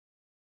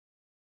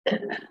So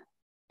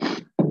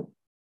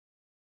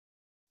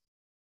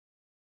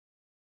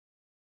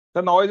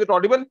now is it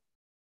audible?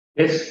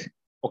 Yes.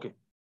 Okay.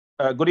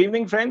 Good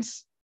evening,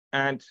 friends.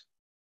 And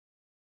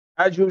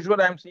as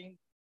usual, I'm seeing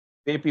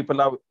way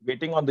people are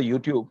waiting on the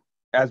YouTube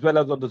as well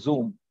as on the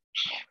Zoom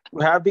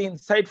to have the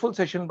insightful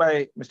session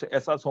by Mr.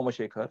 S.R.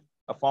 Somasekhara,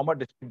 a former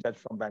district judge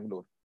from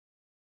Bengaluru.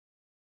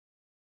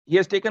 He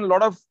has taken a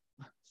lot of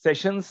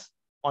sessions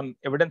on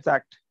Evidence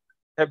Act,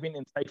 have been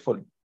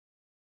insightful.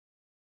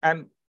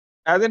 And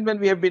as and when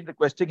we have been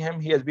requesting him,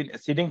 he has been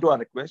acceding to our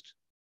request.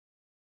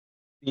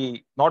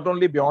 Not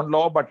only Beyond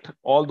Law, but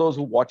all those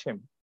who watch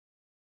him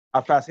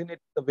are fascinated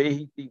the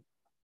way he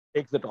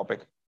takes the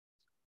topic.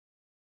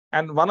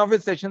 And one of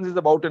his sessions is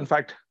about, in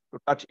fact, to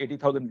touch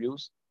 80,000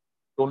 views.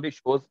 It only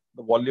shows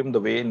the volume, the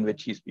way in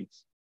which he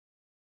speaks.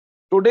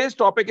 Today's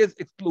topic is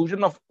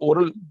exclusion of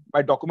oral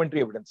by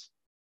documentary evidence.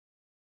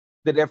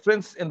 The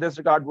reference in this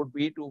regard would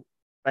be to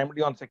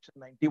primarily on section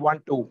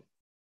 91 to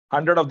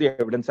 100 of the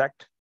Evidence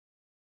Act.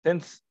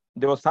 Since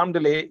there was some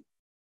delay,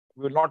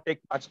 we will not take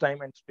much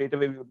time and straight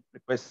away we would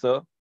request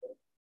Sir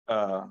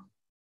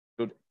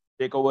to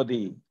take over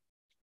the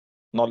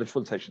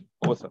knowledgeful session.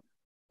 Over, Sir.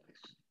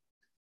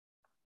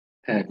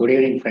 Good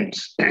evening,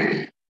 friends.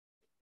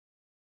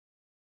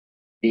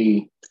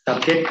 The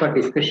subject for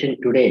discussion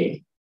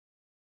today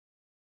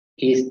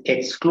is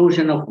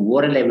exclusion of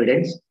oral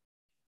evidence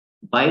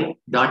by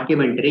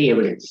documentary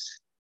evidence.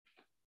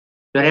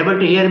 You are able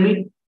to hear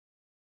me?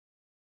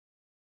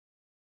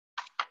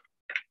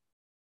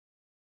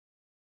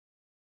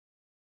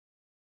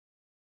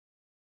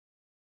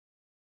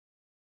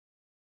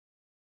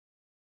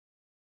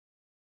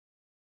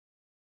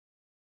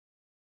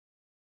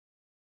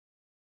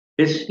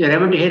 Yes, you are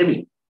able to hear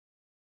me?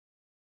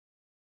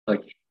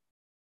 Okay.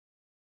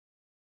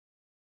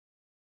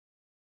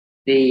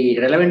 The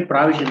relevant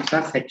provisions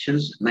are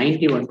sections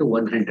 91 to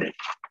 100.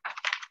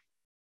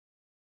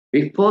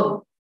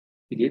 Before,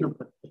 it's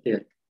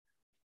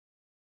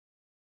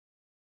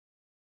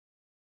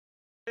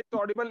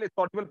audible,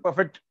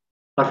 perfect.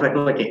 Perfect,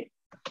 okay.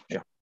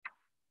 Yeah.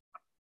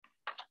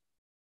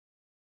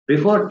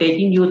 Before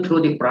taking you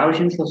through the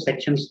provisions of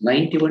sections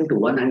 91 to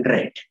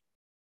 100,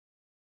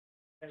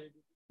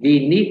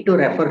 we need to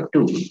refer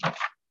to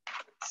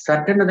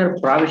certain other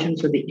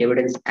provisions of the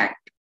Evidence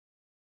Act.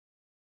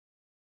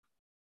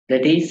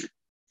 That is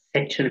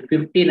section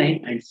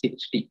 59 and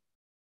 60.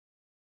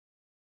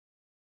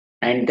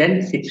 And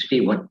then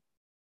 61.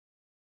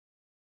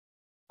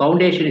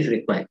 Foundation is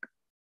required.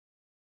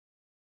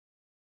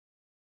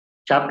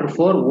 Chapter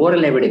 4,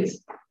 Oral Evidence,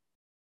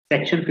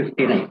 section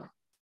 59.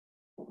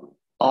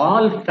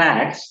 All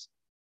facts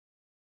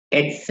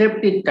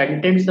except the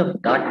contents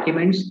of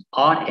documents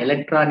or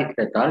electronic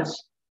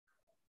records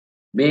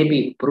may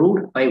be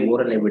proved by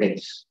oral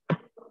evidence.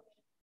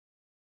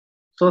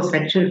 So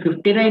section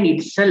 59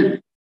 itself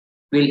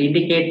will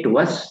indicate to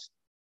us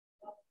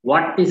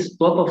what the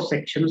scope of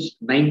sections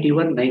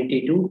 91,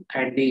 92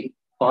 and the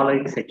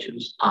following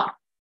sections are.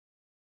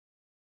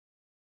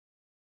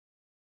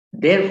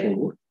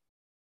 Therefore,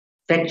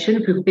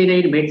 section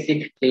 59 makes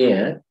it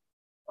clear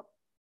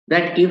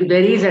that if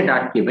there is a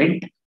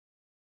document,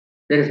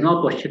 there is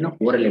no question of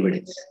oral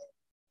evidence.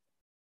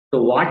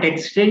 To what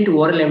extent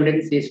oral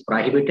evidence is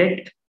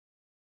prohibited,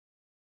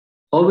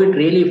 how it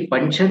really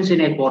functions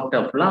in a court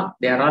of law,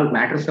 they are all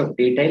matters of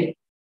detail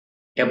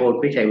about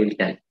which I will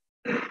tell.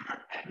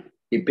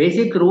 The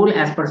basic rule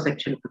as per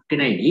section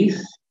 59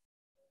 is,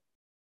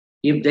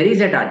 if there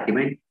is a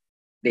document,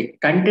 the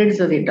contents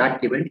of the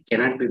document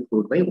cannot be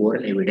proved by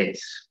oral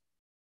evidence.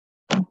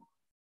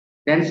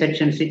 Then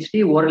section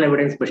 60, oral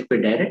evidence must be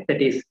direct,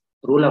 that is,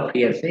 rule of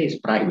hearsay is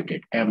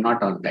prohibited. I am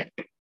not on that.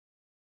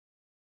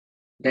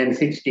 Then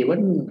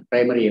 61,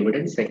 primary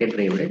evidence,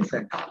 secondary evidence,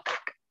 and all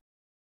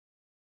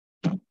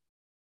that.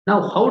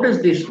 Now, how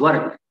does this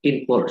work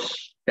in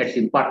courts? That's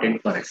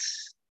important for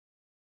us.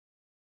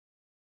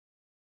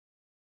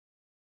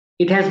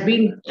 It has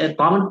been a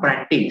common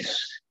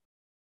practice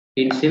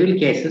in civil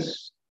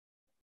cases,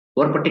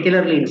 or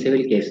particularly in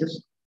civil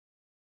cases,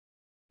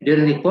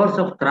 during the course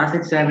of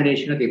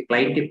cross-examination of the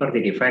plaintiff or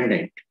the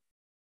defendant,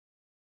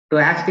 to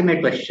ask him a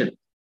question.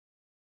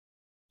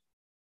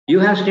 You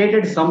have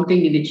stated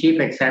something in the chief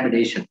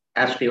examination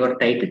as to your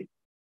title.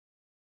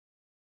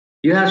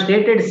 You have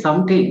stated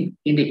something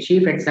in the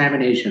chief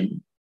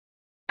examination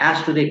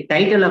as to the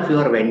title of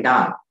your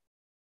vendor.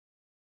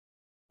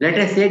 Let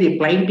us say the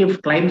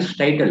plaintiff claims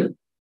title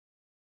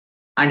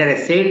under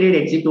a sale deed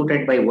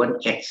executed by one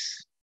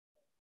X.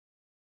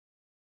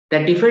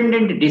 The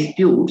defendant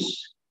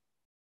disputes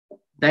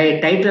the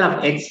title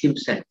of X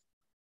himself.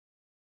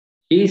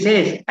 He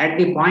says at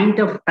the point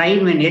of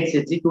time when X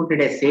executed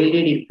a sale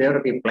deed in favor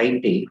of the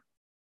plaintiff,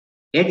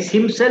 X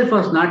himself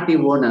was not the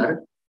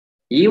owner.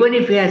 Even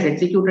if he has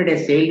executed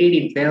a sale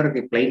deed in favor of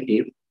the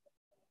plaintiff,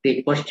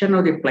 the question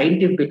of the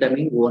plaintiff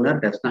becoming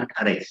owner does not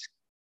arise.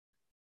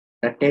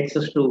 That takes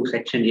us to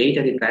section 8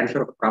 of the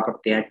Transfer of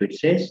Property Act, which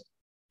says,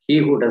 he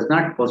who does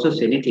not possess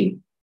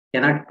anything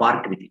cannot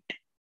part with it.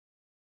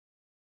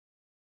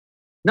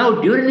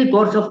 Now, during the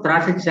course of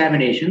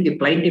cross-examination, the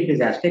plaintiff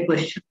is asked a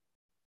question.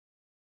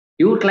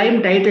 You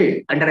claim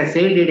title under a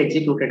sale deed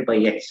executed by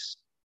X.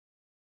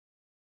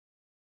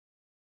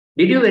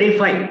 Did you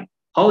verify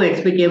how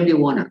X became the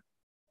owner?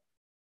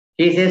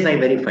 He says, I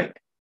verified.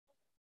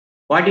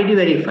 What did you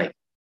verify?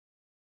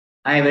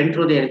 I went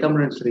through the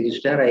encumbrance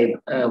register. I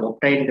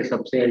obtained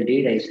some sale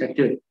deed.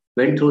 I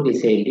went through the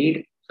sale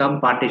deed,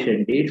 some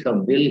partition deed,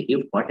 some will,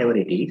 gift, whatever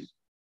it is.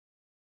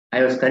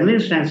 I was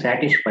convinced and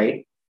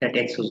satisfied that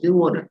X was the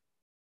owner.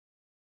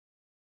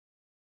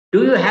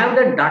 Do you have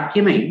the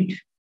document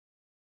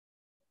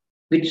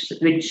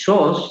which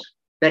shows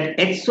that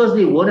X was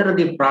the owner of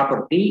the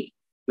property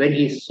when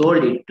he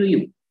sold it to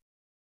you?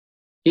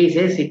 He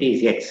says it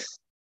is X.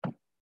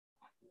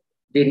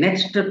 The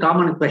next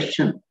common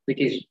question which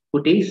is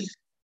put is,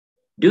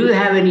 do you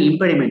have any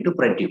impediment to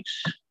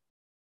produce?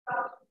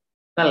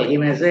 Well, he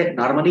may say,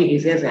 normally he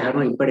says, I have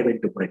no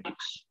impediment to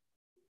produce.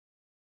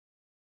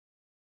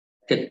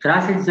 The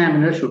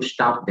cross-examiner should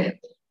stop there.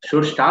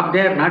 Should stop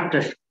there, not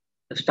just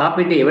stop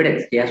with the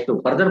evidence. He has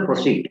to further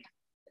proceed.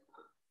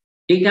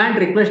 He can't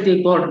request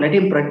the court, let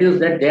him produce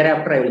that,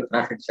 thereafter I will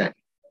cross-examine.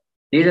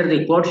 Neither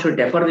the court should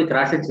defer the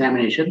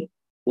cross-examination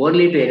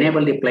only to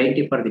enable the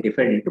plaintiff or the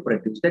defendant to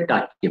produce the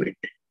document.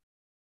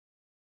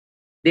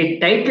 The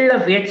title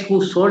of X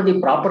who sold the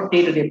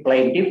property to the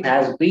plaintiff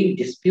has been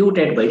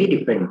disputed by the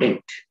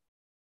defendant.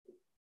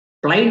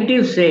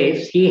 Plaintiff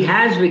says he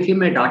has with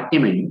him a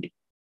document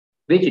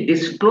which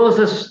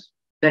discloses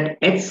that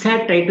X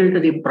had title to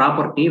the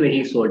property when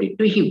he sold it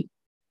to him.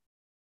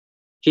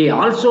 He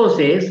also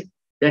says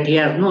that he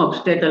has no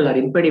obstacle or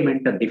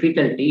impediment or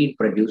difficulty in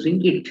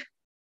producing it.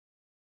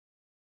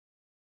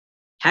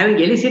 Having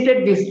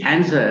elicited this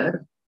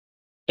answer,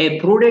 a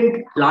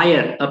prudent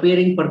lawyer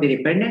appearing for the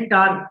defendant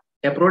or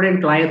a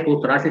prudent lawyer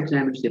who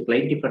cross-examines the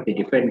plaintiff or the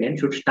defendant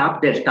should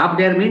stop there. Stop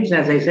there means,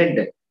 as I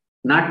said,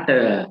 not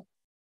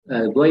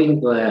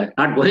going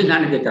on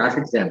with the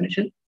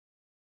cross-examination.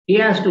 He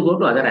has to go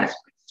to other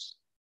aspects.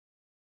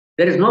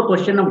 There is no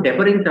question of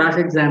deferring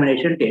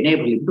cross-examination to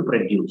enable him to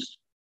produce.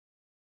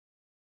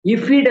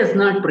 If he does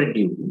not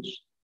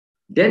produce,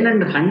 then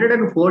under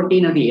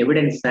 114 of the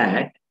Evidence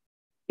Act,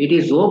 it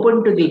is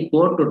open to the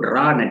court to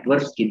draw an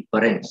adverse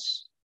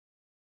inference.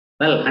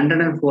 Well,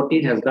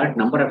 114 has got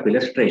number of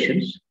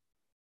illustrations,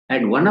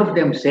 and one of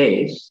them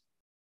says,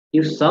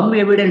 if some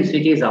evidence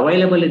which is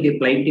available in the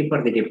plaintiff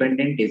or the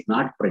defendant is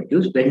not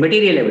produced, when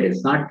material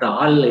evidence, not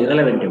all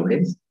irrelevant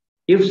evidence,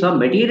 if some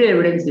material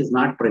evidence is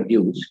not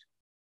produced,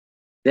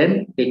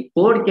 then the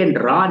court can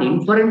draw an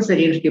inference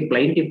against the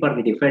plaintiff or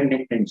the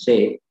defendant and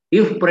say,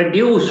 if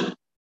produced,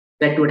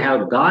 that would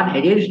have gone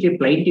against the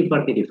plaintiff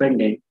or the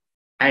defendant,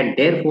 and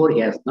therefore he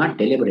has not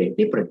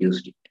deliberately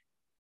produced it.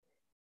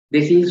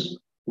 This is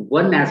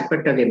one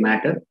aspect of the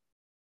matter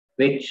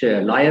which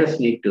lawyers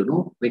need to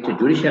know, which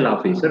judicial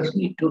officers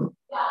need to know.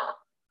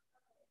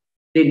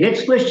 The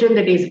next question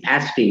that is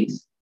asked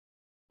is,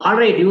 all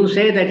right, you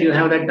say that you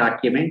have that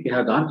document, you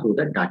have gone through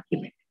that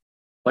document.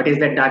 What is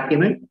that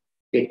document?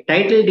 The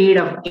title deed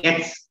of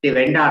X, the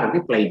vendor of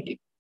the plaintiff.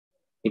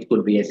 It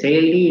could be a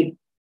sale deed,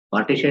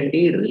 partition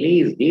deed,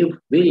 release, deed,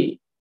 will,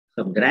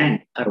 some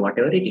grant, or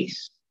whatever it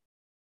is.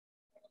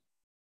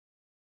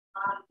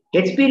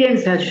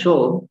 Experience has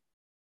shown,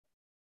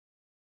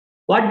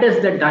 what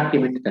does the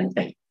document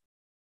contain?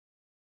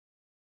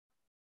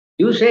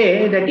 You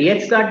say that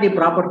X got the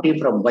property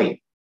from Y.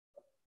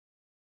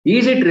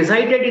 Is it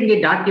recited in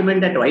the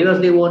document that Y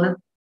was the owner?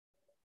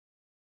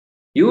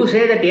 You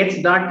say that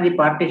X got the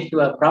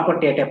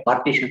property at a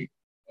partition.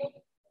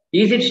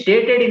 Is it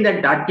stated in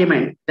the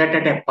document that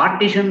at a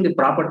partition the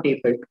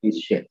property fell to his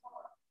share?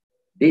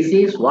 This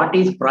is what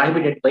is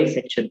prohibited by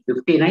section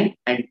 59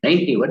 and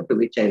 91, to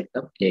which I will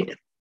come later.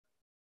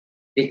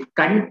 The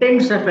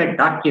contents of a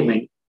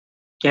document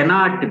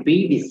cannot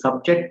be the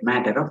subject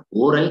matter of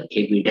oral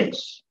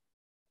evidence.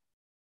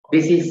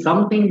 This is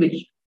something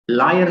which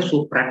lawyers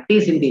who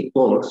practice in the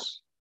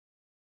courts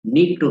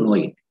need to know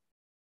it.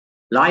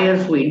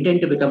 Lawyers who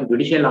intend to become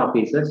judicial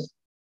officers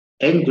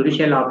and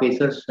judicial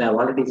officers who have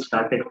already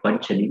started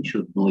functioning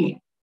should know it.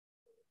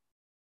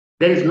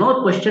 There is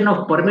no question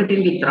of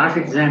permitting the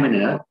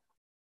cross-examiner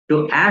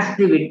to ask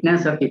the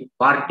witness of the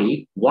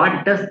party,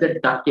 what does the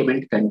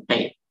document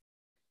contain?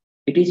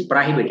 It is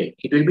prohibited.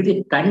 It will be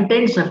the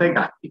contents of a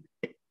document.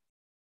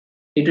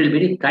 It will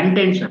be the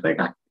contents of a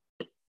document.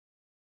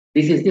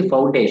 This is the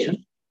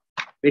foundation.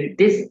 With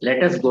this,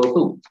 let us go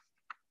to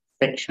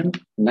section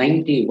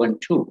 91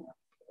 to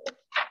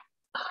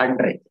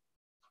 100.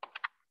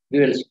 We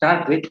will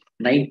start with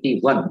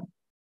 91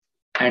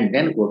 and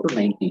then go to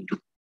 92.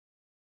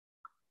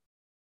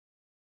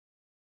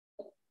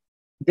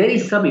 There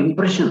is some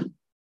impression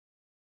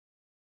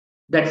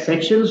that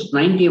sections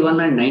 91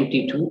 and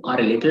 92 are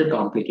a little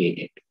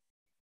complicated.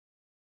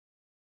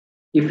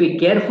 If we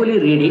carefully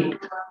read it,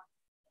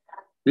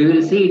 we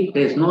will see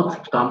there is no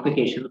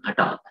complication at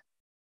all.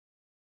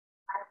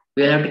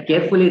 We have to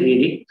carefully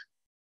read it,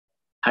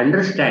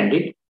 understand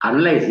it,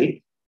 analyze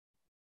it,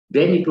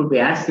 then it will be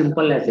as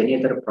simple as any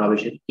other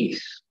provision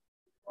is.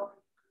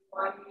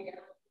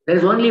 There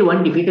is only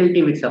one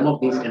difficulty with some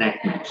of these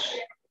enactments.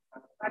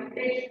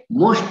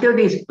 Most of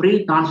these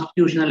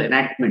pre-constitutional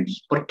enactments,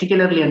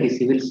 particularly on the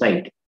civil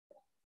side,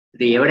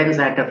 the Evidence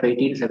Act of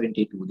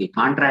 1872, the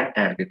Contract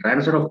Act, the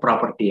Transfer of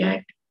Property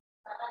Act,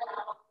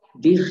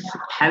 these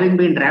having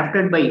been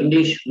drafted by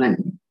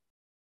Englishmen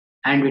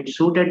and which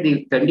suited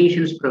the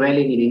conditions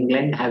prevailing in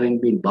England,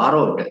 having been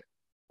borrowed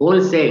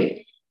wholesale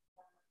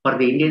for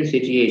the Indian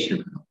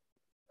situation,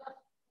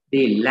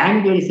 the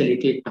language is a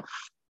little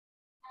tough.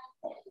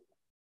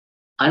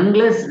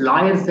 Unless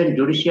lawyers and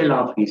judicial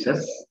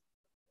officers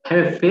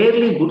have a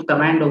fairly good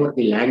command over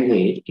the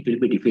language, it will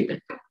be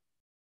difficult.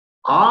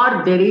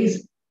 Or there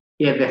is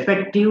an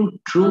effective,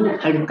 true,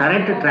 and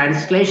correct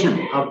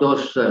translation of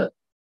those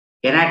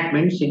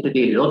enactments into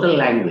the local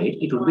language,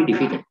 it would be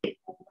difficult.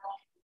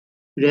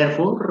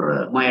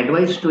 Therefore, my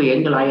advice to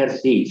young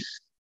lawyers is,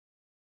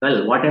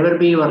 well, whatever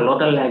be your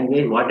local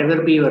language,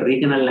 whatever be your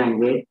regional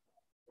language,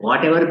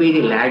 whatever be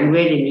the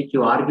language in which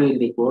you argue in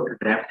the court,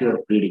 draft your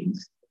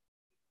pleadings,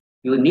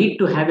 you need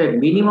to have a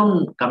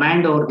minimum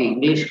command over the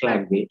English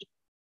language.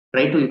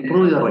 Try to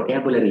improve your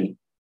vocabulary.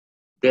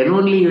 Then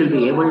only you will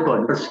be able to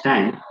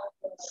understand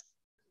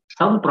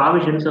some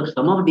provisions of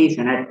some of these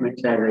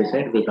enactments, as I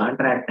said, the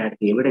Contract Act,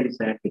 the Evidence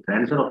Act, the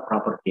Transfer of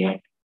Property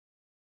Act,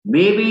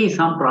 maybe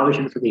some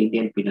provisions of the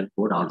Indian Penal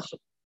Code also.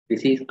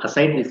 This is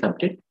aside the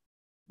subject,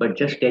 but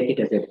just take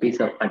it as a piece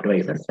of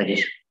advice or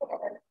suggestion.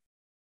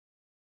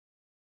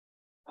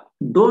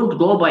 Don't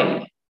go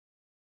by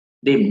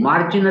the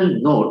marginal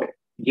note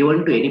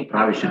given to any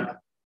provision.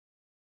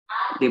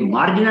 The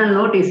marginal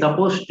note is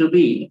supposed to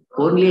be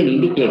only an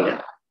indicator.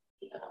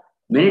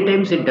 Many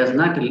times it does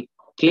not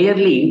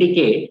clearly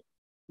indicate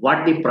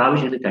what the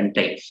provision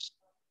contains.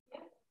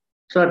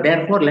 So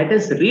therefore, let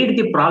us read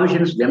the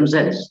provisions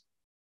themselves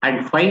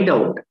and find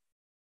out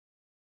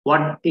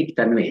what it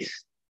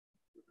conveys.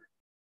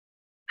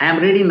 I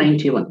am reading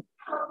 91.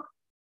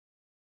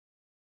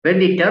 When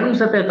the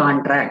terms of a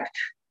contract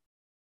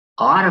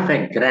or of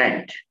a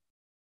grant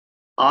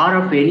or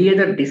of any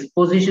other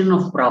disposition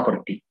of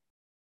property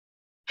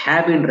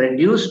have been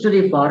reduced to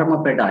the form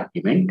of a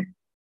document,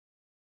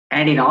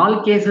 and in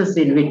all cases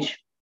in which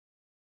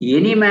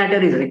any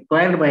matter is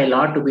required by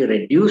law to be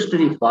reduced to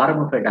the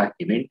form of a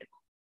document,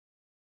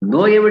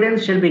 no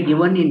evidence shall be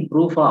given in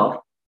proof of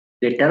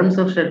the terms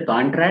of said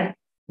contract,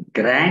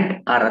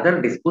 grant, or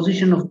other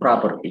disposition of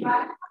property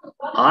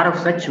or of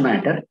such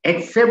matter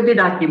except the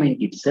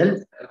document itself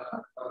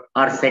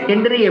or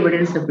secondary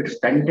evidence of its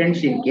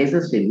contents in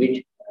cases in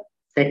which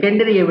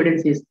secondary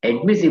evidence is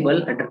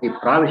admissible under the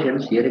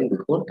provisions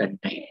hereinbefore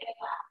contained.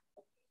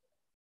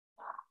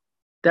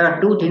 There are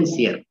two things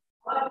here.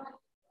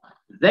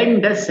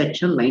 When does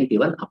section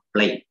 91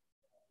 apply?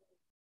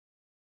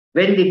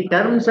 When the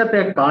terms of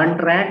a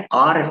contract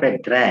or of a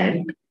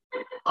grant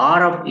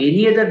or of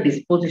any other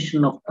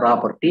disposition of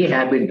property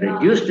have been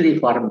reduced to the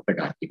form of a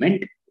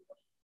document,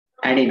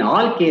 and in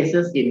all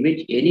cases in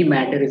which any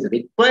matter is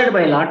required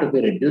by law to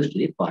be reduced to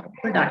the form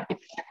of a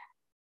document.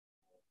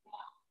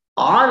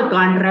 All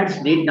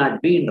contracts need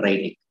not be in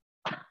writing.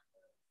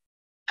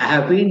 I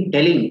have been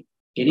telling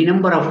any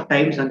number of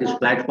times on this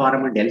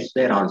platform and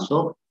elsewhere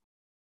also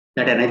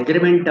that an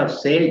agreement of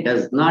sale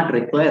does not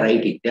require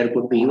writing. There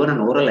could be even an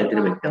oral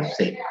agreement of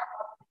sale.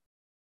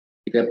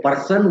 If a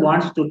person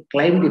wants to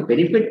claim the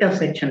benefit of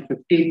section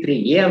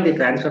 53A of the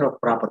Transfer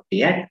of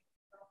Property Act,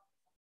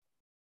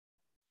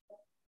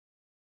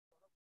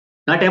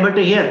 not able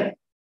to hear.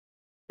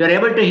 You are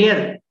able to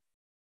hear.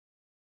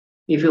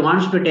 If he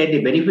wants to take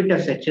the benefit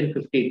of section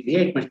 53,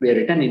 it must be a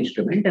written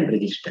instrument and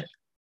registered.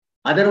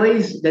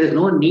 Otherwise, there is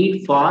no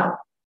need for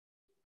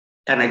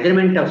an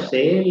agreement of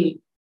sale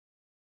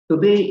to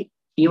be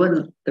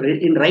even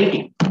in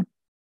writing.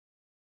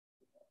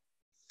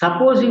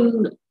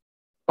 Supposing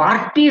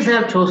parties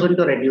have chosen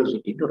to reduce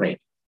it into writing.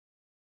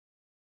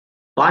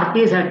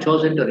 Parties have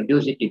chosen to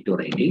reduce it into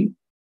writing.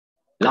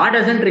 Law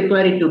doesn't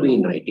require it to be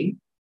in writing.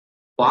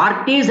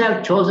 Parties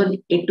have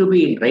chosen it to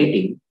be in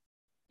writing.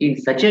 In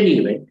such an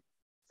event,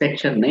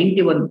 section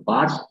 91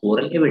 bars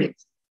oral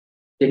evidence.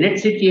 The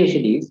next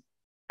situation is,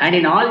 and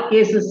in all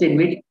cases in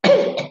which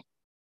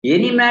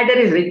any matter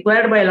is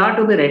required by law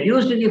to be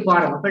reduced in the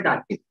form of a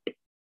document.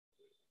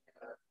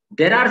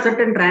 There are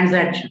certain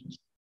transactions,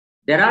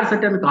 there are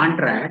certain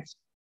contracts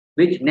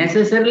which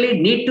necessarily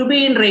need to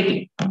be in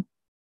writing.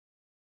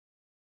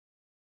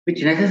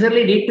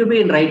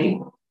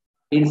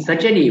 In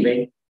such an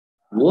event,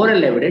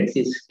 oral evidence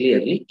is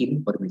clearly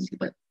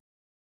impermissible.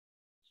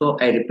 So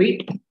I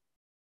repeat,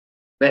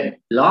 though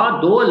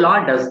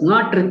law does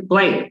not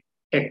require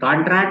a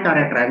contract or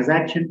a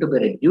transaction to be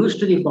reduced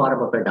to the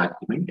form of a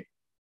document,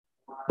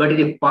 but if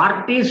the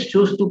parties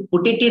choose to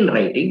put it in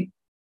writing,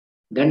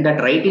 then that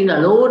writing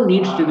alone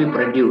needs to be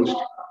produced.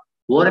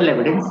 Oral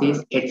evidence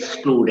is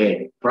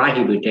excluded,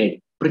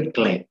 prohibited,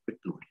 precluded.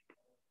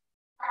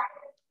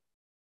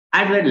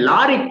 And when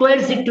law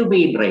requires it to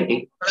be in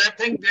writing. I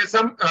think there's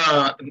some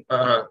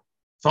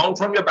sound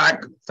from your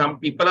back. Some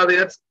people are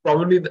there.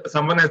 Probably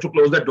someone has to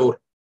close the door.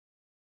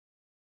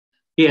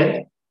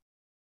 Here.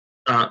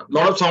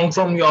 Lot of sound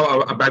from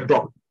your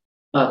backdrop.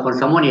 For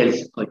someone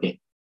else. Okay.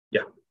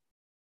 Yeah.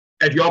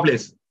 At your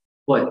place.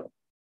 What?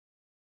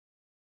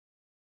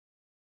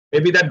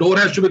 Maybe that door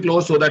has to be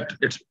closed so that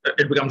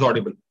it becomes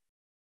audible.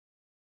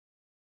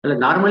 Well,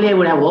 normally I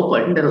would have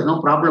opened. There was no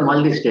problem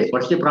all these days.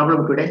 What's the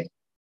problem today?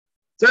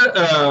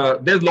 Sir,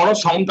 there's a lot of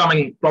sound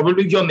coming.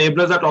 Probably your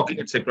neighbors are talking,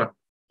 etc.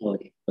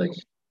 Okay.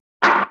 Okay.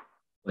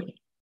 Okay.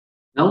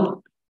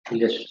 Now,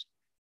 just.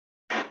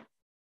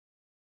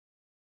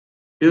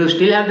 Do you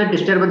still have the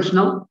disturbance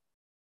now?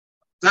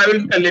 I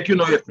will let you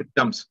know if it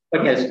comes.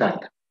 Okay, I'll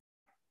start.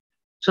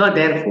 So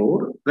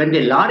therefore, when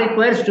the law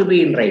requires to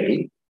be in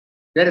writing,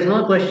 there is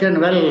no question,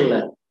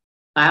 well,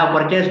 I have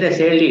purchased a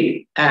sale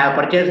deed, I have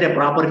purchased a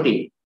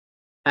property,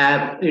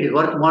 it is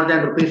worth more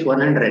than rupees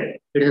 100.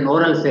 It is an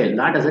oral sale,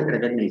 law doesn't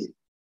recognize it.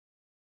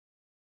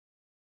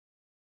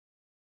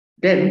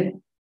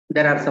 Then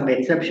there are some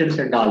exceptions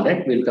and all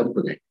that, we'll come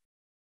to that.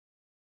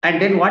 And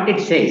then what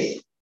it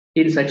says,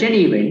 in such an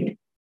event,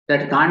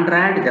 that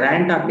contract,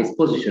 grant or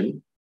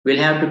disposition will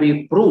have to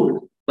be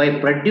proved by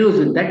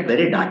producing that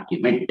very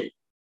document.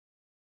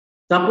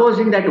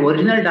 Supposing that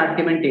original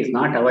document is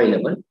not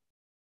available,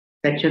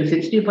 Section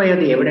 65 of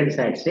the Evidence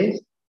Act says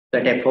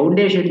that a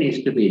foundation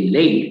is to be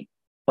laid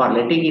for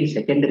letting in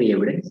secondary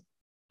evidence.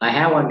 I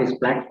have on this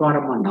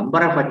platform on a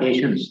number of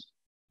occasions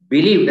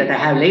believe that I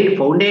have laid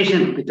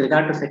foundation with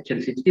regard to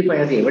Section 65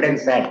 of the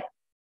Evidence Act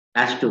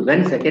as to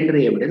when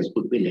secondary evidence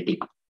could be let in.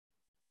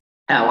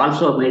 I have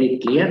also made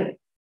it clear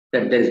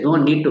that there is no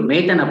need to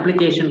make an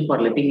application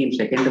for letting in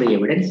secondary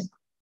evidence.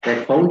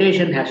 That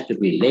foundation has to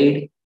be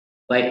laid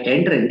by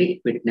entering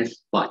the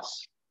witness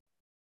box.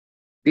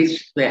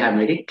 This they have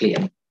made it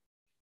clear.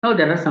 Now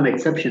there are some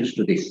exceptions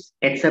to this.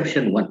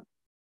 Exception 1.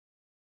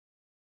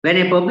 When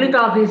a public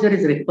officer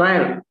is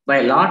required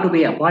by law to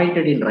be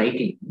appointed in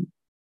writing,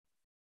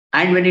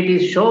 and when it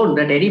is shown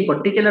that any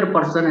particular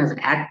person has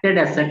acted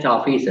as such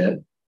officer,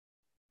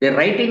 the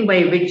writing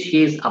by which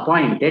he is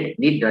appointed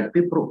need not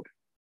be proved.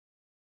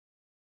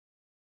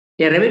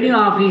 A revenue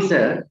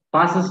officer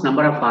passes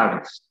number of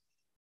orders.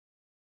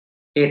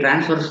 He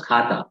transfers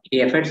khata.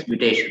 He effects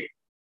mutation.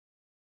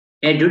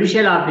 A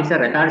judicial officer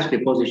records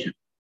deposition.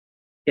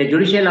 A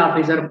judicial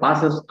officer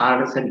passes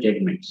orders and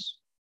judgments.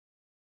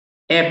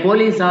 A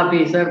police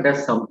officer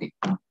does something.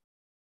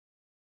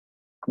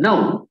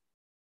 Now,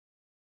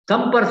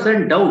 some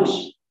person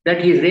doubts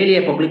that he is really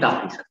a public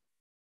officer.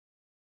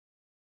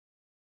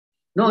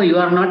 No, you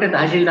are not a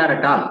Tahsildar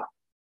at all.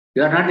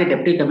 You are not the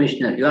deputy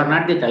commissioner. You are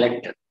not the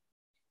collector.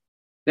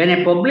 When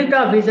a public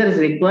officer is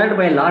required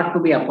by law to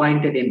be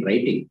appointed in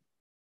writing,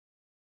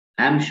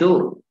 I am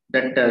sure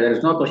that there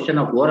is no question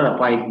of oral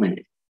appointment,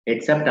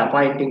 except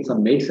appointing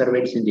some maid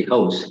servants in the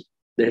house.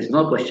 There is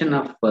no question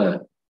of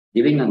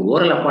giving an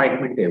oral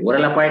appointment.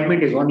 Oral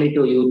appointment is only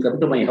to you come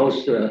to my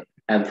house,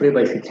 I am free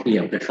by 6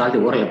 p.m. That's all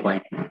the oral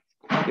appointment.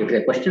 If it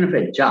is a question of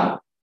a job,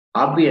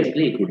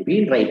 obviously it would be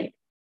in writing.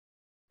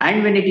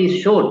 And when it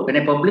is shown, when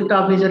a public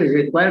officer is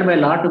required by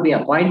law to be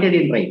appointed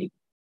in writing,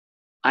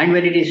 and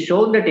when it is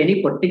shown that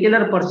any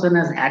particular person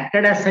has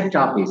acted as such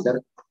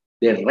officer,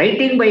 the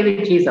writing by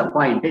which he is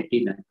appointed,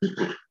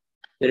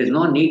 there is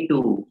no need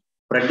to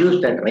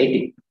produce that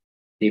writing.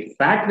 The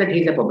fact that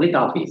he is a public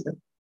officer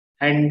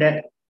and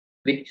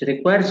which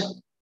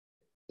requires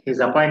his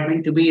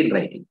appointment to be in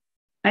writing.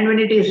 And when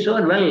it is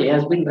shown, well, he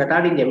has been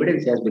recording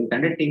evidence, he has been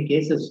conducting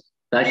cases,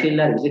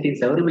 Tahsildar visiting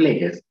several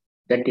villages,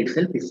 that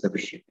itself is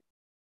sufficient.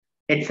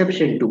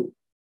 Exception 2.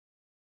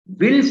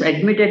 Wills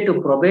admitted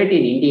to probate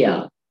in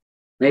India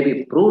may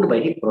be proved by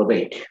the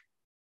probate.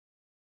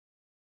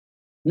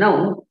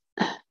 Now,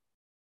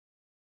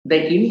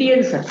 the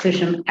Indian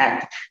Succession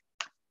Act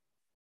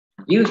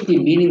gives the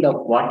meaning of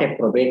what a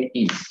probate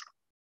is.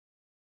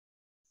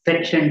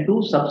 Section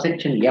 2,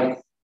 subsection F.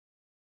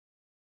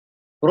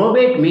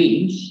 Probate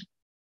means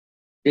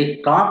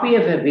the copy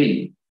of a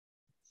will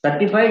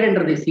certified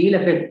under the seal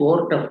of a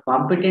court of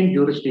competent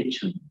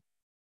jurisdiction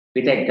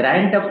with a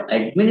grant of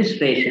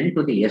administration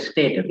to the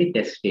estate of the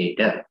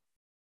testator.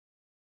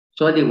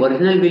 So the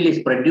original will is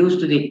produced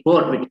to the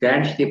court which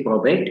grants the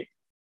probate.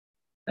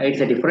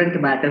 It's a different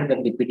matter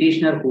that the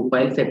petitioner who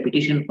files a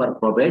petition for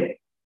probate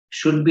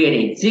should be an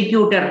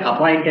executor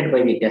appointed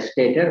by the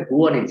testator,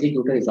 who an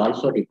executor is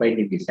also defined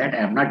in this act. I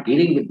am not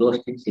dealing with those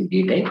things in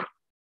detail.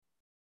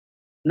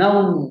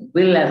 Now,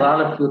 will, as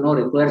all of you know,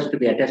 requires to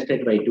be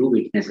attested by 2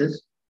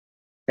 witnesses.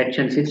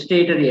 Section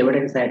 68 of the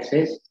Evidence Act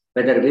says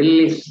whether will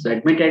is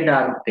admitted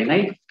or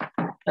denied,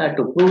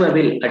 to prove a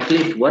will, at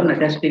least one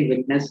attesting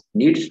witness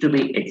needs to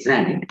be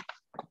examined.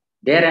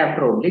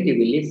 Thereafter only the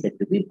will is said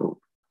to be proved.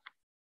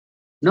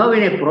 Now,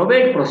 in a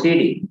probate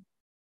proceeding,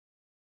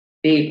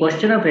 the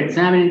question of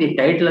examining the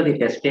title of the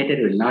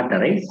testator will not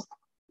arise,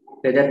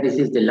 whether this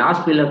is the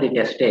last will of the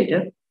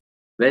testator,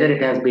 whether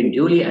it has been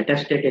duly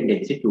attested and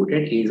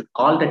executed, is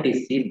all that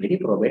is seen by the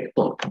probate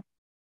court.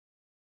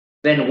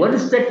 When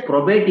once that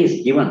probate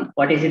is given,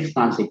 what is its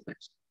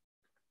consequence?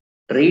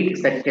 Read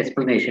such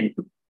explanation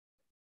 2.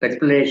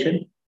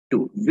 Explanation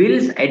 2.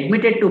 Wills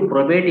admitted to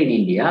probate in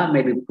India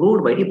may be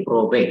proved by the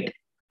probate.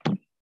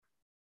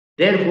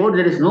 Therefore,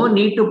 there is no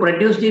need to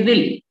produce the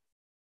will.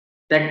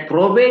 That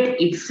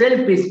probate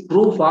itself is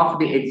proof of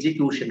the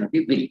execution of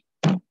the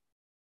will.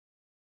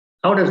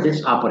 How does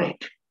this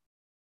operate?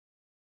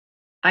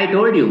 I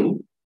told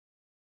you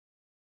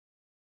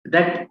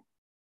that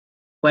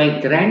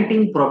by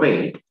granting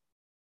probate,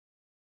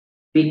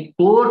 the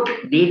court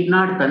need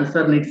not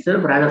concern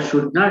itself, rather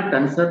should not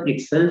concern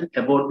itself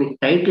about the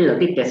title of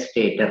the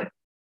testator.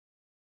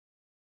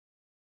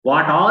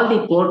 What all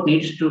the court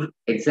needs to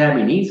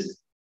examine is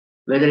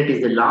whether it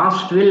is the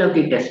last will of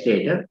the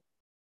testator,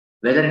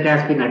 whether it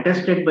has been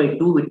attested by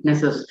two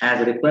witnesses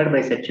as required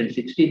by Section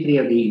 63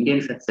 of the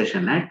Indian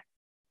Succession Act,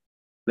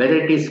 whether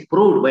it is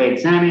proved by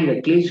examining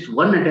at least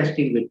one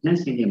attesting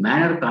witness in a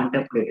manner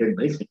contemplated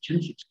by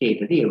Section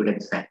 68 of the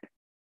Evidence Act.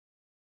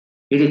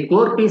 If the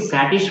court is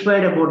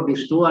satisfied about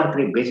these two or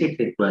three basic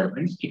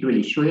requirements, it will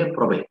issue a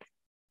probate.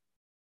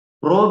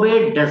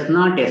 Probate does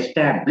not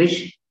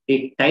establish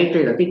the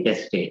title of the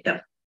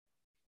testator.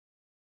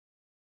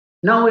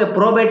 Now a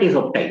probate is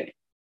obtained.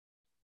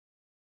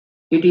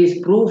 It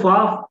is proof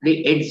of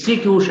the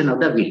execution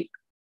of the will.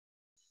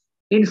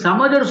 In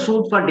some other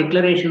suit for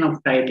declaration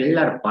of title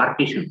or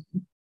partition,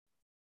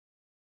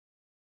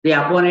 the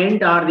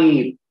opponent or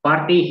the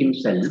party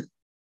himself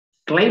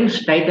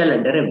claims title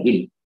under a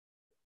will.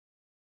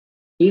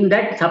 In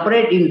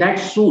that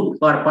suit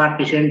for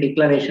partition,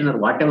 declaration, or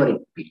whatever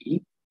it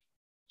be,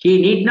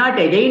 he need not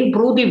again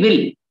prove the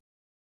will.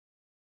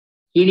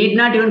 He need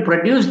not even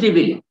produce the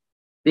will.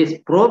 This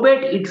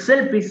probate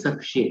itself is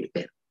sufficient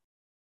there.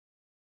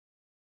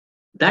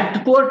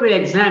 That court will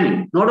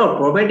examine. No doubt,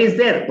 probate is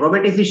there.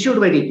 Probate is issued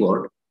by the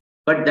court.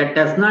 But that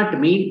does not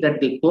mean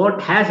that the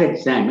court has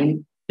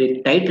examined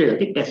the title of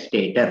the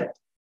testator.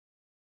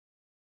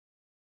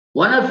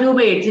 One of you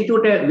may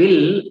execute a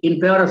will in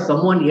favor of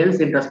someone else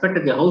in respect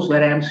of the house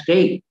where I am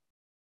staying.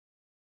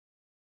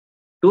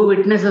 Two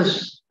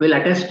witnesses will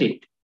attest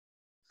it.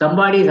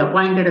 Somebody is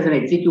appointed as an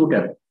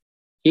executor.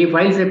 He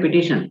files a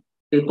petition.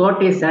 The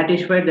court is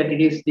satisfied that it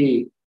is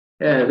the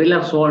will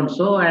of so and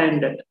so,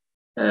 and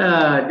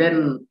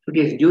then it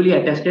is duly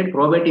attested,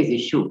 probate is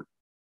issued.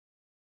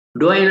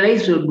 Do I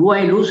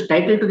lose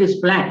title to this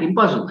flat?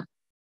 Impossible.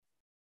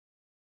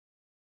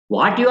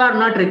 What you are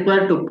not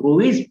required to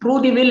prove is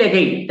prove the will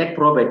again. That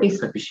probate is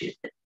sufficient.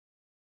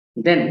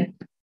 Then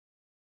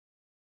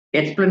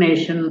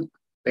explanation,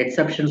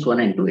 exceptions 1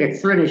 and 2.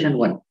 Explanation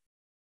 1.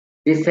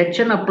 This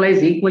section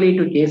applies equally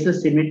to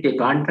cases in which the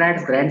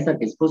contracts, grants, or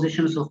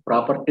dispositions of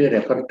property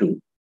referred to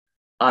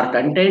are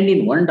contained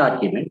in one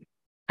document,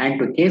 and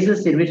to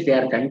cases in which they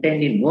are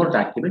contained in more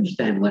documents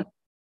than one.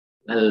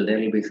 Well, there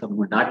will be some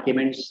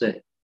documents,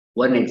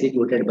 one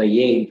executed by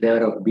A in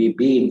favor of B,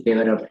 B in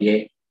favor of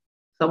A.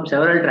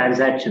 Several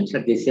transactions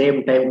at the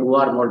same time, two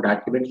or more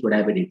documents would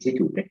have been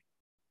executed.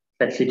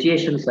 Such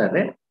situations are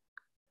there.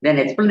 Then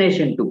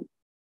explanation 2.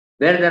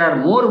 Where there are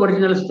more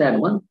originals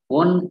than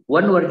one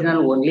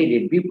original only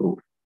need be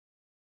proved.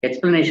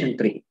 Explanation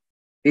 3.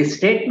 The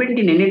statement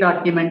in any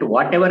document,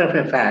 whatever of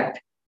a fact,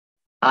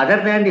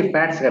 other than the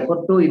facts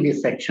referred to in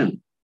this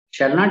section,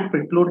 shall not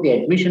preclude the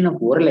admission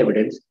of oral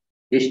evidence.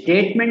 The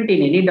statement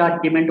in any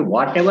document,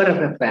 whatever of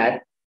a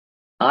fact,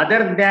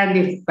 other than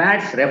the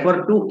facts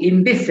referred to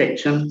in this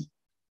section,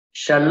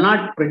 shall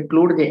not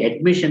preclude the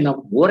admission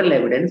of oral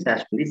evidence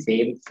as to the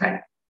same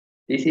fact.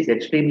 This is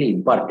extremely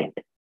important.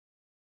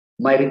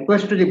 My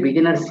request to the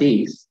beginners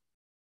is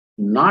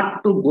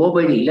not to go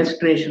by the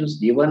illustrations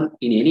given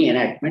in any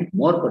enactment,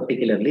 more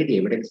particularly the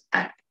Evidence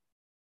Act.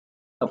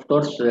 Of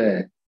course,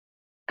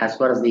 as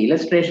far as the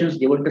illustrations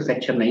given to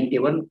Section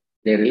 91,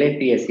 they relate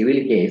to a civil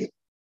case.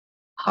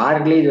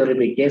 Hardly there will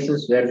be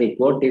cases where the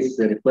court is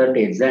required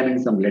to examine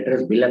some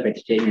letters, bill of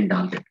exchange, and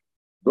all that.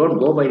 Don't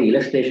go by the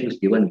illustrations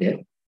given there.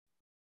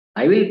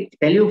 I will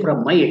tell you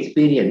from my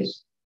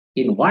experience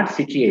in what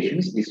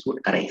situations this would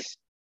arise.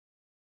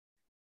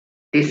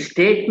 The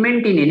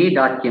statement in any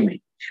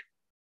document,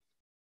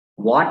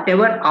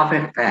 whatever of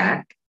a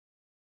fact,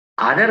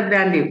 other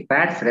than the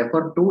facts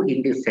referred to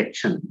in this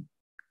section,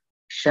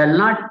 shall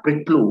not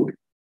preclude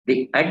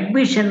the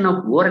admission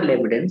of oral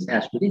evidence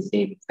as to the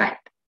same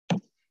fact.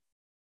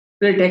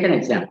 We'll take an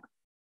example.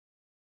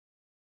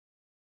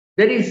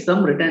 There is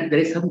some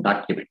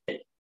document.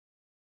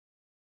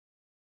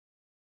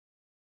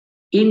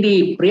 In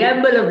the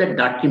preamble of that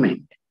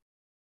document,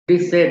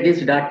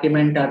 this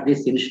document or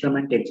this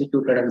instrument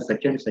executed on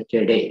such and such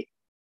a day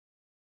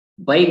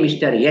by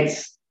Mr.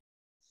 X,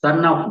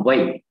 son of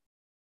Y,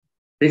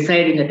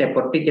 residing at a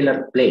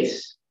particular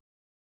place,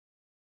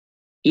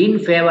 in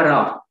favor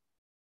of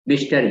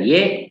Mr.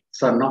 A,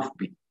 son of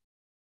B.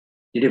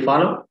 Did you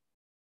follow?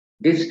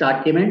 This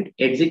document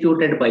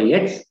executed by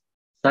X,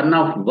 son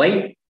of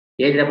Y,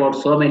 aged about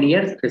so many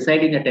years,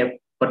 residing at a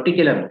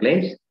particular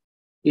place,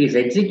 is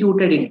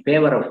executed in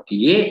favor of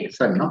A,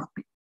 son of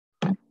B.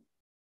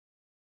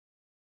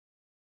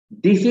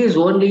 This is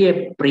only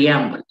a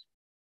preamble.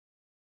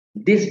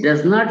 This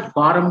does not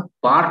form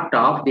part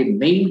of the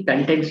main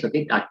contents of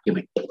the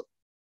document.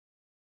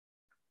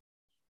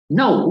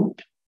 Now,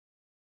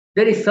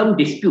 there is some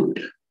dispute.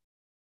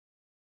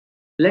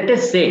 let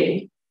us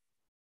say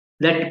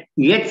that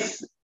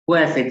X, who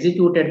has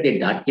executed the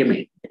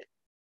document,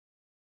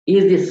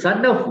 is the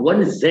son of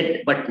one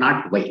Z but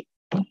not Y.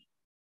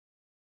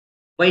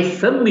 By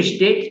some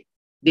mistake,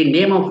 the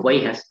name of Y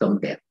has come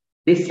there.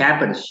 This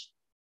happens.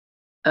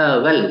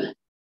 Well,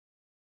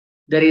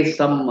 there is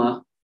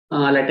some,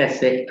 let us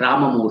say,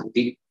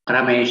 Ramamurthy,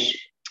 Ramesh.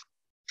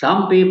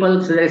 Some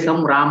people say there is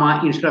some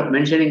Rama, instead of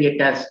mentioning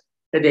it as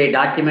the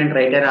document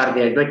writer or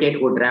the advocate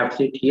who drafts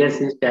it, hears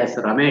it as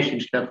Ramesh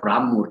instead of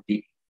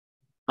Ramamurthy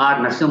or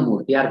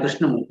Nasamurthy or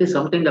Krishnamurthy,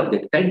 something of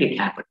that kind, it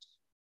happens.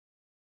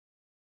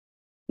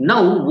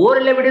 Now,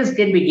 oral evidence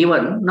can be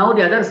given. Now,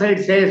 the other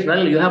side says,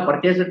 well, you have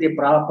purchased the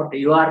property.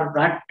 You are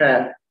not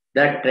that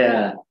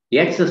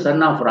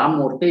ex-son of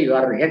Ramamurthy, you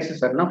are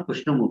ex-son of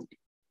Krishnamurthy.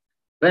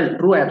 Well,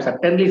 true, I am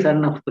certainly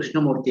son of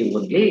Krishnamurthy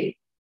only,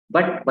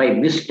 but by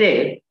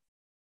mistake,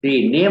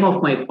 the name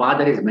of my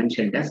father is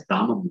mentioned as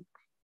Ramamurthy.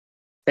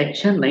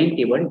 Section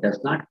 91 does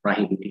not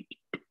prohibit it.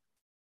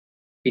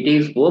 It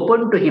is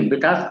open to him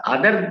because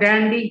other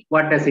than the,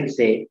 what does it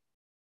say?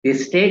 The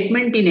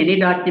statement in any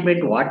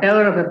document,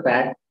 whatever of the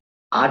fact,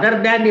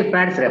 other than the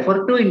facts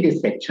referred to in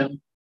this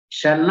section,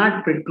 shall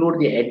not preclude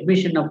the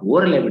admission of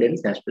oral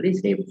evidence as to the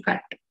same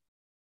fact.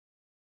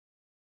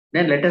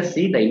 Then let us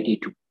see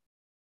 92.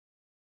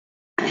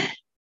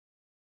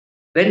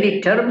 When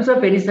the terms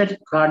of any such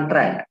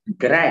contract,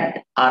 grant,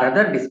 or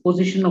other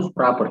disposition of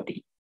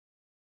property,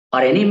 or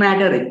any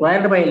matter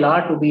required by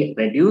law to be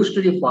reduced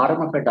to the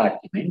form of a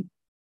document,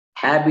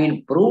 have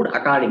been proved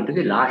according to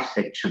the last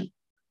section.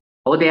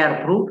 How they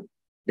are proved?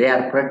 They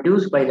are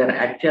produced by their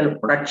actual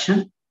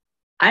production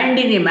and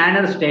in the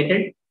manner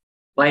stated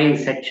by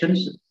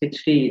sections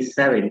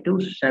 67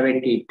 to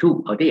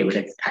 72 of the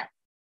Evidence Act.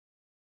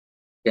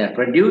 They are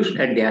produced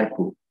and they are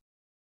proved.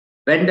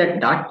 When the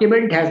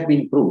document has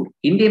been proved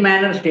in the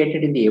manner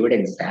stated in the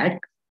Evidence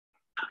Act,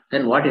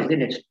 then what is the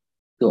next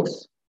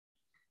clause?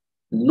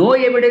 No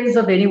evidence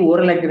of any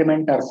oral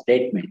agreement or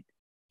statement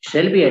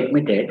shall be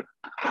admitted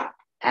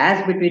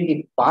as between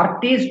the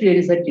parties to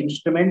any such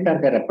instrument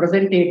or the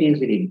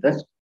representatives in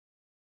interest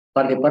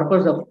for the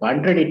purpose of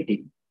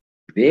contradicting,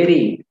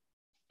 varying,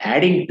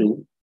 adding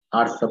to,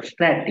 or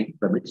subtracting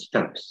from its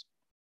terms.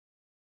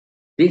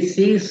 This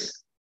is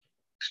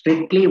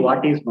strictly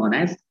what is known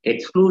as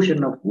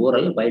exclusion of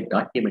oral by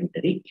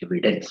documentary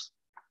evidence.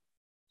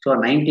 So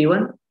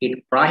 91,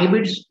 it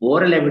prohibits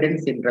oral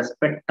evidence in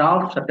respect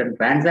of certain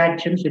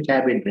transactions which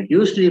have been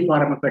reduced to the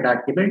form of a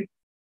document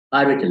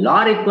or which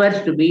law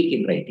requires to be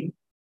in writing.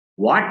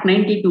 What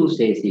 92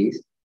 says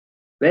is,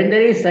 when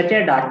there is such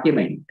a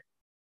document,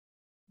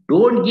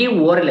 don't give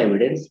oral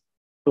evidence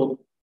to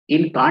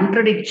in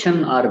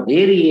contradiction or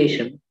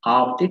variation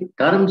of the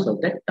terms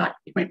of that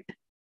document.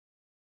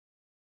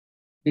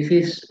 This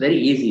is very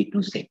easy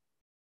to say.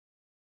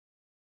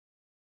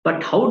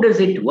 But how does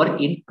it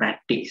work in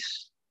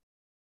practice?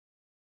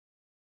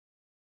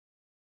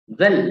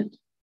 Well,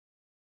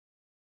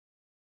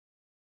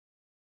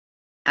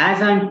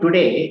 as on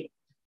today,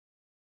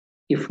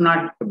 if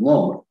not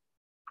more,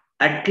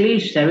 at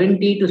least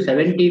 70 to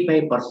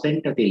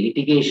 75% of the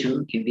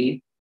litigation in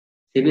the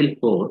civil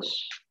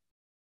courts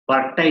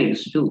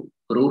pertains to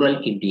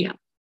rural India.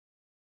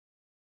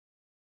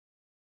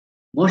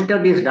 Most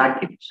of these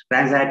documents,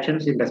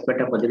 transactions in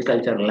respect of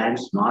agricultural land,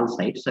 small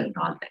sites and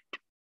all that.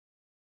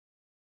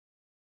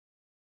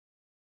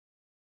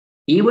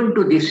 Even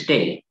to this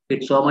day,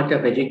 with so much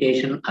of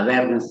education,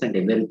 awareness and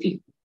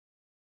everything,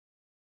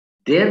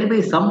 there will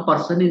be some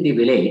person in the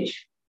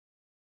village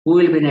who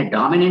will be in a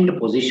dominant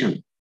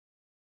position,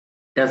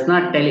 does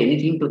not tell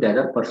anything to the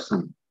other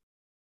person,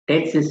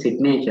 takes his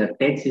signature,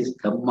 takes his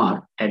thumb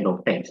mark and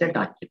obtains a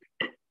document.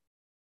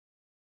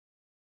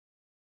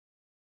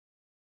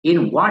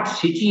 In what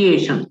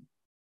situation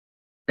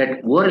that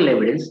oral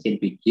evidence can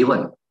be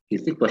given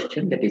is the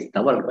question that is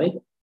covered by.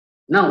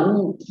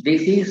 Now,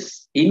 this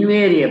is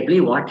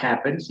invariably what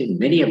happens in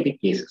many of the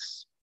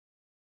cases.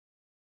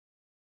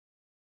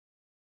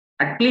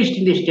 At least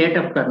in the state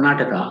of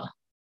Karnataka,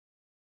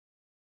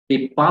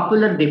 the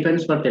popular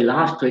defense for the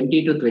last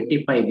 20 to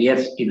 25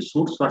 years in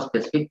suits for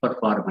specific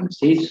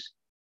performance is,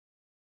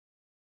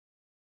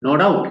 no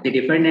doubt the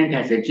defendant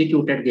has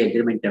executed the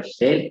agreement of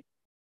sale,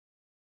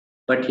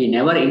 but he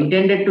never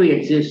intended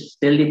to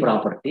sell the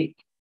property.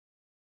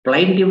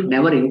 Plaintiff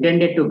never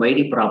intended to buy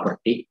the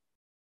property.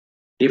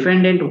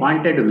 Defendant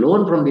wanted a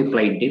loan from the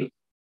plaintiff.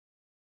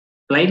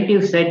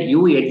 Plaintiff said,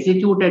 you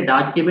execute a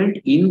document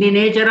in the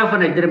nature of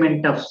an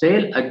agreement of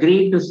sale,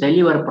 agreed to sell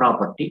your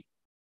property.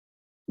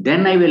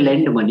 Then I will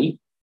lend money.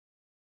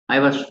 I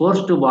was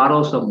forced to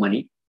borrow some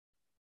money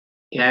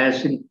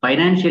as in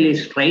financially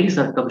strained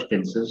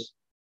circumstances.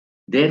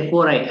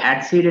 Therefore, I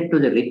acceded to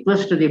the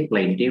request of the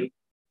plaintiff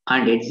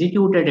and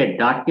executed a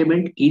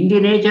document in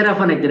the nature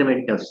of an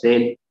agreement of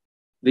sale,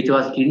 which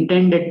was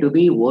intended to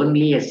be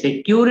only a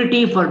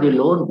security for the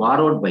loan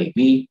borrowed by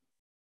me,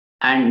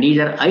 and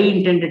neither I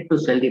intended to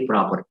sell the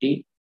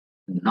property,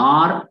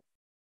 nor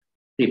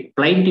the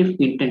plaintiff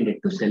intended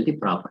to sell the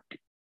property.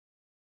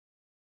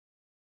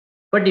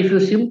 But if you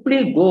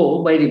simply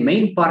go by the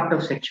main part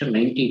of section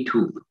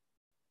 92,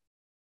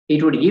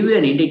 it would give you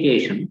an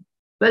indication.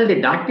 Well,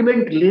 the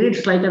document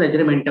reads like an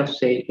agreement of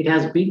sale. It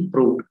has been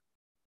proved.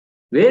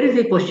 Where is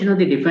the question of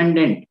the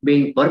defendant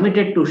being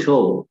permitted to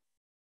show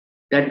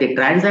that the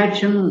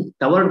transaction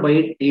covered by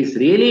it is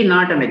really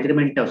not an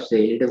agreement of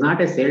sale? It is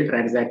not a sale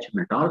transaction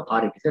at all,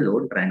 or it is a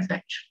loan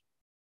transaction.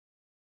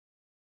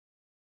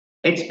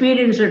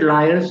 Experienced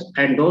lawyers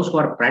and those who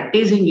are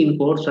practicing in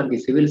courts on the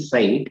civil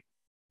side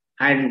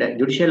and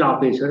judicial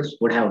officers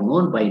would have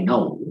known by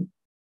now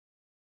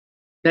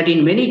that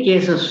in many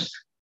cases,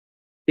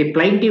 the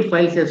plaintiff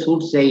files a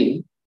suit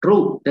saying,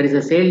 true, there is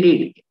a sale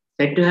deed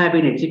said to have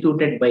been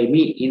executed by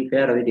me in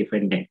favor of the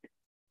defendant.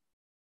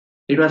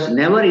 It was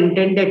never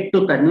intended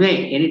to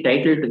convey any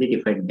title to the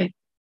defendant.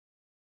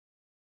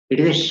 It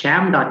is a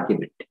sham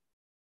document.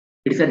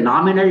 It is a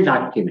nominal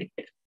document.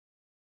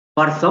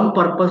 For some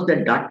purpose, the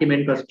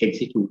document was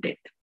executed.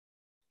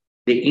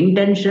 The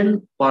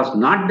intention was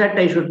not that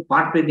I should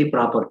part with the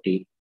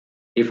property.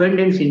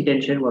 Defendant's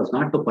intention was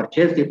not to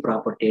purchase the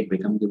property and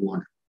become the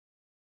owner.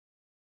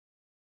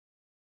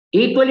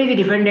 Equally, the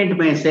defendant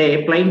may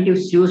say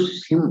plaintiff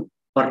sues him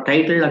for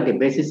title on the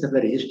basis of a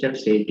registered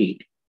sale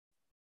deed.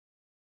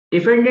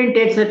 Defendant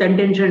takes a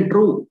contention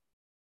true.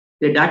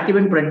 The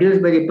document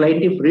produced by the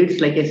plaintiff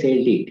reads like a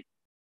sale deed.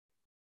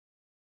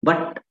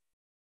 But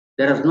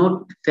there is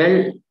no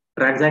sale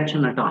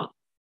transaction at all.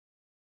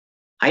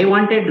 I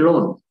wanted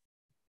loan.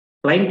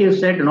 Plaintiff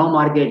said no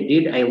mortgage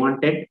deed. I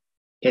wanted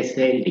a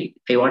sale deed.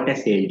 I want a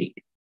sale deed.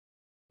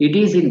 It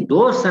is in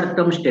those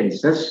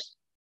circumstances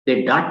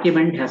the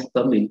document has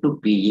come into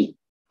being.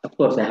 Of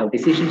course, I have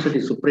decisions of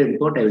the Supreme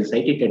Court. I will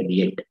cite it at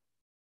the end.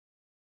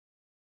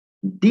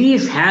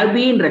 These have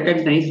been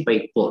recognized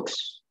by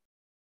courts.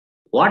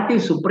 What the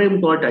Supreme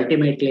Court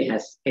ultimately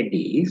has said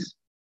is,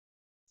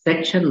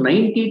 Section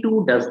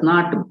 92 does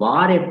not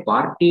bar a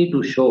party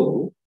to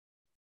show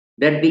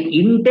that the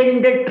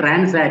intended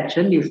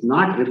transaction is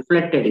not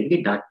reflected in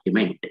the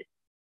document.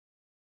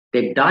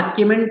 The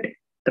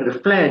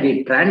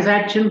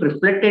transaction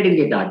reflected in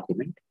the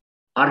document,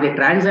 or the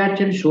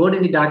transaction showed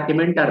in the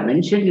document or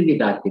mentioned in the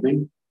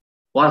document,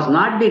 was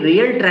not the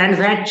real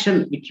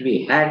transaction which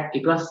we had,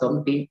 it was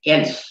something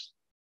else.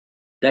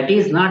 That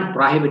is not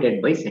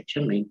prohibited by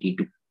Section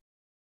 92.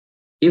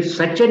 If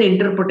such an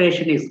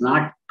interpretation is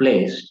not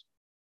placed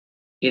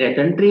in a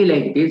country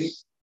like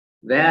this,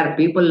 where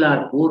people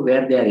are poor,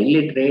 where they are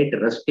illiterate,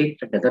 rustic,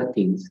 and other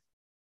things,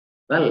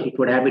 well, it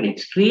would have been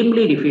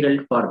extremely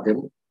difficult for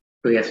them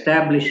to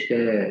establish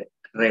a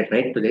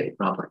right to their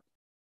property.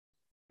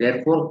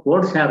 Therefore,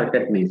 courts have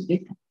recognized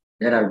it.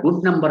 There are a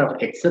good number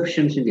of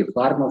exceptions in the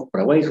form of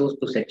provisos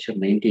to Section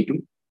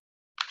 92,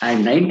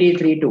 and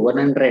 93 to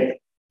 100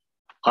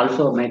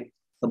 also make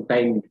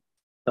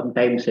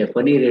sometimes a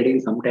funny reading,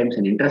 sometimes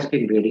an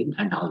interesting reading,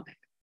 and all that.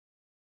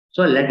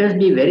 So let us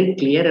be very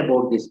clear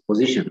about this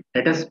position.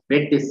 Let us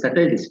make this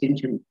subtle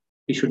distinction.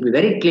 We should be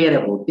very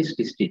clear about this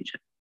distinction.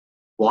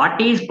 What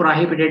is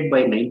prohibited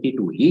by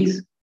 92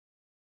 is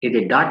if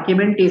the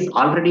document is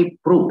already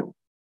proved,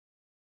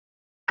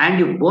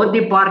 and if both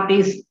the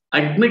parties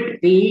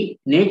admit the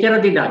nature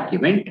of the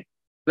document,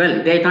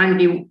 well, they can't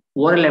give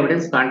oral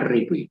evidence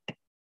contrary to it.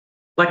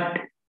 But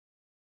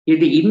if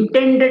the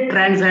intended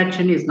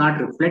transaction is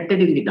not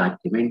reflected in the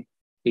document,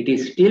 it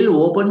is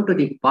still open to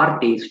the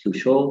parties to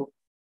show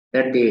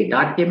that the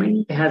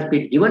document has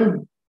been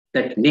given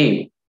that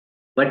name,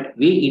 but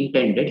we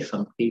intended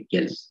something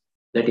else.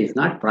 That is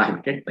not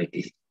prohibited by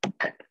this.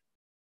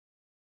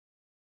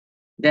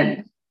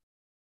 Then,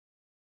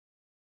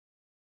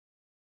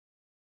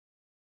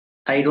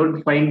 I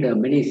don't find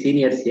many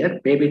seniors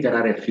here, maybe there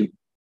are a few.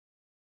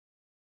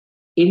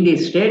 In the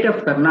state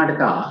of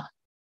Karnataka,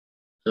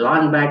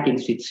 long back in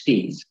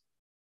 60s,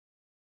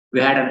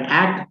 we had an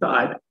act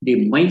called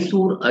the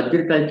Mysore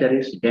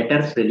Agriculturist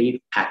Debtors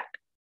Relief Act.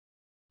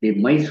 The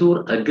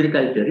Mysore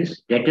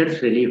Agriculturist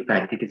Debtors Relief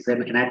Act, it is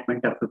an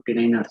enactment of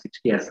 59 or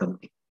 60 or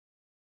something.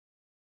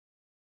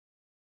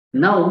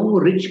 Now,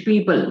 rich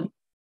people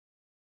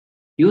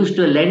used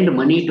to lend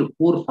money to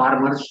poor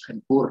farmers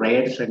and poor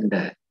ryots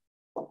and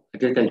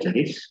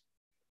agriculturists,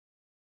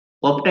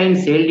 obtain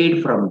sale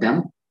deed from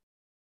them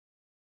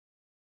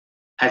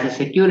as a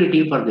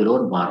security for the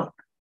loan borrowed.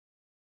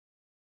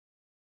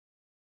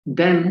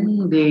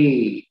 Then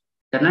the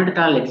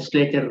Karnataka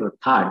legislature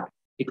thought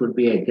it would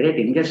be a great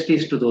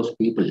injustice to those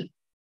people.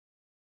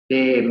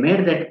 They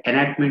made that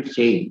enactment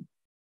saying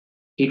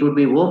it would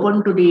be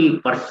open to the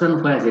person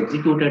who has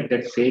executed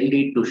that sale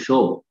deed to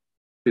show,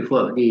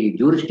 before the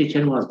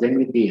jurisdiction was then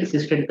with the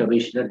assistant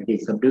commissioner, the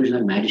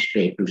subdivisional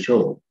magistrate, to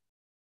show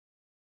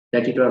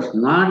that it was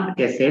not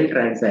a sale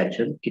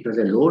transaction, it was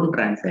a loan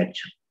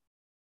transaction.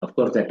 Of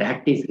course, that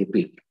act is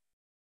repeat.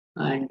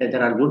 And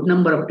there are a good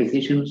number of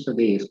decisions of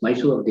the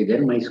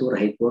then Mysore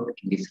High Court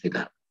in this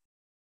regard.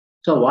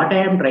 So what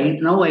I am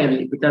trying now,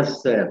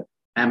 because I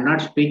am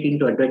not speaking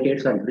to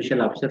advocates or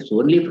judicial officers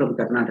only from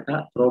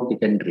Karnataka throughout the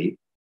country.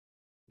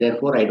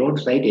 Therefore, I don't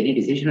cite any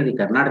decision of the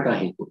Karnataka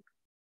High Court.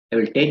 I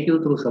will take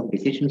you through some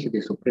decisions of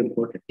the Supreme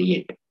Court at the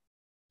end.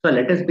 So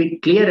let us be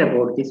clear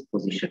about this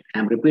position. I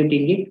am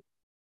repeating it.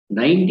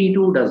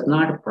 92 does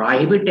not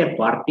prohibit a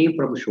party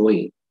from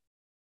showing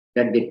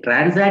that the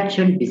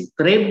transaction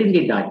described in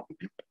the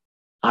document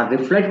or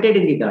reflected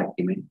in the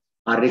document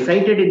or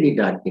recited in the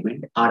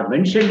document or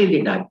mentioned in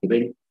the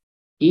document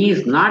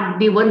is not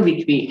the one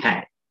which we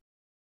had.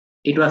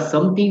 It was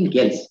something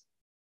else.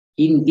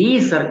 In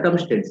these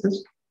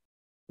circumstances,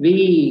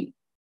 we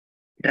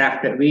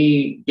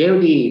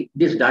gave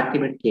this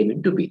document came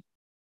into being.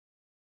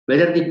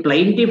 Whether the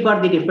plaintiff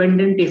or the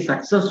defendant is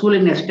successful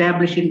in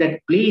establishing that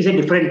plea is a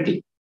different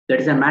thing.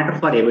 That is a matter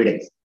for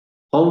evidence.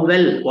 How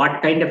well,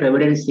 what kind of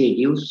evidence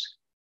he gives,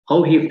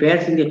 how he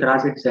fares in the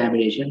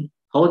cross-examination,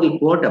 how the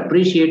court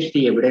appreciates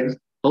the evidence,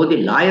 how the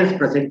lawyers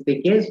present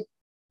the case,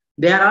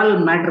 they are all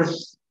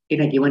matters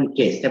in a given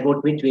case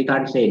about which we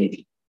can't say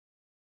anything.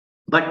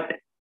 But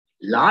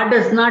law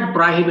does not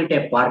prohibit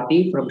a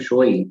party from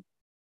showing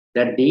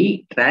that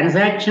the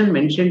transaction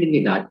mentioned in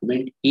the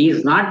document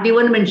is not the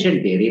one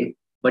mentioned therein,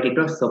 but it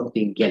was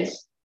something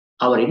else.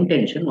 Our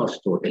intention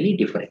was totally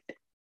different.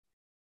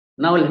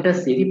 Now let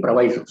us see the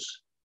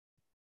provisos.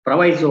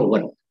 Proviso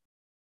 1.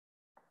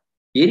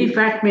 Any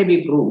fact may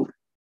be proved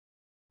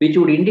which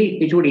would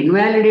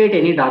invalidate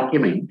any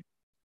document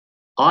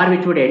or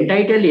which would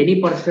entitle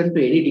any person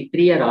to any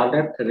decree or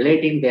order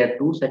relating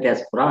thereto, such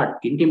as fraud,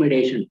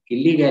 intimidation,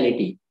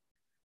 illegality,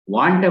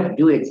 want of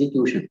due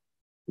execution,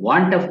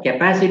 want of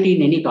capacity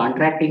in any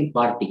contracting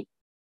party,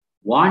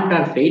 want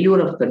or failure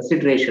of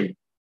consideration,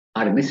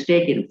 or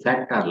mistake in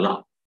fact or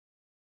law.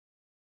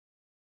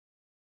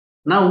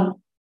 Now,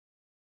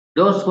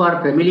 those who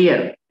are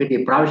familiar with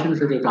the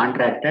provisions of the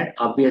Contract Act,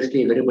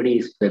 obviously everybody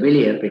is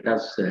familiar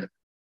because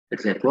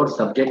it's a core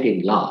subject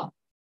in law.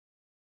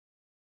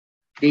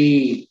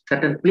 The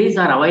certain pleas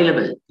are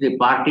available to the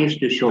parties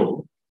to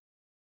show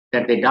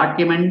that the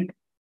document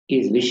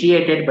is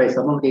vitiated by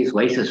some of these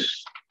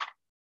vices: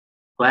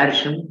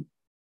 coercion,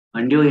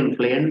 undue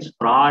influence,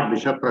 fraud,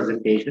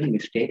 misrepresentation,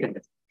 mistake, and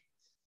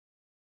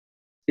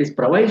this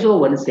proviso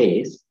 1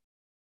 says,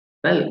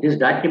 well, this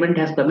document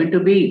has come into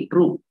being,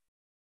 true.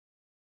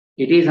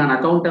 It is on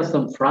account of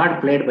some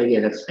fraud played by the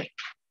other side.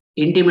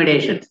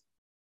 Intimidation.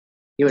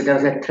 If there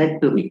was a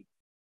threat to me,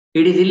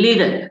 it is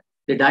illegal.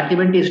 The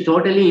document is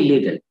totally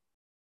illegal.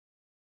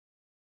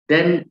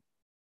 Then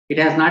it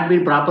has not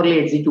been properly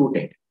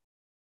executed.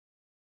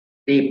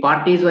 The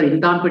parties were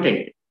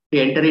incompetent to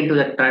enter into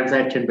the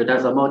transaction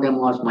because some of them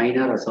was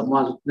minor or some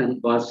of them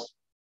was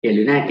a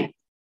lunatic.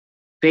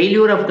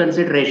 Failure of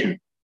consideration.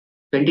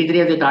 23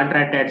 of the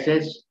Contract Act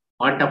says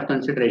want of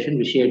consideration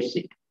vitiates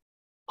it.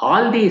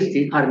 All these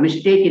things are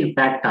mistake in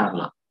fact or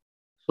law.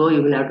 So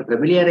you will have to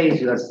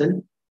familiarize yourself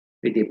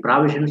with the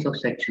provisions of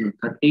section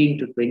 13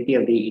 to 20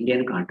 of the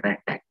Indian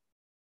Contract Act.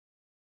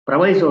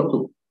 Proviso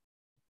 2.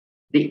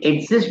 The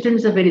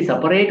existence of any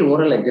separate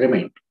oral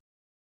agreement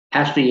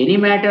as to any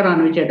matter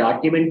on which a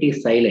document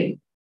is silent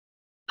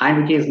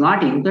and which is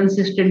not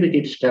inconsistent with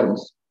its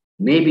terms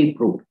may be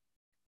proved.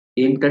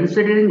 In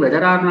considering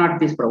whether or not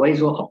this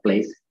proviso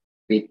applies,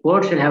 the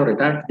court shall have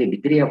regard to the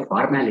degree of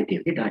formality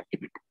of the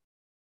document.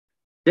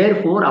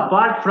 Therefore,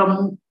 apart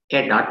from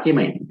a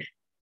document,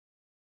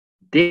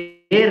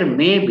 there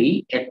may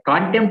be a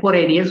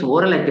contemporaneous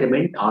oral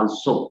agreement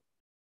also.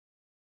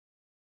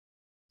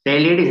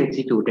 Sale deed is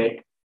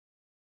executed,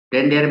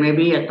 then there may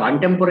be a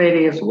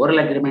contemporaneous oral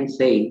agreement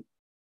saying,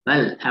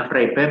 well, after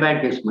I pay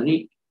back this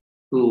money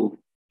to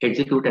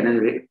execute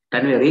another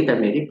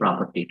convey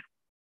property.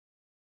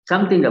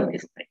 Something of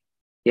this kind.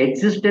 The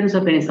existence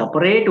of any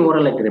separate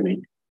oral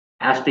agreement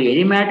as to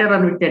any matter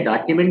on which the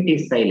document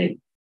is silent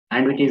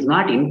and which is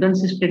not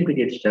inconsistent with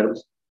its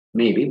terms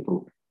may be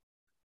proved.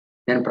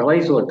 Then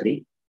proviso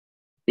 3.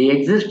 The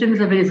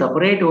existence of any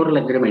separate oral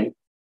agreement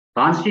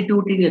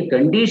constituting a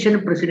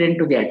condition precedent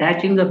to the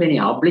attaching of any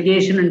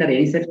obligation under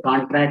any such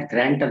contract,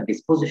 grant, or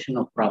disposition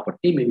of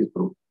property may be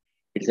proved.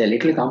 It's a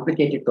little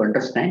complicated to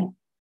understand.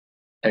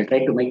 I'll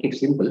try to make it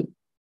simple.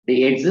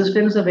 The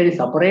existence of any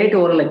separate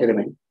oral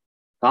agreement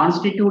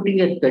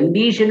constituting a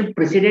condition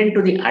precedent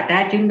to the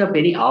attaching of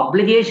any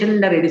obligation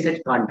under any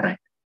such contract.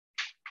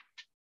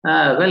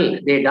 Well,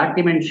 the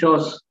document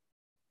shows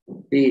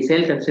the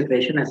sale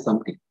consideration as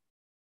something.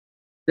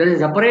 There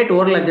is a separate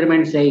oral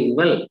agreement saying,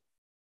 well,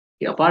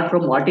 apart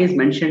from what is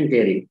mentioned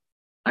therein,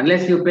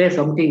 unless you pay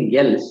something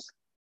else,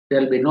 there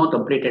will be no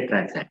completed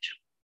transaction.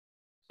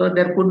 So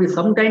there could be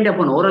some kind of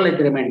an oral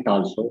agreement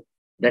also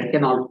that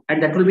can all,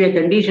 and that will be a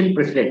condition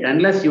precedent.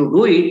 Unless you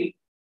do it,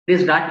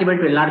 this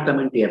document will not come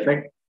into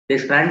effect.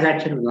 This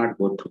transaction will not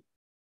go through.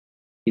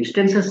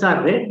 Instances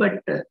are there,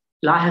 but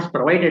law has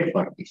provided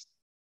for this.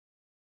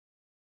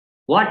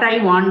 What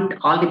I want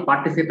all the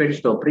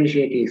participants to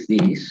appreciate is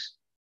this.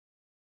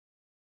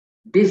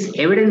 This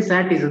Evidence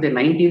Act is of the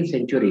 19th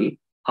century,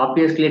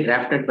 obviously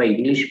drafted by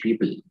English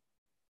people.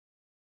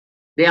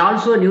 They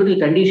also knew the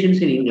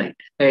conditions in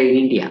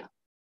India.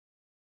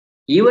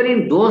 Even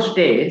in those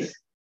days,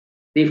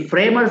 the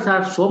framers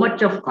have so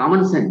much of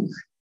common sense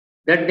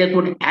that they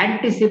could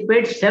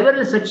anticipate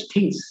several such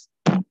things.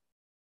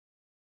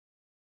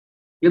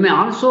 You may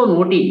also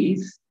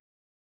notice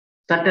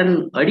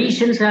certain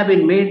additions have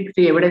been made to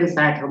the Evidence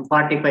Act from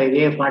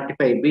 45A,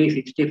 45B,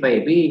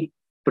 65B,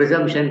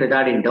 presumption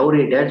regarding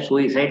dowry, death,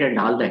 suicide, and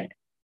all that.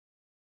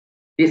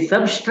 The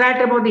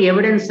substratum of the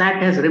Evidence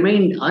Act has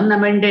remained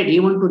unamended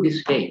even to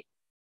this day.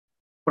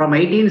 From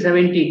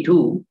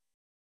 1872,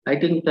 I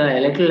think a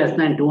little less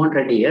than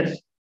 200 years,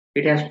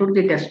 it has stood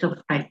the test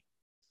of time.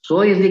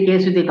 So is the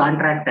case with the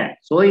Contract Act.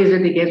 So is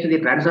the case with the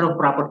Transfer of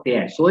Property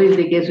Act. So is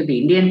the case with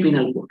the Indian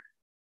Penal Code.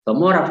 Some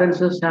more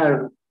offences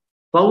are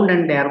found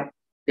and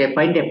they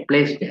find a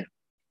place there.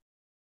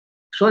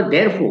 So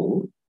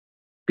therefore,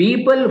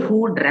 people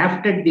who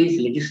drafted these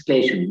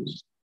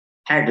legislations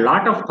had a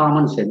lot of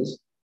common sense.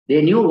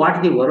 They knew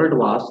what the world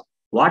was,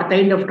 what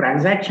kind of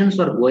transactions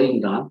were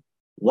going on,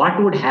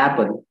 what would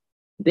happen.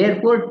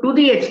 Therefore, to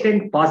the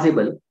extent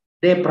possible,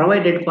 they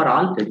provided for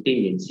all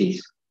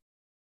contingencies.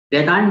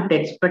 They can't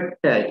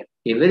expect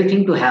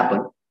everything to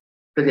happen.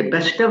 To the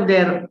best of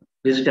their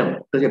wisdom,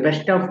 to the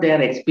best of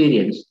their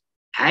experience,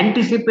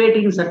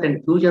 anticipating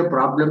certain future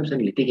problems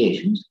and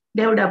litigations,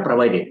 they would have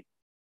provided.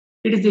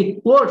 It is the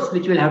courts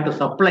which will have to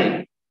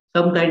supply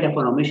some kind of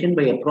an omission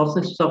by a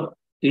process of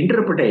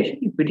interpretation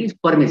if it is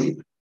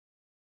permissible.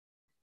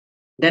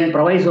 Then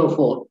proviso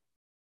 4.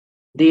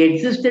 The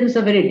existence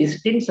of any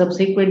distinct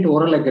subsequent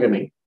oral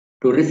agreement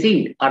to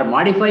rescind or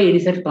modify any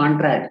such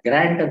contract,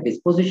 grant, or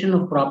disposition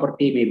of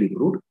property may be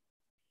proved,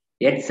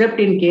 except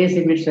in case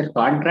in which such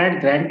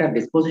contract, grant, or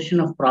disposition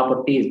of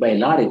property is by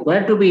law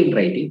required to be in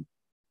writing.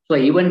 So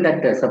even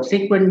that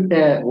subsequent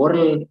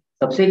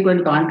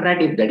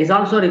contract, if that is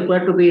also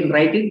required to be in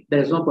writing,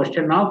 there is no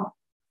question now.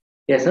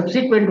 A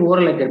subsequent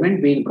oral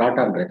agreement being brought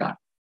on record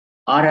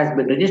or has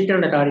been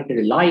registered authority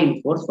to law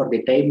in force for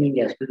the timing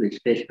as to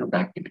registration of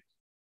documents.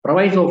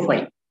 Proviso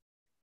 5.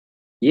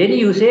 Any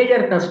usage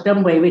or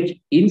custom by which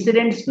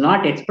incidents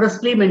not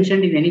expressly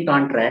mentioned in any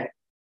contract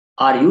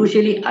are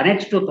usually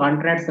annexed to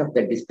contracts of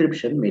the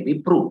description may be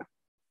proved.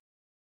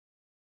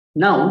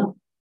 Now,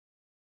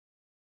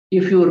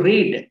 if you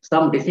read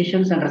some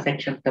decisions under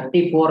section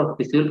 34 of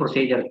the Civil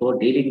Procedure Code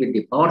dealing with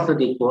the powers of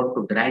the court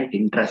to grant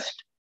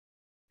interest,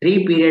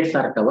 3 periods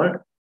are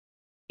covered.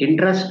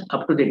 Interest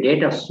up to the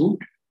date of suit.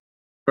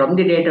 From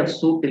the date of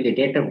suit till the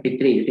date of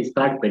decree, it is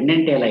called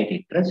pendente alite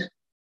interest.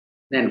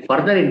 Then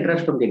further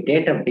interest from the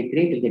date of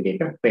decree till the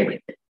date of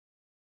payment.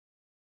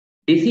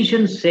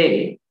 Decisions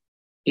say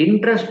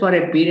interest for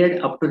a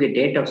period up to the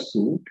date of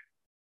suit.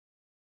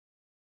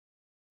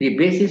 The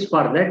basis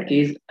for that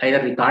is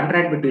either the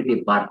contract between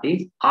the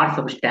parties or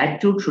some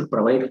statute should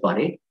provide for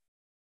it,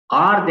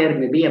 or there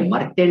may be a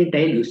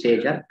mercantile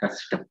usage or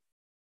custom.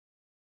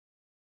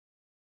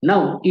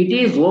 Now, it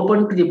is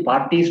open to the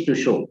parties to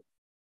show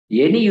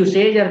any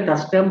usage or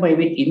custom by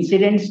which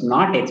incidents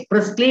not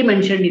expressly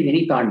mentioned in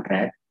any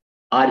contract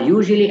are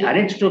usually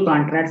annexed to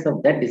contracts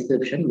of that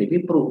description may be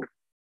proved.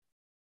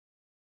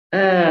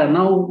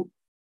 Now,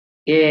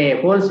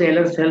 a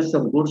wholesaler sells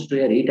some goods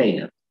to a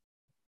retailer.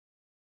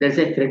 There's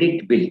a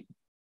credit bill.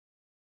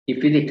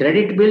 If in the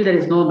credit bill there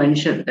is no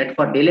mention that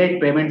for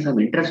delayed payment some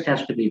interest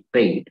has to be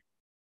paid,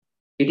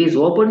 it is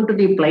open to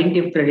the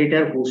plaintiff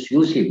creditor who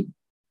sues him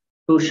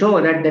to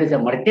show that there is a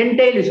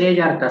mercantile usage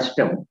or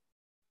custom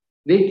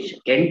which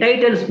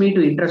entitles me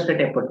to interest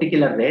at a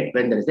particular rate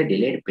when there is a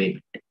delayed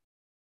payment.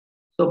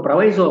 So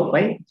proviso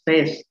 5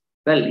 says,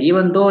 well,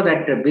 even though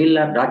that bill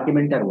or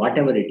document or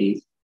whatever it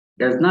is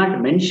does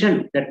not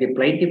mention that the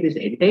plaintiff is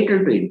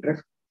entitled to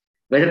interest,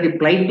 whether the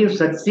plaintiff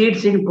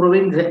succeeds in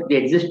proving the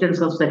existence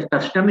of such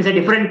custom is a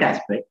different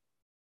aspect.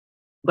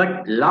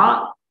 But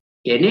law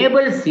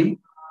enables him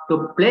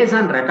to place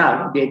on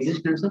record the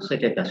existence of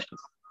such a custom.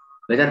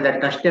 Whether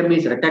that custom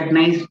is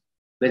recognized,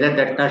 whether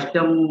that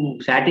custom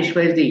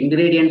satisfies the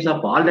ingredients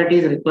of all that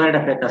is required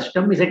of a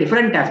custom is a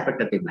different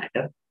aspect of the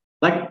matter.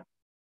 But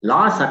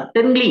law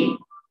certainly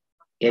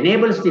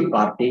enables the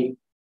party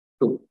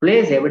to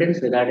place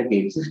evidence regarding the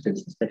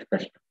existence of such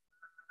custom.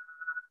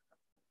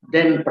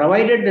 Then,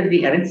 provided that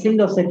the annexing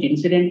of such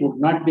incident would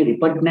not be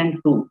repugnant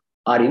to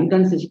or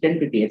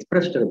inconsistent with the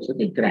express terms of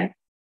the grant,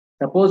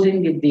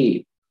 supposing if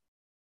the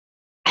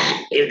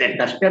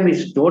custom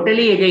is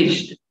totally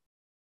against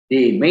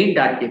the main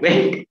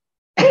document,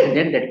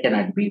 then that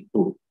cannot be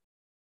proved.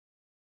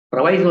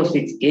 Proviso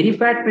 6. Any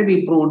fact may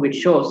be proved which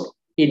shows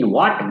in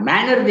what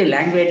manner the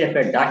language of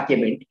a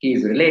document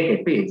is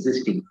related to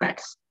existing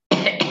facts.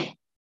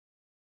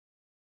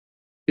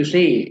 You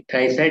see,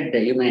 I said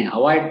you may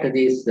avoid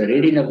this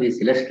reading of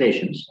these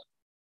illustrations,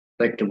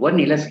 but one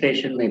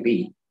illustration may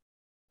be,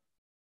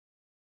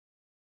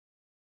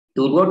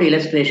 you will go to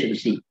illustration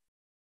C.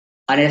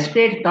 An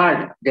estate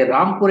called the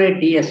Rampure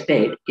Tea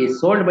Estate is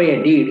sold by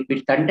a deed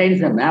which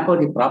contains a map of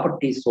the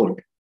property sold.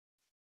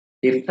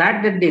 The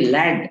fact that the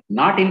land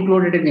not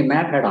included in the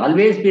map had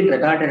always been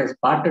regarded as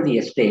part of the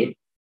estate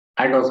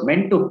and was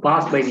meant to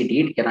pass by the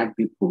deed cannot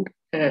be proved.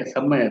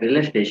 Some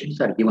illustrations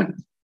are given.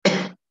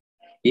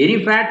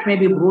 Any fact may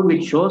be proved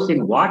which shows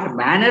in what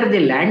manner the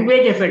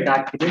language of a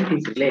document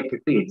is related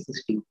to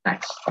existing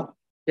facts.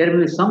 There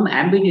will be some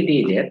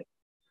ambiguity there.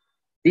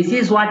 This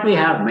is what we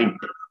have meant.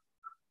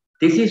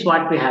 This is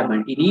what we have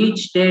meant. In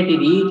each state,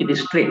 in each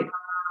district,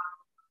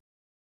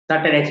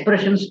 certain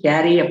expressions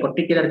carry a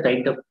particular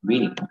kind of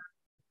meaning.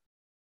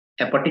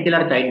 A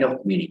particular kind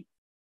of meaning.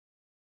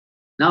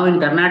 Now in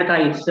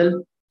Karnataka itself,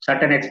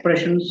 certain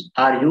expressions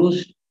are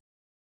used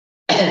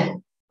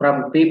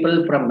from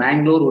people from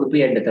Bengaluru,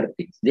 Udupi and other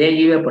things. They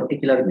give a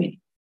particular meaning.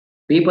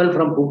 People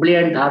from Hubli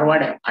and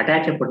Dharwad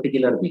attach a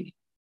particular meaning.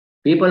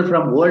 People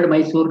from old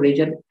Mysore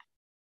region,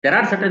 there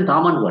are certain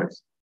common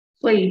words.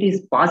 So it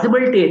is possible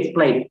to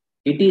explain.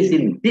 It is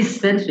in this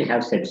sense we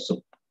have said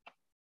so.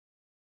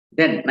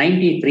 Then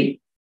 93.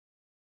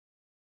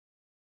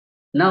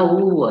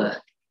 Now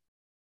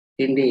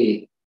in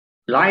the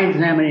law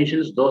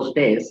examinations those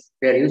days,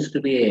 there used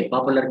to be a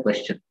popular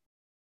question.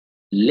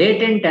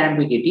 Latent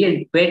ambiguity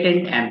and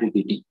patent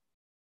ambiguity.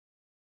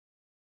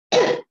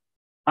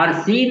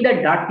 Or seen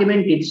the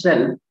document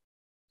itself,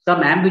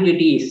 some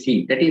ambiguity is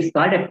seen. That is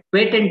called a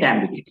patent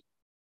ambiguity.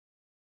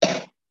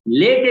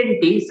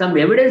 Latent, some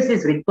evidence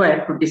is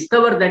required to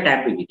discover that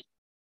ambiguity.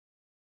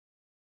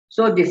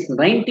 So this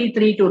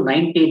 93 to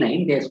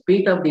 99, they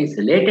speak of these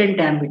latent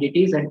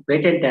ambiguities and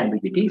patent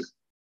ambiguities.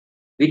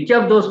 Which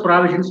of those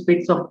provisions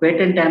speaks of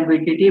patent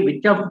ambiguity?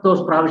 Which of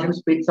those provisions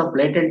speaks of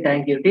latent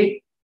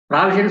ambiguity?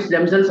 Provisions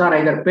themselves are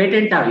either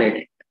patent or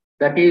latent.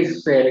 That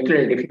is a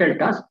little difficult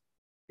task.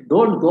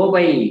 Don't go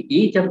by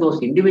each of those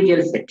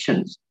individual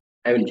sections.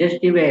 I will just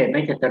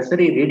make a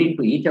cursory reading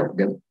to each of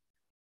them.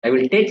 I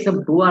will take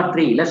some 2 or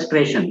 3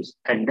 illustrations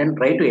and then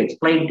try to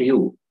explain to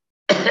you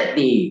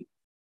the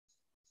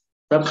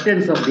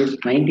substance of this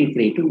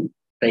 93 to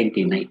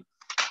 99.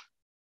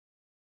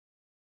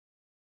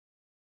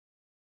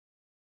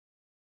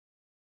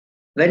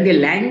 When the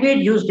language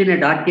used in a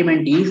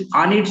document is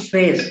on its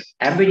face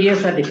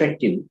ambiguous or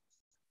defective,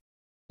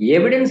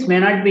 evidence may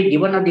not be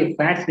given of the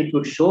facts which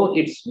would show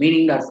its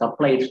meaning or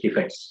supply its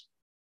defects.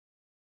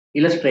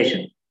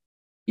 Illustration.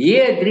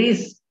 A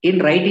agrees in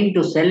writing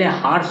to sell a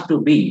horse to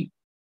B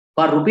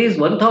for rupees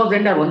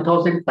 1,000 or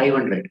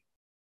 1,500.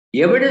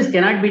 Evidence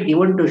cannot be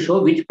given to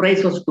show which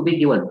price was to be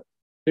given.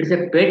 It's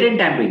a patent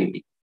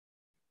ambiguity.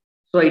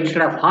 So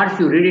instead of horse,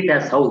 you read it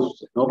as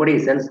house. Nobody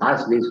sells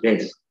horse these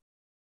days.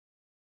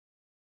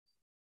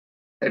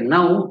 And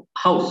now,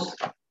 house.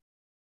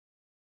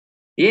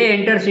 A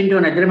enters into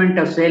an agreement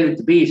of sale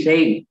with B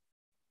saying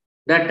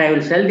that I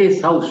will sell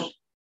this house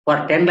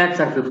for 10 lakhs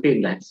or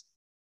 15 lakhs.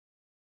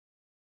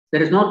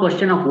 There is no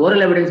question of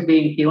oral evidence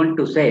being given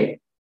to say,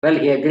 well,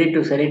 he agreed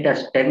to sell it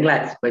as 10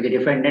 lakhs by the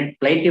defendant.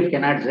 Plaintiff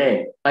cannot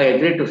say, I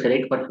agreed to sell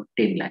it for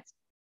 15 lakhs.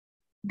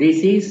 This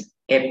is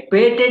a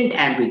patent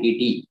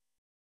ambiguity.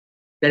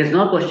 There is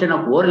no question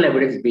of oral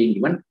evidence being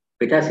given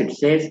because it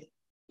says,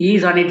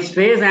 is on its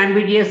face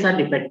ambiguous or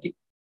defective.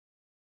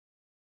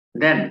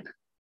 Then,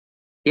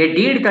 a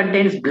deed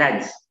contains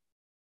blanks.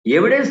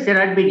 Evidence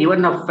cannot be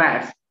given of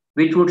facts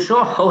which would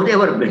show how they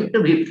were meant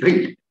to be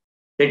filled.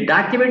 The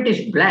document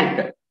is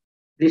blank.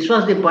 This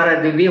was the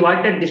paradigm. We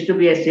wanted this to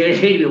be a sale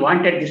deed. We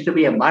wanted this to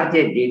be a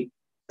mortgage deed.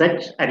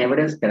 Such an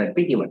evidence cannot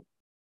be given.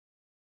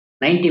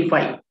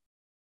 95.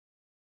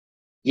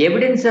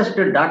 Evidence as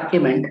to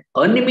document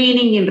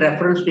unmeaning in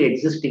reference to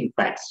existing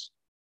facts.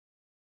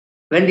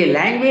 When the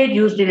language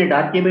used in a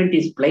document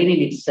is plain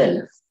in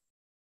itself,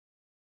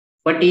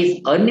 but is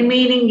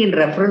unmeaning in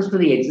reference to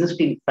the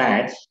existing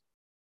facts,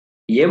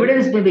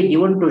 evidence may be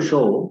given to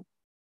show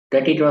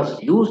that it was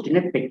used in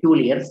a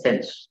peculiar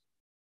sense.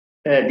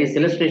 This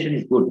illustration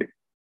is good.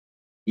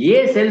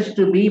 A sells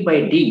to B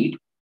by deed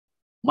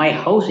my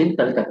house in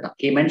Calcutta.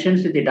 He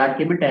mentions in the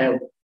document, I have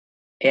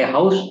a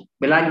house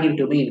belonging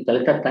to me in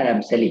Calcutta, I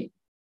am selling.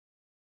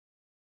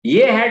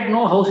 A had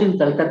no house in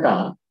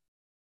Calcutta,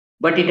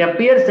 but it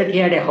appears that he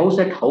had a house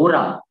at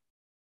Howrah,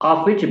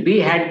 of which B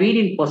had been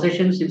in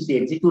possession since the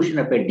execution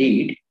of a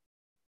deed.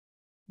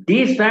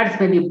 These facts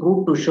may be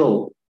proved to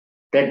show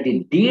that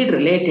the deed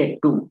related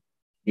to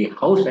the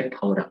house at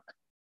Howrah.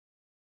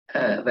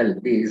 Well,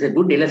 this is a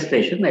good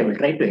illustration. I will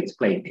try to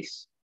explain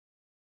this.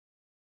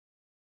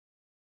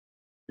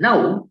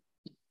 Now,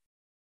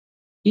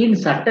 in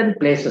certain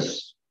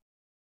places,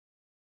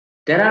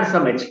 there are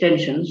some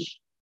extensions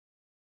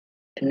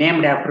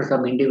named after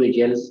some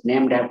individuals,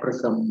 named after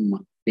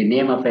the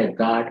name of a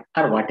god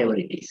or whatever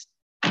it is.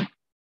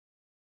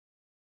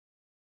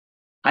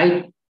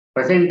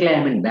 Presently I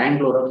am in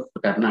Bengaluru,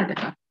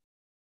 Karnataka.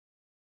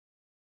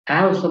 I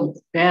have some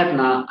fair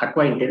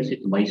acquaintance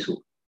with Mysore.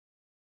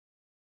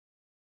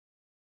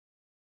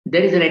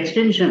 There is an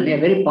extension, a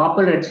very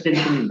popular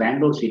extension in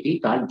Bangalore city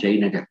called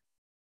Jainagar.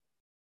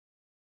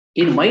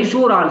 In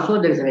Mysore also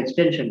there is an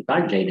extension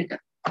called Jainagar.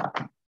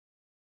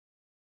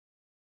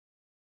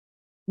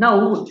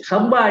 Now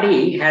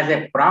somebody has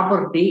a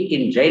property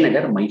in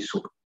Jainagar,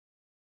 Mysore.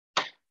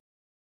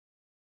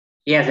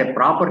 He has a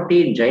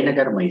property in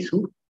Jainagar,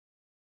 Mysore.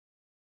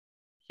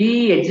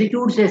 He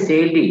executes a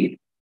sale deed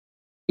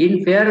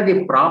in favor of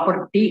the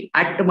property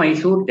at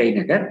Mysore,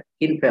 Jainagar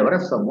in favor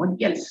of someone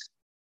else.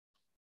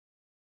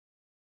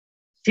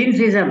 Since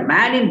he is a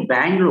man in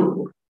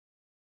Bengaluru,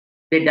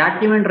 the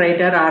document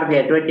writer or the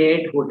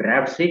advocate who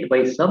drafts it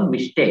by some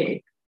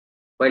mistake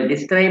while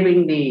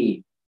describing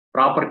the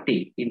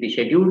property in the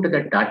schedule to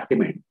the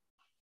document,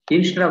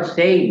 instead of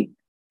saying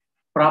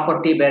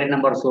property bearing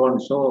number so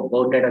and so,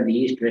 bounded on the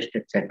east, west,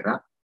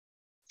 etc.,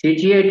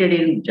 situated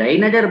in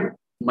Jainagar,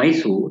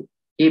 Mysore,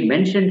 he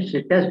mentions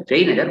it as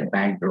Jainagar,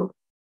 Bengaluru.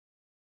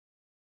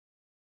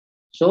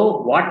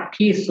 So what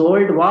he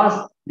sold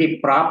was the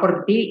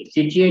property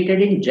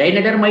situated in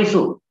Jainagar,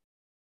 Mysore.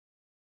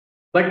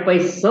 But by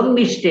some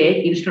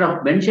mistake, instead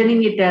of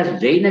mentioning it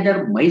as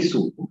Jainagar,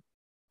 Mysore,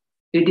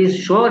 it is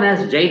shown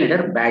as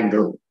Jainagar,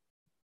 Bengaluru.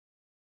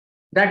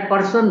 That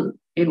person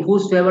in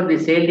whose favor the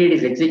sale deed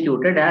is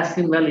executed asks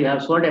him, well, you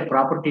have sold a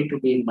property to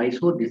me in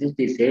Mysore. This is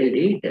the sale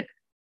deed.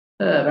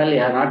 Well, you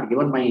have not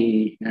given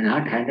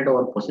not handed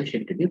over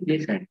possession to me.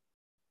 Please hand.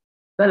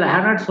 Well, I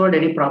have not sold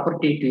any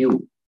property to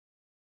you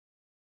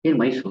in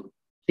Mysore.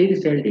 See the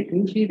sale deed.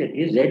 You see that it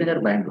is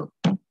Jainagar, Bengaluru.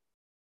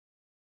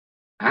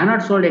 I have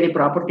not sold any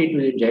property to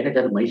you in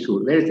Jainagar,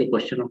 Mysore. Where is the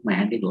question of my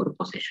handing over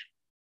possession?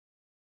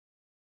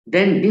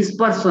 Then this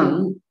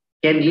person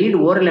can lead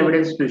oral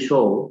evidence to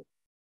show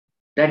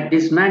that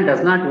this man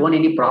does not own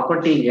any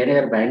property in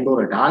Jainagar,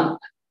 Bengaluru at all.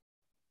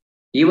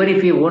 Even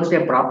if he owns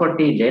a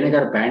property in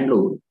Jainagar,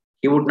 Bengaluru,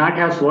 he would not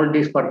have sold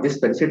this for this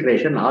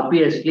consideration.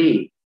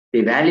 Obviously,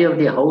 the value of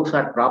the house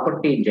or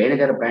property in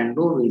Jainagar,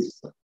 Bengaluru is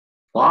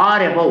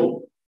far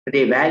above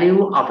the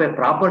value of a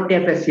property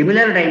of a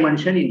similar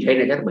dimension in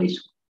Jainagar,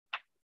 Mysore.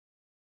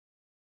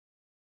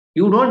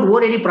 You don't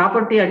own any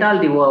property at all.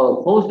 The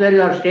house where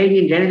you are staying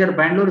in Jainagar,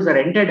 Bengaluru is a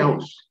rented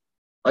house.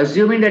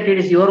 Assuming that it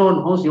is your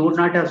own house, you would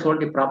not have sold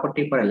the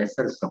property for a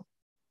lesser sum.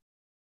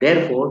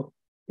 Therefore,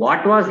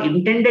 what was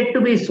intended to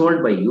be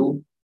sold by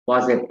you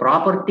was a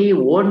property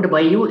owned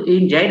by you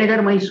in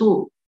Jainagar,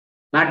 Mysore,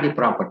 not the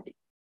property.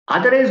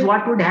 Otherwise,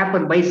 what would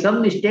happen? By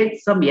some mistake,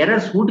 some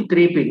errors would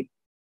creep in.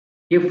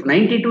 If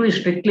 92 is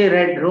strictly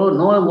read, no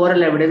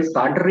oral evidence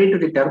contrary to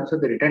the terms of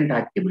the written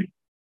document,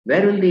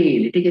 where will the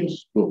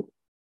litigants go?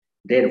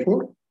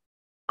 Therefore,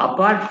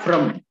 apart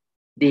from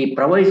the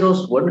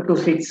provisos 1 to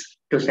 6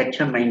 to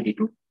section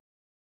 92,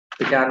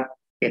 which are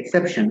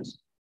exceptions,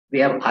 we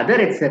have other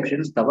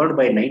exceptions covered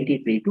by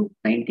 93 to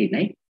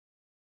 99.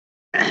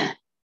 I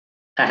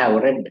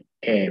have read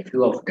a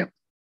few of them.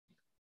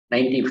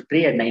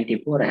 93 and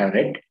 94 I have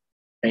read.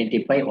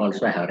 95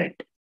 also I have read.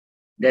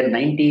 Then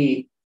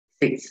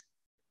 96.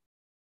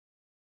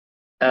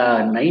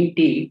 1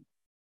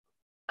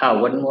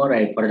 more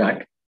I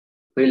forgot.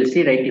 We will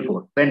see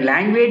 94. When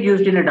language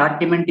used in a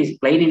document is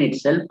plain in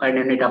itself and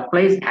when it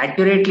applies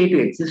accurately to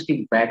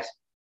existing facts,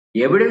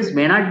 evidence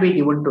may not be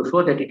given to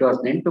show that it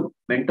was meant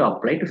to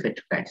apply to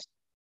such facts.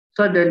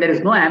 So there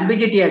is no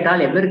ambiguity at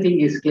all.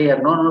 Everything is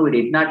clear. No, we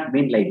did not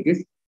mean like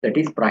this. That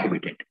is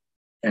prohibited.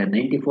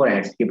 94 I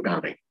had skipped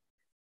already.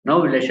 Now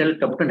we shall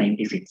come to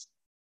 96.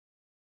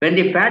 When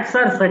the facts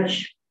are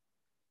such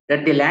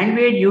that the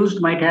language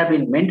used might have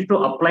been meant to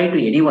apply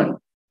to anyone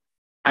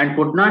and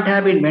could not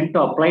have been meant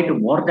to apply to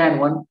more than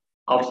one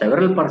of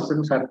several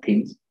persons or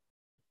things,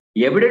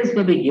 evidence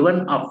may be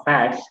given of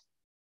facts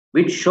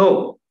which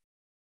show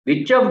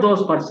which of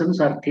those persons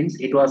or things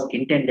it was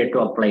intended to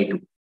apply to.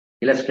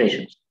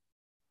 Illustrations.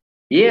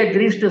 A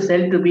agrees to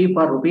sell to me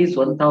for rupees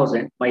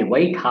 1,000 my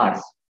white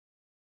horse.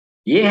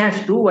 A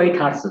has 2 white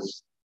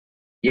horses.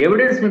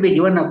 Evidence may be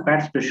given of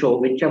facts to show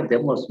which of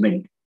them was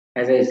meant.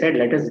 As I said,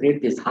 let us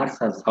read this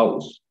horse's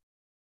house.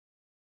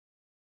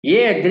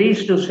 A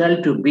agrees to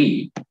sell to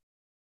B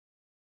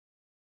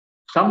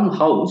some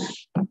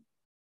house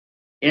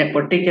in a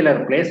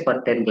particular place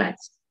for 10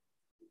 lakhs.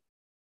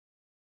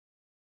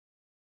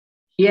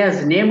 He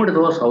has named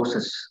those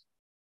houses.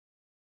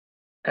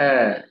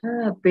 In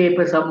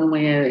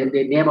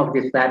the name of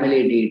this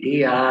family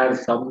deity or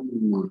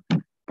some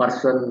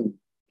person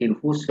in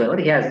whose favor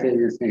he has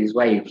his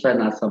wife,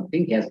 son or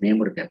something, he has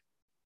named them.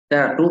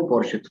 There are 2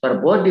 portions. For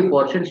both the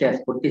portions, he has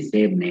put the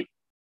same name.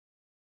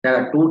 There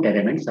are 2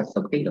 tenements or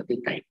something of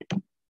the kind.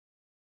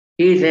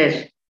 He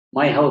says,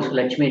 my house,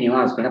 Lakshmi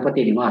Niwas,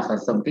 Ganapati Niwas or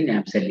something I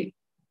am selling.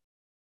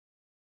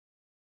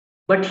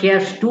 But he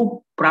has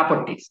 2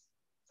 properties.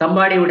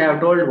 Somebody would have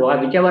told,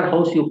 whichever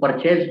house you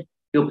purchase,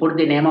 you put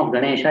the name of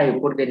Ganesha, you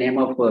put the name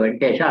of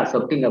Venkatesha or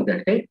something of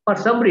that type. For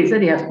some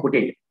reason, he has put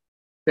it.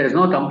 There is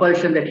no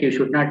compulsion that he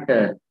should not,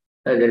 there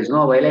is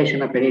no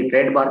violation of any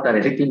trademark or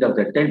anything of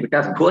that type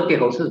because both the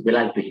houses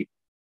belong to him.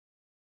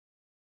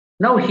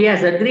 Now he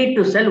has agreed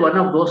to sell one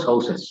of those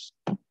houses.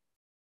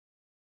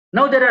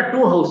 Now there are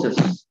 2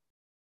 houses.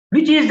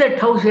 Which is that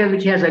house here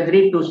which he has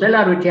agreed to sell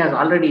or which he has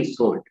already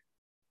sold?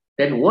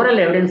 Then oral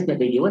evidence may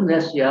be given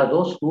as you have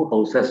those 2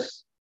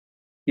 houses.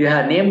 You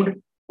have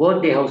named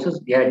both the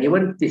houses. You have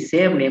given the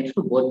same names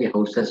to both the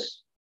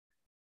houses.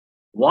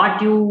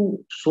 What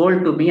you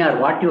sold to me or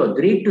what you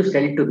agreed to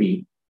sell to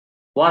me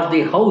was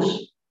the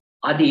house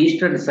on the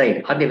eastern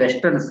side, on the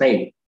western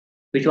side,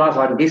 which was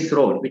on this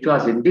road, which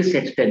was in this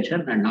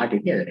extension and not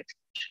in the other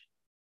extension.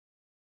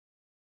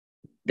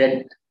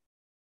 Then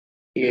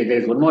there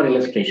is one more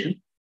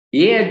illustration.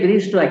 A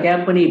agrees to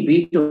accompany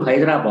B to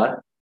Hyderabad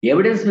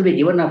Evidence may be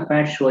given of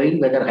facts showing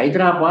whether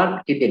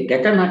Hyderabad in the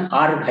Deccan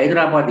or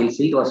Hyderabad Hills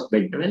was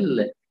spent.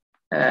 Well,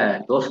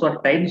 those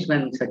were times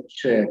when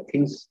such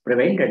things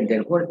prevailed, and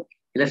therefore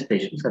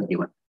illustrations are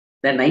given.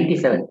 Then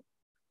 97.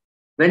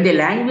 When the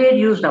language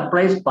used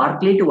applies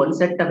partly to one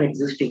set of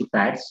existing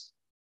facts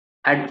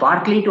and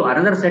partly to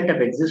another set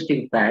of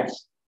existing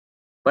facts,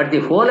 but the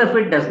whole of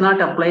it does not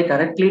apply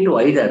correctly to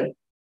either,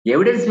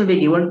 evidence may be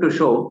given to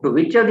show to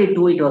which of the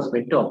two it was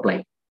meant to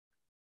apply.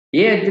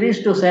 A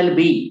agrees to sell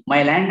B,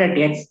 my land at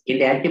X, in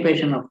the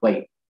occupation of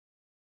Y.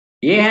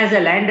 A has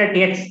a land at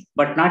X,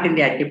 but not in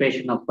the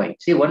occupation of Y.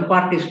 See, one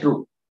part is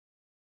true.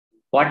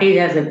 What he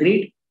has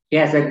agreed? He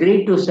has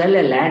agreed to sell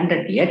a land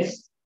at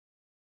X,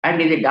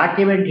 and in the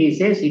document he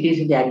says it is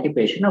in the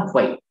occupation of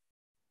Y.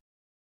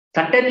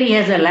 Certainly he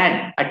has a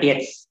land at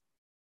X,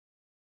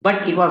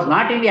 but it was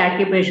not in the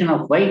occupation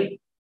of Y,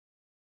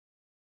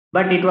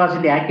 but it was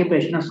in the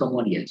occupation of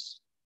someone else.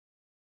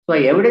 So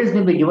evidence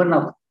may be given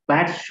of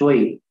facts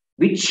showing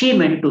which he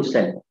meant to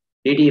sell.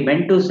 Did he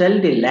meant to sell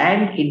the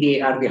land in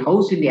the or the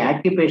house in the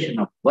occupation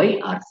of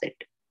Y or Z?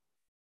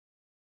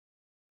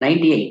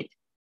 98.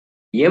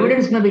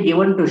 Evidence may be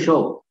given to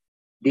show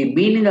the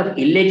meaning of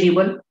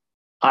illegible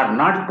or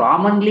not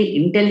commonly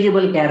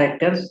intelligible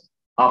characters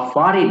of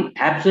foreign,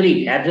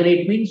 absolute.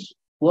 Absolute means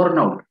worn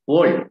out,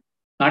 old,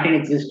 not in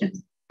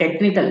existence.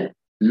 Technical,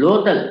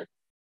 local,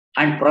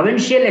 and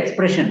provincial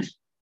expressions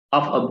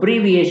of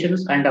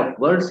abbreviations and of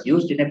words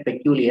used in a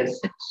peculiar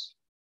sense.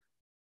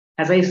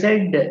 As I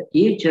said,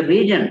 each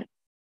region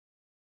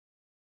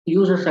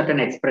uses certain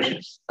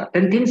expressions.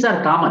 Certain things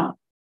are common,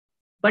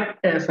 but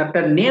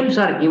certain names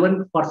are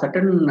given for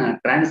certain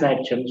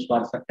transactions,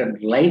 for certain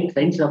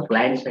kinds of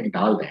lands and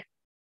all that.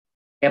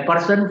 A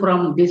person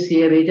from this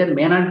region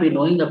may not be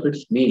knowing of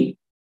its meaning.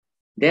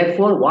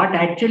 Therefore, what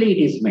actually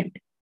it is meant.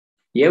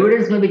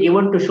 Evidence may be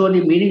given to show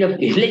the meaning of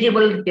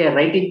illegible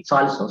writings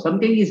also.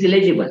 Something is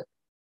illegible.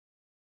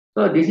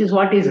 So this is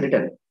what is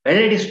written.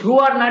 Whether it is true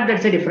or not,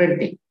 that's a different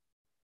thing.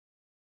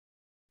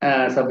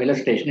 Some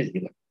illustration is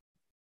given.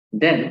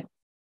 Then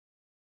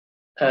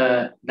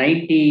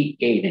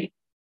 98.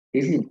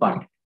 This is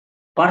important.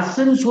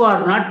 Persons who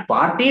are not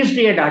parties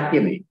to a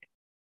document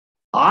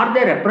or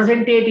their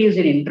representatives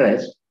in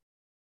interest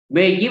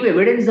may give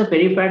evidence of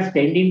any facts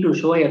tending to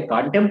show a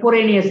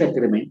contemporaneous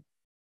agreement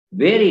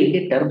varying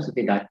the terms of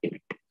the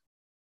document.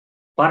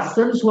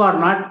 Persons who are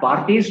not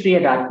parties to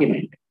a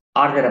document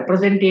or their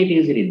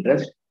representatives in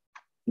interest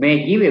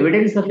may give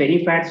evidence of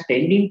any facts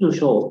tending to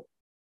show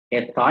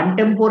a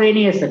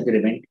contemporaneous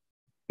agreement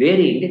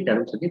varying the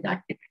terms of the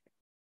document.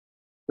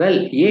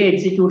 Well, A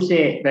executes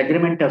an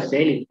agreement of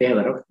sale in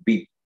favor of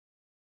B.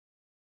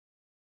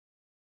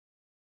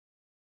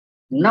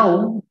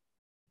 Now,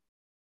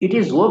 it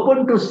is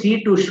open to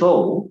C to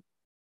show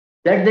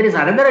that there is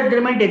another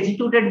agreement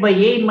executed by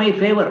A in my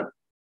favor.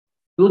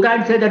 You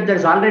can't say that there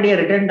is already a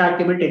written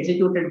document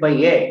executed by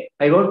A.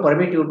 I won't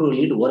permit you to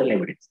lead oral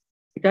evidence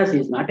because he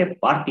is not a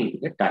party to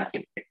the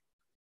document.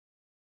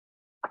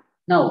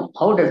 Now,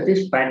 how does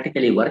this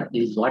practically work?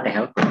 This is what I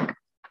have to.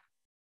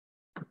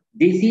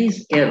 This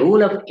is a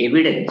rule of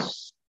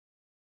evidence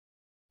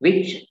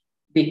which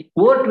the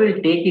court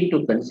will take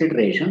into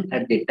consideration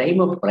at the time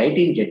of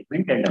writing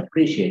judgment and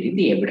appreciating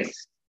the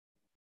evidence.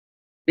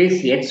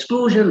 This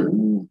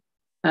exclusion,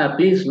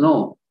 please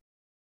know,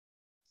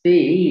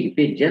 see, if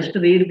we just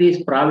read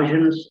these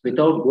provisions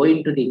without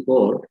going to the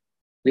court,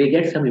 we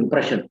get some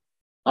impression.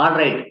 All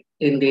right,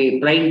 in the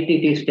plaintiff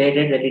it is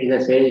stated that it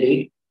is a sale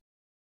deed.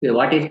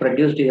 What is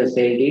produced is a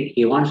sale deed.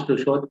 He wants to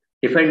show,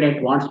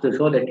 defendant wants to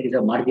show that it is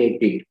a mortgage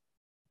deed.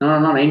 No,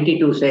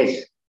 92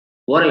 says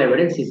oral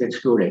evidence is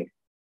excluded.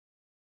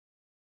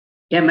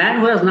 A man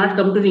who has not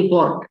come to the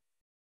court,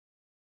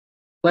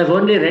 who has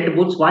only read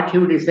books, what he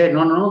would say,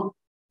 no.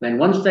 When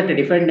once that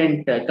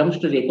defendant comes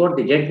to the court,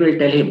 the judge will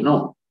tell him,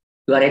 no,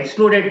 you are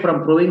excluded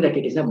from proving that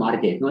it is a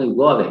mortgage. No, you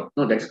go away.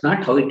 No, that's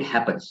not how it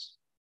happens.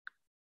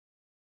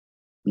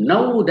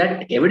 Now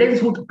that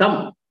evidence would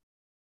come,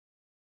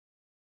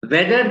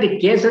 whether the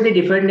case of the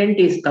defendant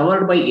is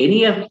covered by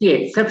any of the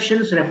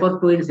exceptions referred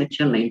to in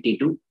section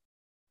 92,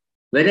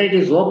 whether it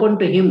is open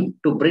to him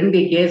to bring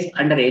the case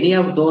under any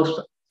of those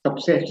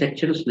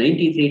subsections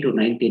 93 to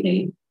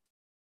 99,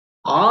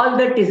 all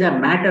that is a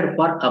matter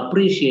for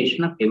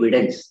appreciation of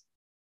evidence.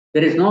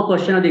 There is no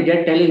question of the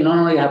judge telling,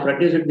 no, you have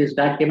produced this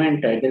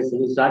document, this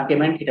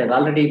document, it has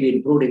already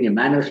been proved in the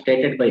manner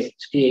stated by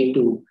 68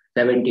 to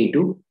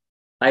 72.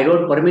 I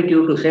don't permit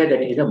you to say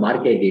that it is a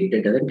mortgage deed.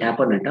 That doesn't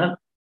happen at all.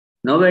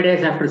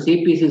 Nowadays, after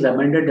CPC is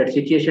amended, that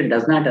situation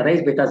does not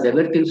arise because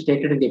everything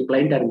stated in the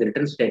plaint or in the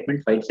written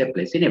statement finds a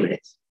place in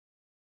evidence.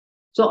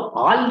 So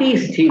all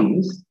these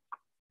things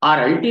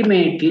are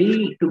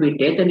ultimately to be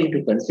taken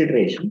into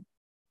consideration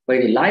by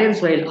the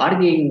lawyers while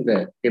arguing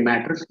the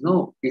matters.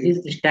 No, this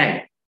is the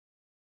stand.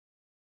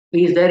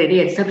 Is there any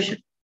exception?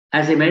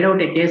 Has he made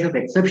out a case of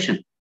exception?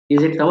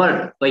 Is it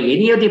covered by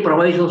any of the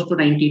provisos to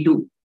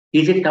 92?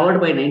 Is it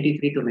covered by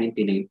 93 to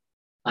 99?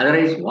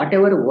 Otherwise,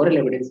 whatever oral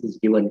evidence is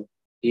given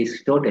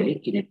is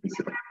totally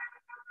inadmissible.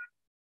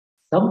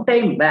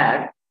 Sometime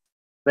back,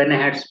 when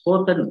I had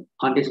spoken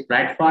on this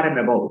platform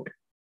about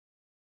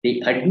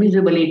the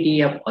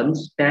admissibility of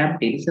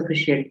unstamped,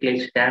 insufficiently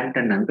stamped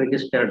and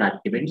unregistered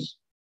documents,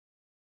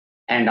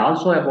 and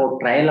also about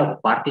trial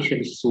of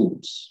partition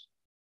suits,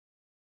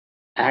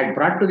 I had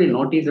brought to the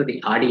notice of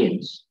the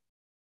audience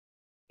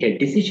a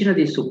decision of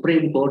the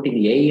Supreme Court in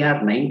AR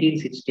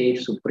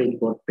 1968 Supreme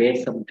Court,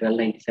 page some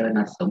 1297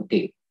 or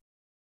something.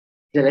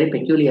 It's a very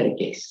peculiar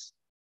case.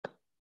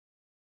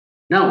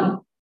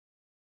 Now,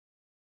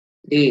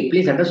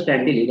 please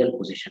understand the legal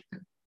position.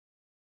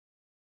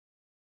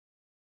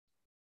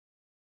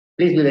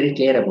 Please be very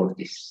clear about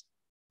this.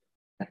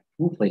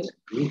 Two files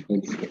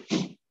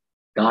here.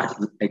 Dark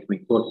like my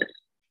coat.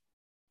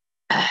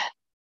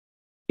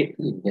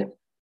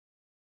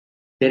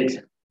 There is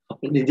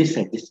okay, this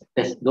side,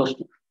 yes, those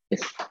two.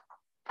 Yes.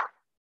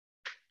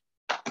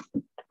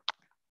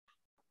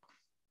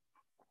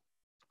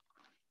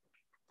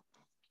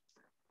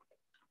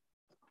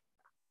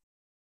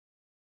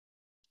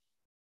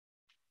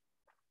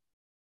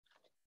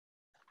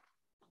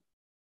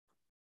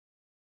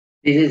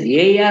 This is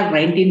AR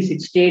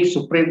 1968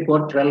 Supreme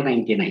Court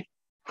 1299.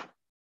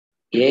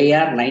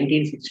 AR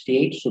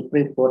 1968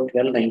 Supreme Court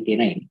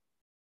 1299.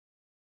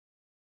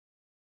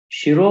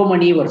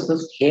 Shiromani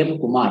versus Hem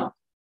Kumar.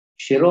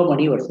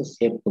 Shiromani versus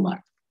Hem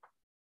Kumar.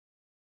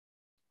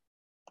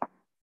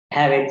 I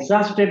have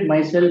exhausted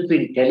myself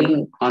in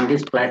telling on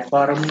this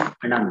platform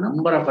and on a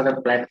number of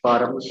other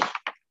platforms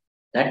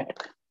that,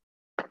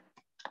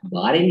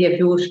 barring a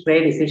few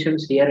stray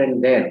decisions here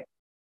and there,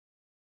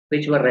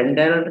 which were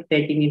rendered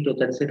taking into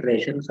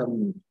consideration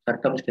some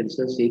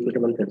circumstances,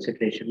 equitable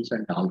considerations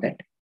and all that,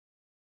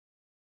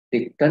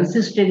 the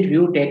consistent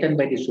view taken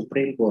by the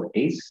Supreme Court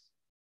is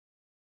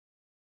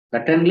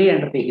certainly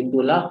under the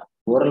Hindu law,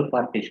 oral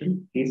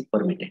partition is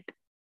permitted.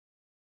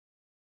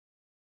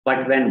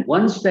 But when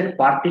once that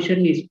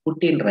partition is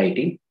put in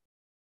writing,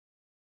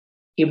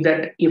 if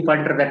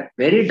under that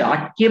very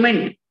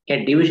document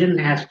a division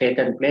has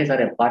taken place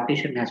or a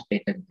partition has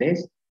taken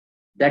place,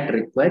 that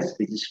requires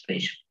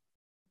registration.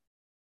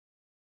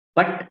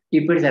 But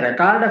if it is a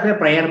record of a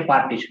prior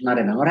partition or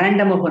a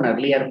memorandum of an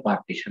earlier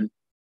partition,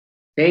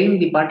 saying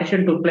the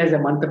partition took place a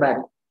month back,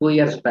 2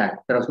 years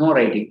back, there was no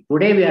writing.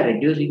 Today we are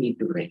reducing it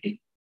to writing.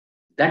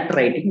 That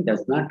writing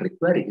does not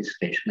require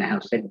registration. I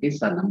have said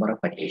this on a number of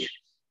occasions.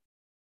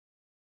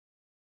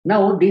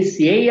 Now, this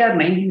AR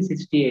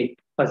 1968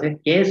 was a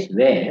case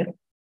where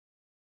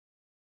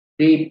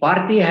the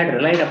party had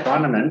relied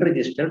upon an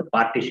unregistered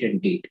partition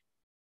deed.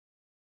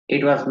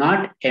 It was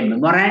not a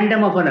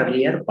memorandum of an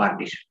earlier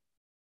partition.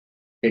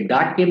 The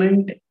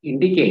document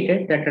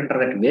indicated that under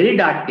that very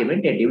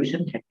document, a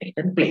division had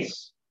taken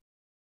place.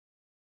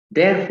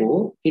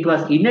 Therefore, it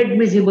was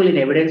inadmissible in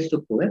evidence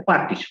to prove a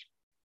partition.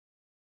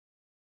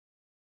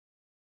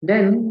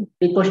 Then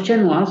the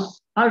question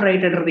was, all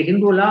right, under the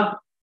Hindu law,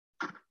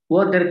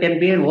 there can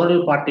be an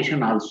oral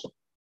partition also.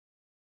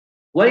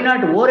 Why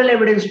not oral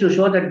evidence to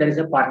show that there is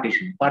a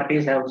partition?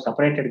 Parties have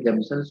separated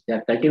themselves, they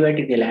are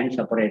cultivating the land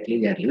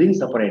separately, they are living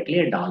separately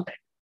and all that.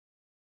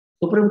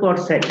 Supreme Court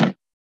said,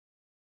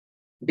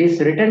 this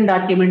written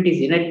document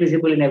is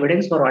inadmissible in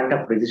evidence for want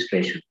of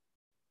registration.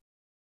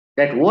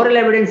 That oral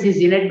evidence is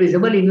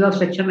inadmissible in view of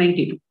section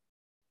 92.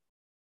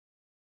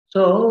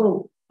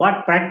 So,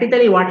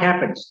 practically what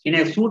happens in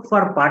a suit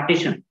for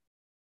partition,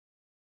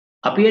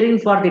 appearing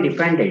for the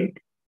defendant,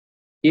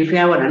 if you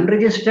have an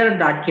unregistered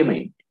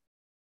document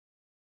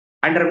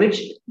under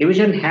which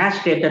division has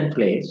taken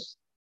place,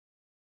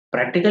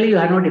 practically you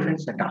have no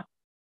defense at all.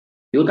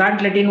 You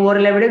can't let in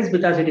oral evidence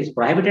because it is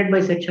prohibited by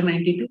section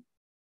 92.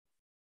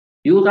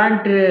 You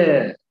can't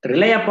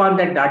rely upon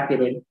that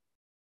document.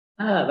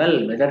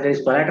 Well, whether there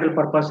is collateral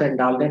purpose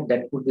and all that,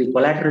 that would be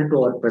collateral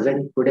to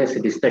our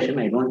today's discussion.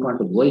 I don't want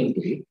to go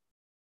into it.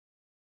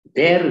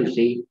 There, you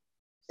see,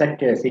 such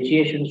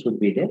situations would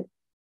be there.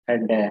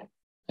 And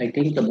I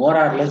think more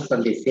or less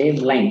on the same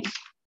lines,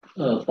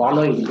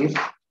 following this,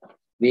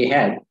 we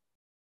have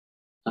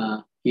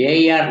AR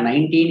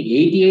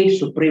 1988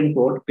 Supreme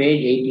Court,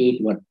 page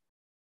 881.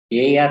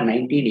 AR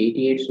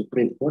 1988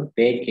 Supreme Court,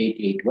 page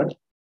 881.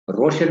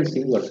 Roshan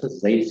Singh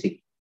versus Zail Singh.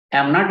 I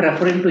am not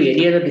referring to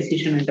any other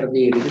decision under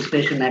the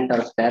Registration Act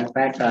or Stamp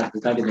Act or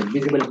regarding the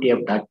admissibility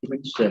of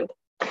documents,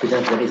 because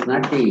that is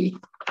not the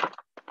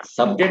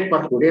subject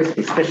for today's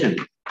discussion.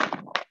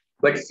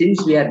 But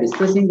since we are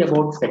discussing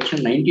about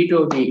section 92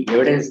 of the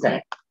Evidence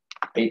Act,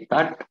 I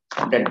thought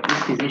that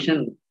this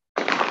decision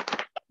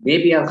may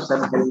be of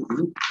some help to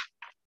you.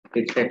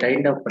 It's a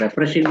kind of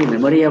refreshing the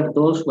memory of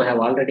those who have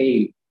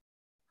already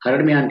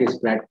heard me on this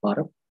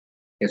platform,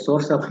 a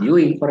source of new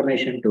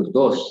information to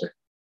those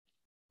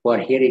who are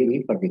hearing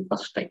me for the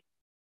first time.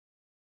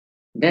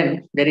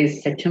 Then there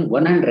is section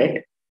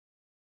 100.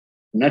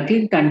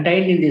 Nothing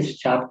contained in this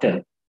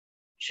chapter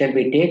shall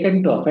be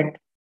taken to affect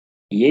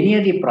any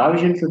of the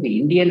provisions of the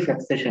Indian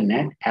Succession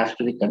Act as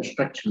to the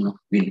construction of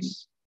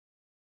wills.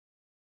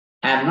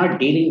 I am not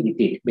dealing with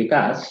it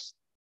because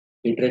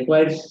it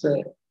requires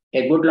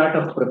a good lot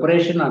of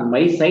preparation on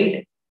my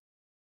side,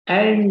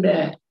 and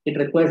it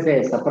requires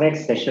a separate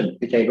session,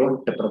 which I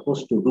don't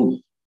propose to do.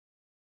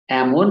 I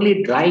am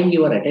only drawing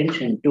your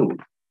attention to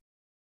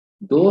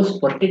those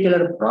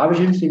particular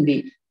provisions in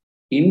the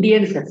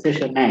Indian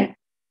Succession Act,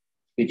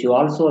 which you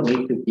also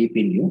need to keep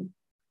in view.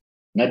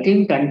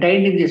 Nothing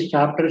contained in this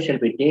chapter shall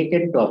be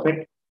taken to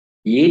affect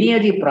any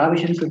of the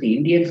provisions of the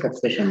Indian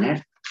Succession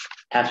Act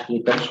as to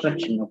the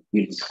construction of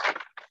wills.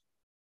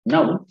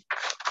 Now,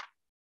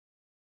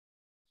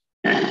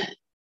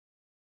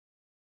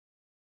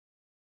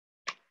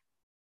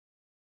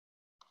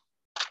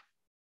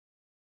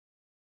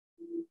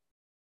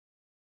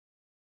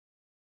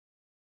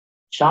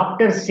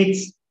 Chapter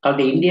 6 of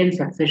the Indian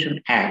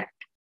Succession Act,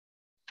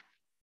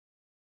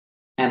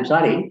 I'm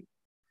sorry,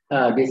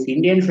 this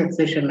Indian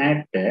Succession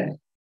Act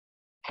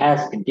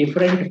has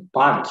different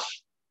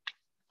parts.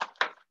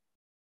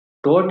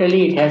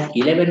 Totally, it has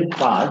 11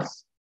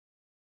 parts.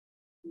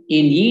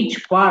 In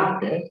each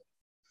part,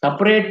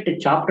 separate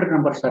chapter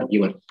numbers are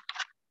given.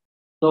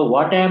 So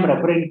what I am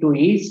referring to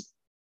is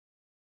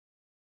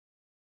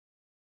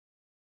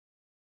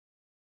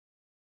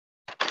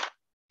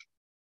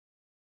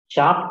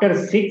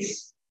Chapter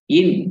 6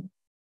 in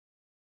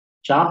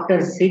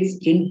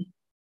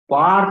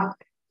Part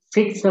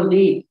 6 of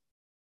the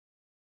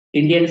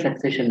Indian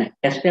Succession Act,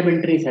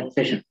 Testamentary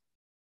Succession.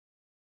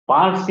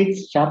 Part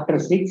 6, Chapter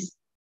 6,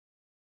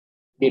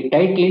 the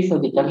title is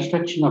of the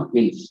construction of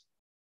wills.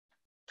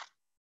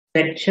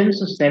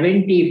 Sections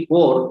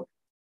 74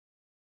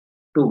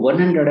 to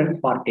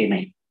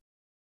 149.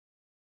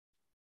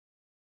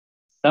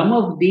 Some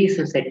of these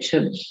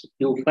sections,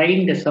 you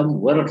find some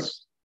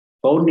words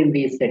found in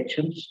these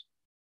sections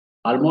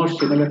almost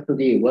similar to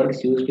the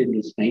words used in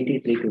this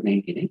 93 to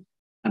 99.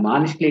 I'm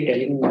honestly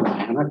telling you,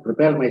 I have not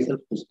prepared myself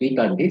to speak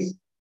on this,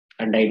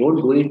 and I don't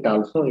do it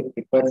also. It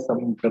requires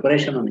some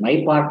preparation on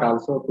my part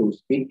also to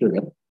speak to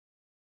them.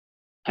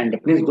 And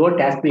please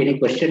don't ask me any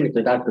question with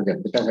regard to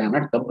them, because I am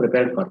not come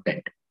prepared for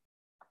that.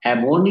 I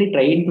am only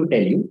trying to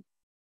tell you,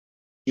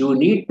 you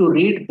need to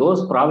read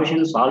those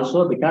provisions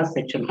also, because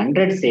section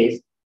 100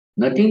 says,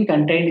 nothing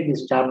contained in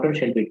this chapter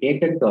shall be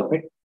taken to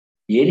affect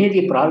any of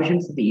the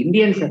provisions of the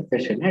Indian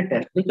Succession Act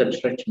as to the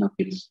construction of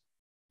wills.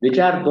 Which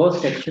are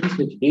those sections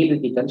which deal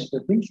with the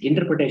construction,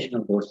 interpretation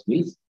of those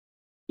wills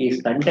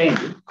is contained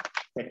in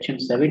section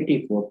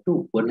 74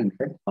 to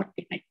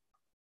 149.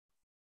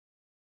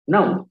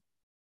 Now,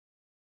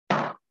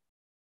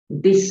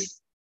 this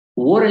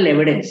oral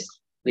evidence,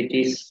 which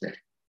is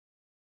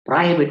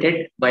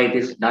prohibited by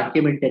this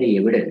documentary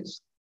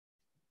evidence,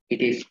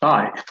 it is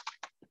called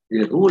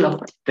the rule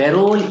of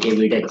parole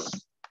evidence.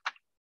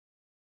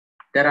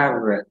 There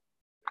are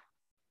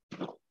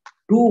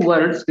two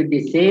words with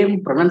the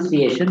same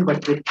pronunciation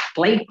but with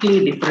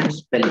slightly different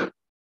spelling.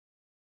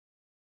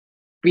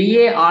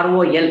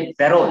 P-A-R-O-L,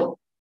 parole.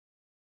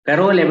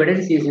 Parole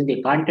evidence is in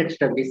the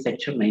context of this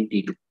section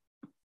 92.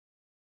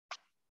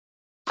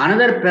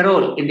 Another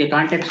parole in the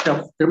context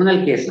of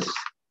criminal cases.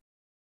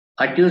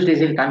 Accused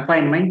is in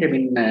confinement,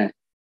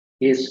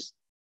 is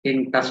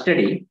in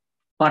custody.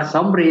 For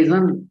some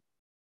reason,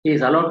 he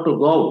is allowed to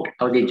go out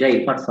of the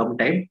jail for some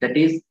time. That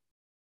is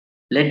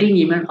letting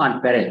him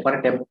on parole,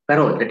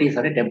 parole, that is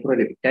on a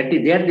temporary. That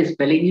is there, the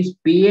spelling is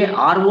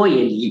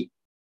P-A-R-O-L-E.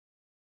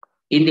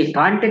 In the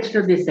context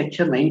of this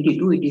section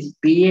 92, it is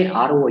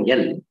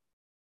P-A-R-O-L.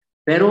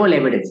 Parole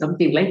evidence,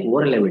 something like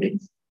oral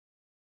evidence.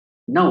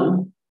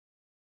 Now,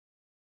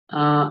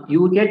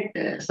 you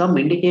get some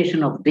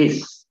indication of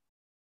this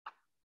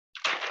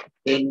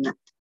in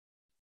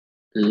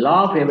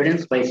Law of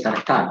Evidence by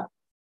Sarkar.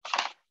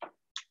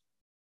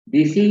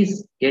 This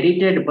is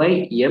edited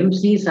by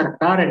M.C.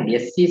 Sarkar and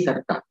S.C.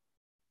 Sarkar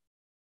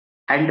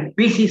and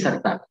P.C.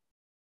 Sarkar.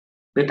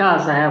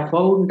 Because I have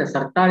found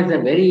Sarkar is a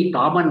very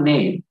common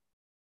name.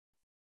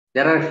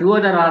 There are few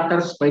other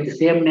authors by the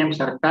same name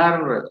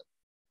Sarkar,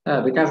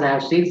 because I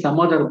have seen some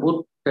other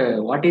book,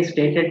 what is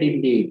stated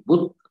in the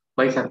book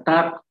by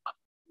Sarkar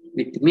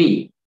with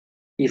me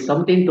is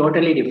something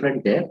totally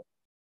different there.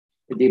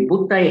 The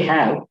book I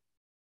have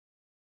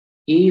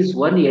is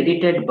one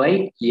edited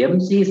by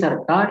M.C.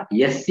 Sarkar,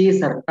 S.C.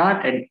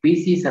 Sarkar and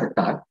P.C.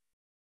 Sarkar.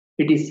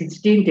 It is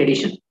 16th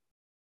edition.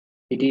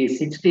 It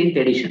is 16th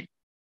edition.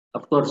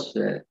 Of course,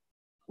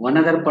 one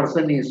other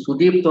person is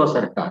Sudipto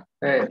Sarkar.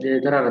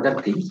 There are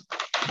other things.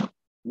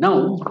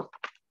 Now,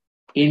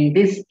 in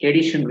this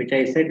edition, which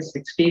I said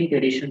 16th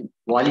edition,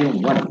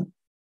 volume 1,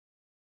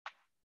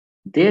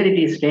 there it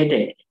is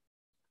stated,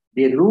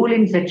 the rule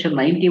in section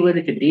 91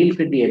 which deals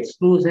with the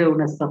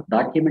exclusiveness of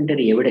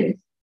documentary evidence,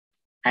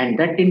 and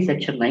that in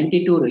section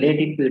 92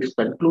 relating to its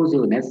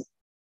conclusiveness,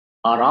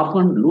 are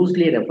often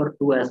loosely referred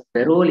to as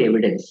parole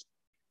evidence.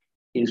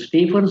 In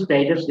Stephen's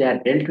Digest, they are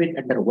dealt with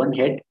under one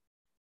head.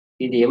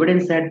 In the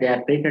Evidence Act, they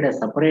are treated as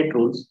separate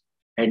rules.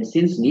 And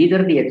since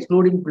neither the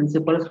excluding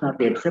principles nor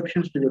the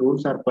exceptions to the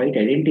rules are quite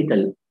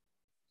identical,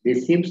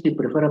 this seems the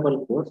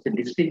preferable course, the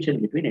distinction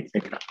between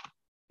etc.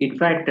 In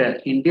fact,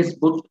 in this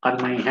book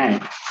on my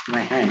hand,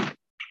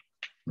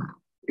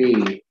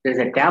 there's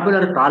a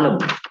tabular column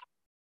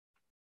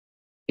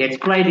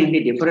explaining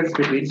the difference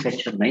between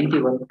section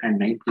 91 and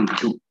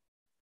 92.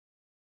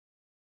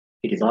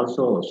 It is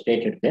also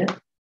stated there.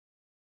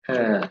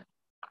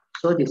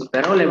 So this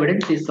parole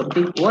evidence is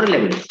something oral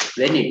evidence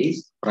when it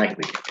is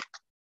prohibited.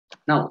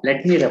 Now,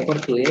 let me refer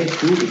to a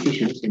few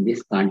decisions in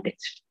this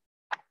context.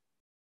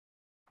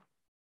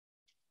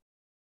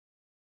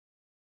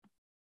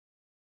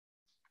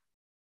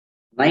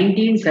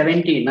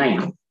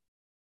 (1979),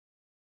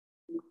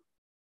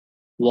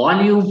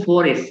 Volume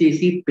 4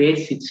 SCC,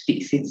 page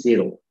 60.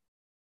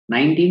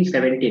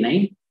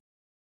 1979,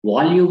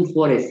 Volume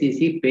 4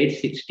 SCC, page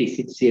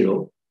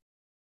 60.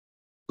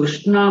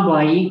 Krishna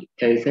Bai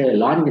is a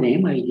long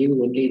name. I give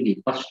only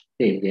the first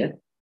page there.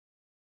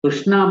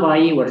 Krishna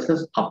Bai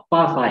versus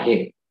Appa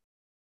Saheb.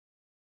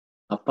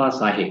 Appa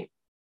Saheb.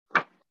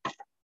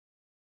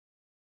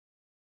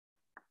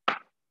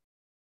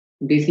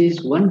 This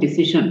is one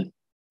decision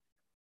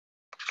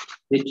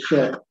which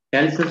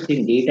tells us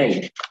in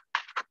detail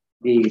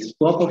the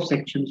scope of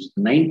sections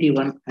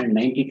 91 and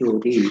 92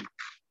 of the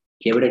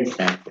Evidence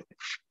Act.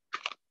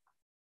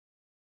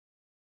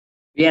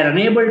 We are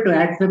unable to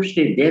accept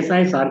Sri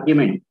Desai's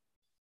argument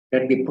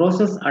that the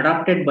process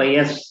adopted by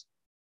us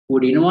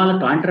would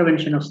involve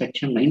contravention of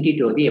section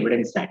 92 of the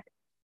Evidence Act.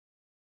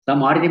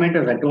 Some argument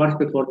was advanced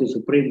before the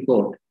Supreme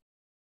Court.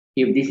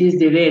 If this is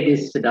the way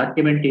this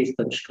document is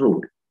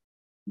construed,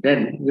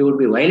 then we would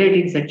be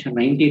violating section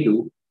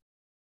 92.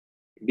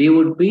 We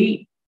would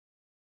be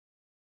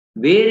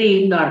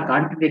varying or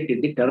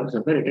contradicting the terms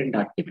of a written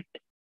document.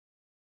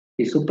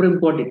 The Supreme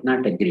Court did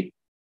not agree.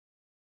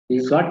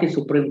 This is what the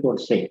Supreme Court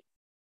said.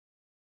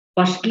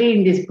 Firstly,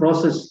 in this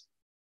process,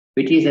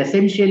 which is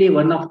essentially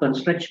one of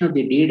construction of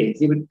the deed,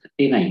 Exhibit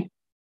 39,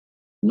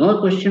 no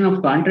question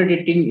of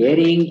contradicting,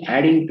 varying,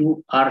 adding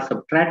to, or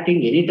subtracting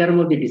any term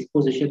of the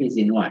disposition is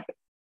involved.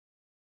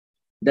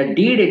 The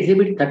deed,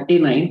 Exhibit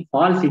 39,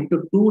 falls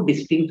into two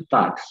distinct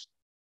parts.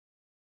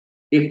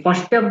 The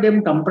first of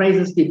them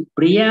comprises the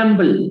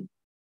preamble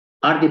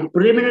or the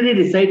preliminary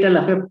recital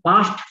of a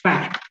past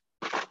fact.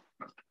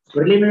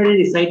 Preliminary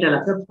recital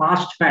of a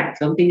past fact,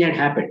 something had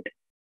happened.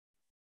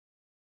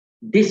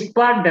 This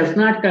part does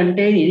not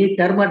contain any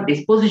term or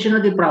disposition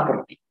of the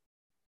property.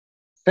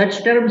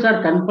 Such terms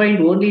are confined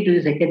only to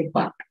the second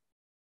part.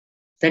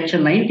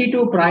 Section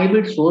 92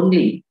 prohibits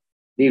only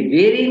the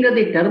varying of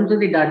the terms of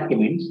the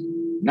documents,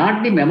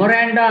 not the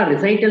memoranda or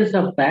recitals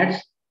of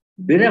facts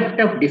bereft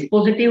of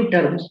dispositive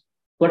terms,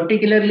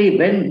 particularly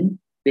when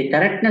the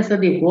correctness of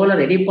the whole or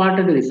any part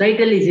of the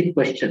recital is in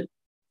question.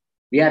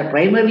 We are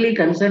primarily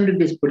concerned with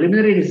this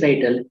preliminary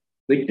recital,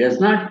 which does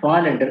not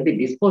fall under the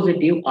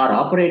dispositive or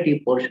operative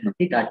portion of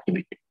the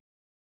document.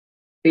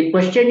 The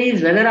question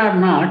is whether or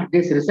not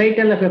this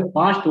recital of a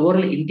past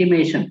oral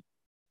intimation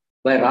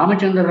by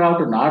Ramachandra Rao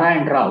to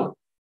Narayan Rao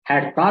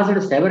had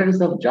caused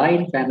severance of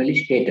joint family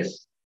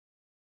status.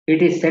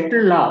 It is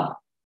settled law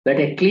that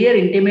a clear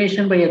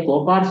intimation by a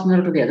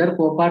co-partner to the other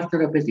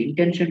co-partner of his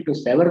intention to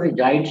sever the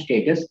joint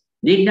status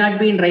need not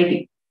be in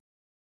writing.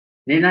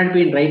 Need not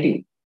be in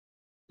writing.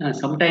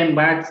 Some time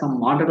back,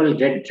 some honorable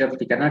judge of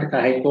the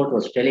Karnataka High Court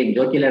was telling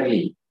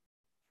jocularly,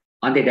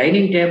 on the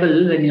dining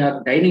table, when you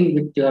are dining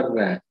with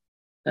your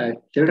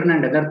children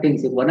and other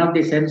things, if one of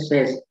the sons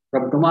says,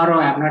 from tomorrow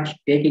I am not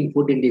taking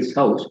food in this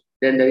house,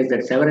 then there is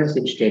that severance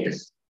in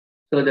status.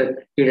 So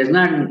that he is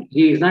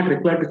not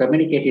required to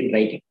communicate in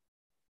writing.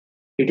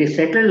 It is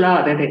settled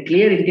law that a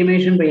clear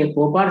intimation by a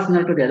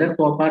co-partner to the other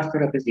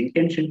co-partner of his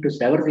intention to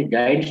sever the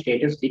joint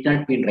status need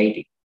not be in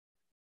writing.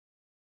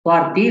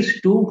 For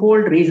these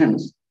twofold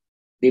reasons,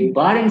 the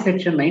bar in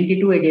section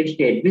 92 against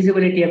the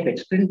admissibility of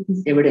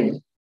extrinsic evidence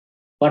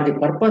for the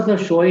purpose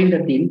of showing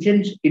that the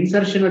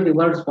insertion of the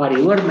words for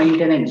your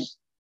maintenance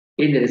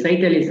in the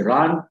recital is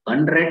wrong,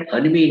 unread,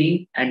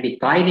 unmeaning, and the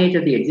coinage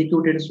of the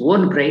executant's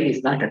own brain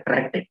is not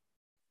attracted.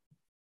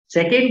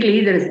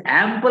 Secondly, there is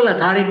ample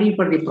authority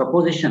for the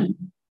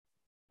proposition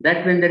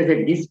that when there is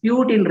a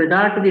dispute in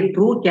regard to the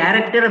true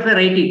character of a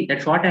writing,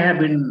 that's what I have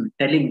been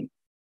telling.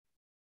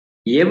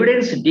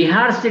 Evidence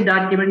dehards the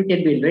document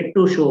can be led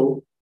to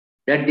show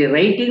that the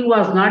writing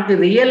was not the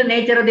real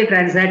nature of the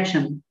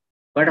transaction,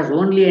 but was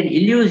only an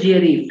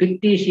illusory,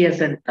 fictitious,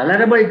 and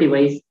tolerable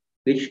device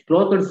which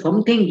clothed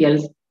something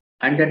else,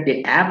 and that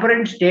the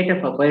apparent state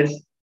of affairs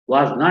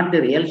was not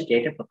the real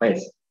state of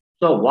affairs.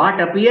 So what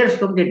appears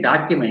from the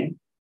document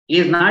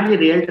is not the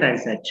real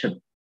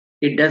transaction.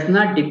 It does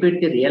not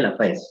depict the real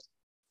affairs.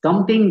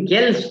 Something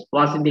else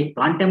was in the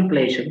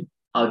contemplation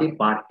of the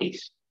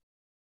parties.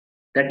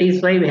 That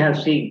is why we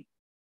have seen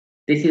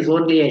this is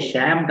only a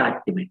sham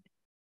document.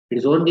 It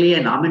is only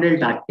a nominal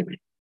document.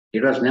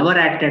 It was never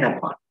acted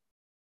upon.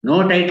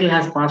 No title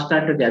has passed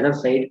on to the other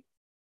side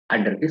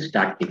under this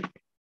document.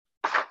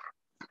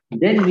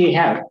 Then we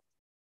have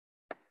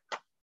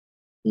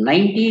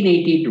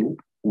 1982,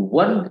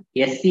 1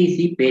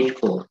 SCC page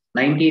 4.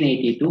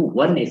 1982,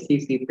 1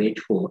 SCC page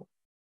 4.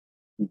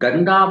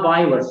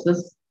 Gangabai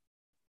versus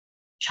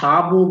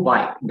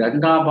Chabubai.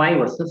 Gangabai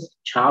versus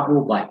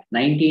Chabubai.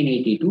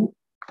 1982,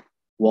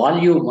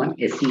 volume 1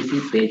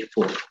 SCC page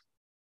 4.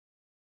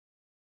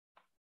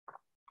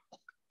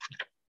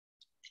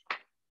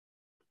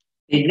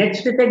 The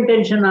next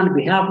contention on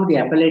behalf of the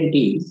appellant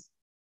is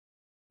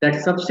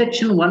that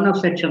subsection 1 of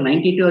section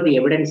 92 of the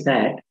Evidence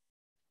Act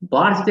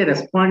bars the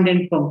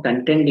respondent from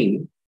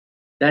contending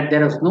that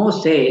there is no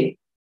say,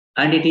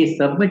 and it is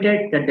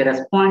submitted that the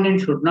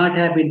respondent should not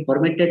have been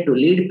permitted to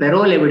lead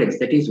parole evidence,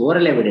 that is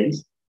oral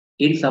evidence,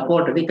 in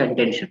support of the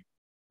contention.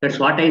 That's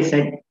what I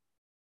said.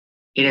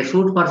 In a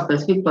suit for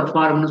specific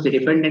performance, the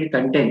defendant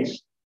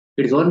contends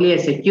it is only a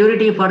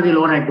security for the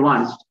loan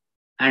advanced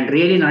and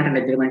really not an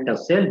agreement of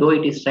sale, though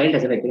it is styled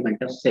as an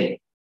agreement of sale.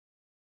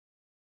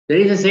 There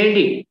is a sale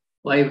deed.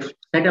 I've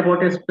said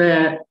about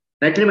a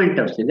agreement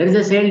of sale. There is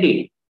a sale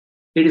deed.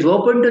 It is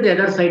open to the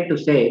other side to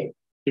say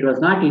it was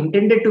not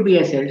intended to be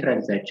a sale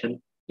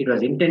transaction. It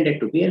was intended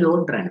to be a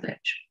loan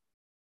transaction.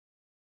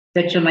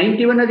 Section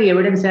 91 of the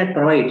Evidence Act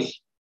provides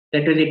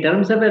that when the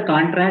terms of a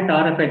contract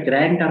or of a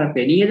grant or of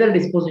any other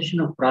disposition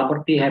of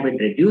property have been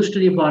reduced to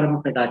the form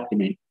of a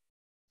document,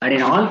 and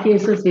in all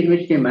cases in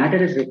which the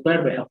matter is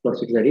required, of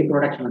course, it is a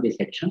reproduction of the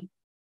section.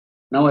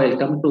 Now I will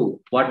come to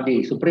what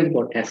the Supreme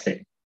Court has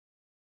said.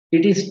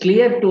 It is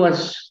clear to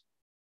us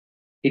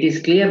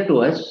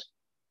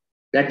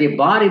that the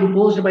bar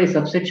imposed by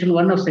subsection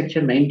 1 of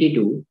section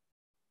 92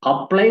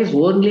 applies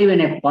only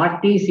when a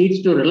party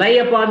seeks to rely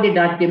upon the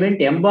document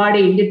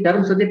embodied in the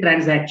terms of the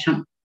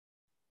transaction.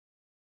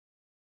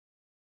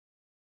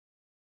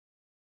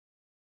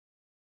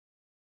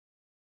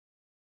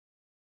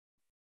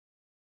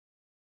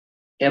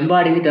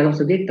 Embodied in the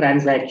terms of the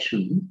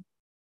transaction.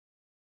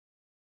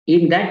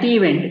 In that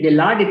event, the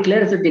law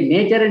declares that the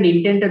nature and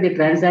intent of the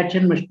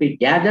transaction must be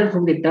gathered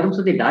from the terms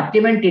of the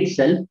document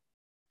itself,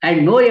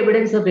 and no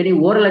evidence of any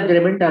oral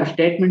agreement or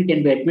statement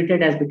can be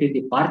admitted as between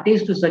the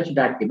parties to such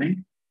document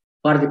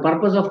for the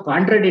purpose of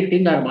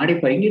contradicting or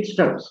modifying its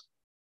terms.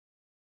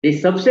 The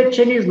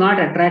subsection is not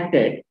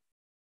attracted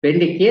when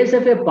the case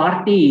of a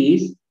party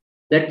is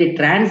that the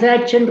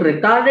transaction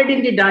recorded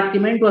in the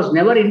document was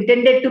never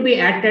intended to be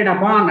acted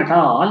upon at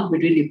all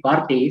between the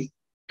parties,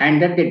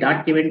 and that the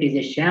document is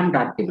a sham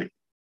document.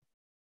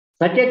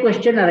 Such a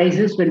question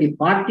arises when the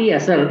party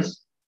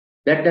asserts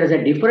that there is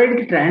a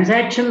different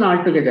transaction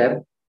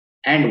altogether,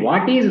 and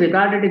what is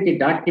recorded in the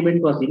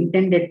document was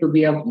intended to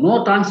be of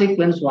no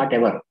consequence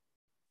whatever.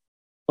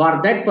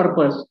 For that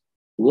purpose,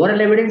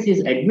 oral evidence is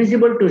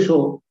admissible to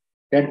show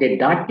that the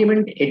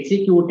document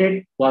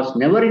executed was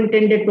never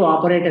intended to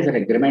operate as an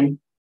agreement,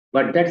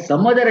 but that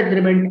some other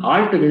agreement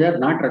altogether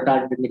not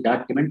recorded in the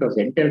document was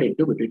entered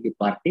into between the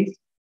parties.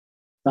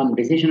 Some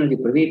decision of the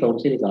Privy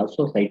Council is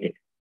also cited.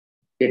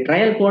 The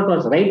trial court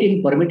was right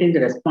in permitting the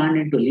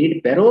respondent to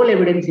lead parole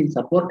evidence in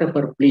support of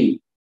her plea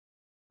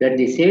that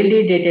the sale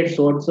deed dated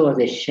so-and-so was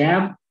a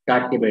sham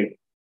document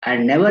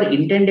and never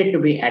intended to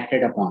be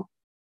acted upon.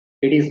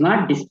 It is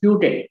not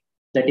disputed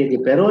that if the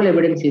parole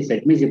evidence is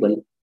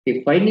admissible,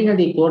 the finding of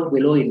the court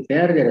below in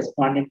favor of the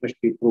respondent must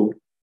be proved.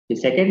 The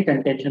second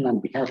contention on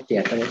behalf of the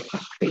appellant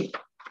must fail.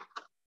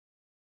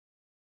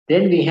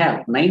 Then we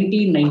have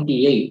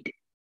 1998,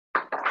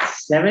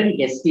 7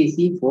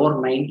 SCC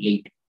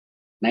 498.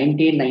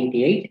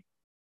 1998,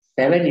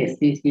 7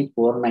 SCC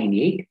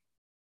 498.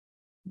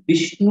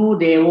 Vishnu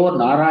Devo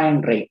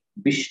Narayan Rai.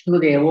 Vishnu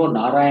Devo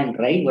Narayan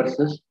Rai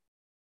versus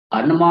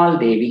Anmal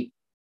Devi.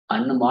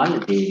 Anmal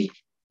Devi.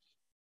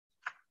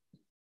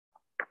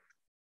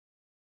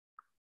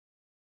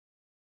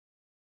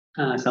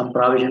 Some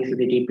provisions of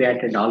the TP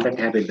Act and all that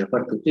have been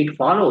referred to. It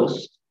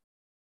follows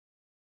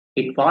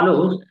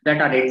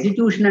that on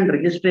execution and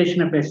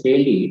registration of a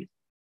sale deed,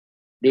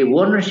 the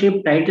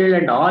ownership, title,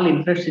 and all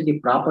interests in the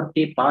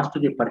property pass to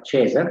the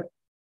purchaser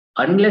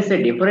unless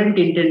a different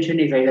intention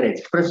is either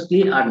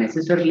expressly or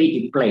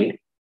necessarily implied,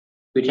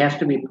 which has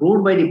to be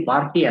proved by the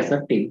party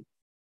asserting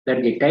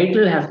that the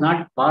title has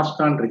not passed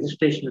on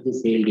registration of the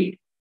sale deed.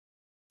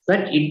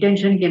 Such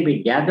intention can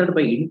be gathered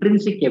by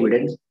intrinsic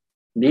evidence,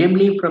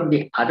 namely from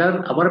the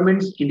other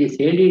averments in the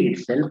sale deed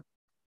itself,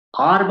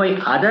 or by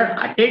other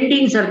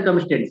attending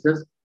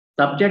circumstances,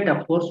 subject,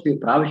 of course, to the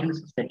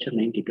provisions of section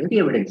 92 of the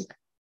Evidence Act.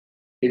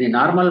 In the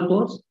normal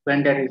course,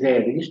 when there is a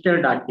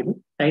registered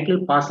document,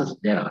 title passes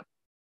thereon.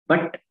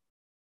 But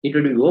it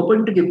will be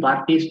open to the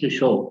parties to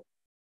show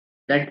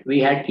that we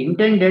had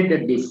intended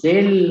that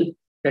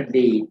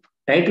the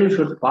title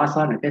should pass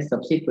on at a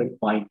subsequent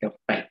point of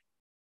time.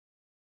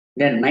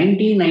 Then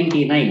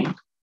 1999,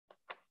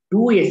 2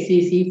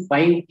 SCC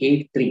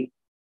 583.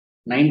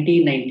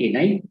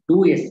 1999, 2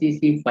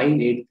 SCC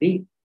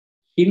 583,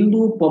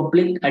 Hindu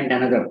Public and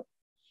Another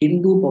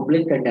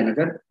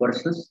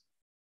versus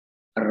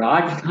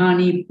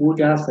Rajdhani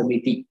Puja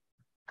Samiti.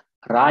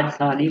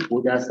 Rajdhani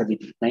Puja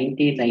Samiti,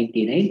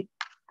 1999,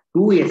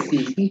 2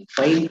 SCC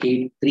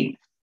 583.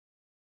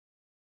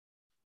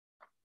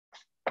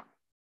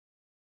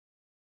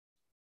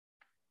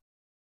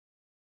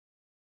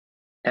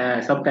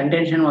 Some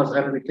contention was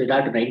heard with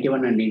regard to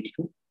 91 and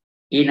 92.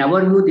 In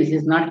our view, this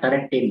is not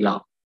correct in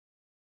law.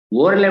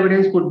 Oral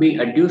evidence could be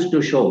adduced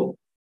to show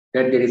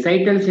that the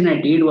recitals in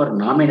a deed were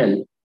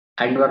nominal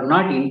and were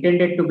not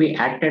intended to be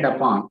acted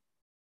upon,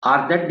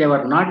 or that they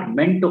were not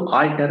meant to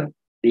alter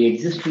the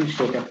existing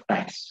state of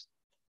facts.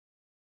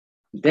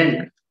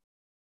 Then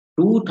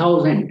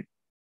 2000,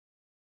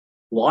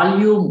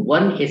 Volume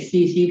 1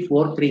 SCC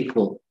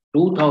 434.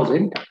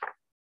 2000,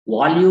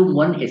 Volume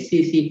 1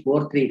 SCC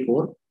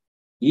 434,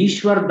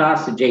 Ishwar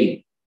Das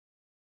Jain.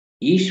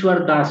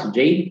 Ishwar Das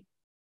Jain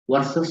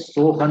versus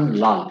Sohan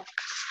Lal.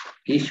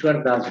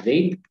 Ishwar Das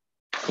Jain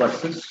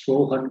versus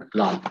Sohan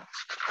Lal.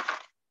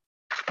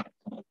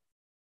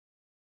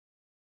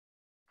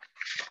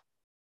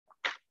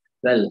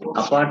 Well,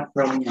 apart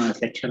from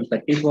Section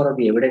 34 of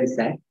the Evidence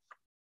Act,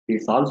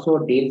 this also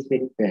deals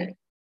with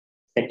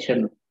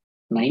Section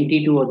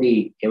 92 of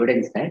the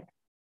Evidence Act.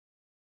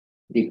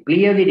 The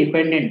plea of the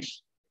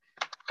defendants.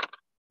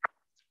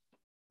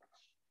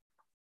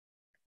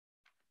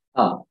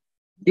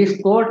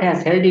 This court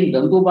has held in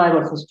Gangubai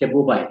versus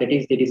Chebubai, that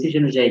is the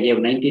decision which I gave,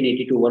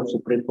 1982, 1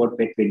 Supreme Court,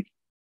 page 20.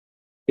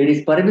 It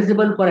is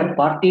permissible for a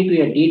party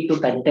to a deed to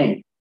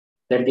contend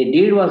that the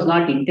deed was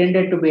not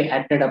intended to be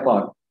acted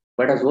upon,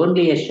 but as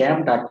only a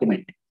sham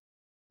document.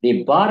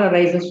 The bar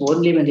arises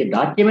only when the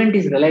document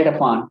is relied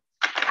upon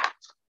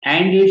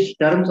and its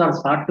terms are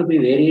sought to be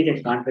varied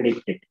and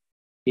contradicted.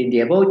 In the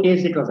above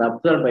case, it was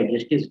observed by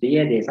Justice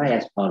D.A. Desai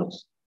as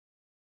follows.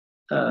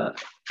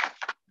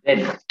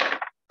 Then,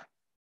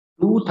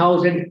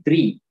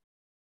 2003,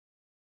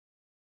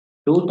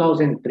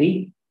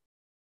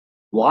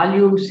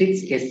 Volume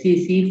 6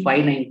 SCC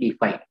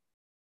 595.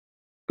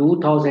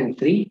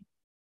 2003,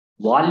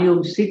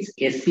 Volume 6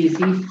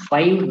 SCC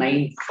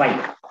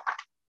 595.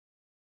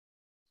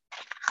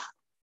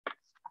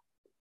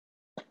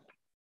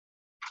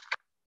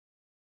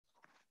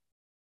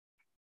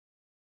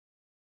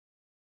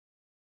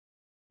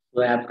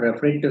 So I am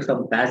referring to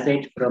some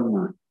passage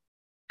from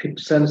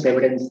Gibson's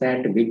Evidence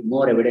Act,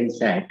 Wigmore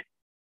Evidence Act.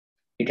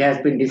 It has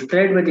been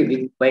described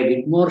by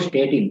Wigmore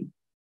stating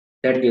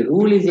that the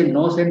rule is in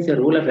no sense a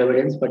rule of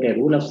evidence, but a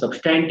rule of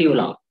substantive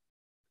law.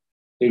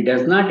 It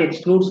does not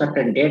exclude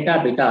certain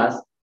data because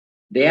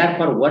they are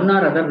for one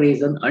or other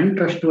reason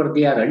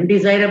untrustworthy or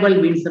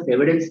undesirable means of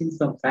evidencing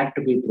some fact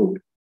to be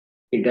proved.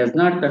 It does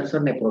not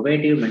concern a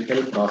probative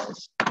mental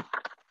process.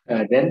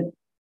 Then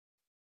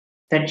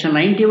Section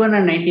 91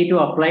 and 92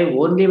 apply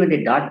only when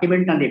the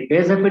document on the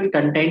face of it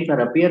contains or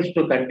appears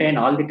to contain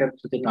all the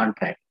terms of the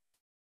contract.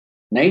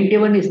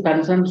 91 is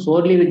concerned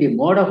solely with the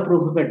mode of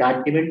proof of a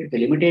document with the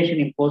limitation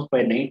imposed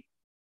by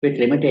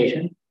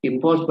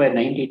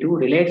 92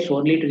 relates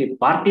only to the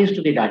parties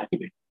to the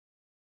document.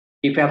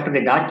 If after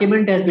the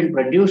document has been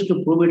produced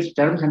to prove its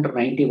terms under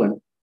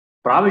 91,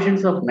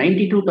 provisions of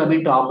 92 come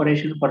into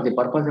operation for the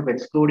purpose of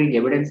excluding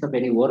evidence of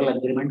any oral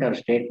agreement or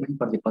statement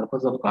for the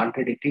purpose of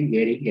contradicting,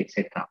 varying,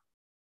 etc.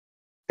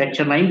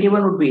 Section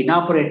 91 would be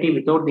inoperative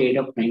without the aid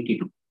of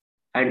 92.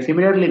 And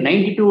similarly,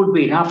 92 would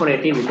be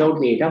inoperative without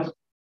the aid of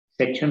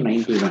Section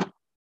 91.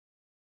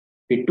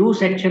 The two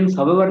sections,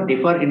 however,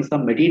 differ in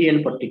some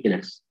material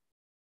particulars.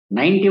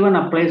 91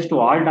 applies to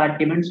all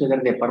documents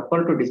whether they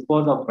purport to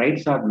dispose of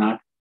rights or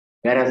not,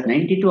 whereas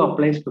 92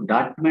 applies to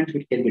documents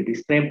which can be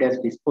described as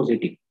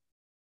dispositive.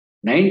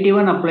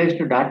 91 applies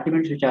to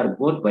documents which are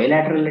both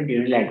bilateral and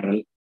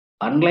unilateral,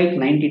 unlike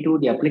 92,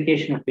 the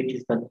application of which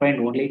is confined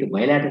only to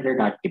bilateral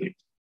documents.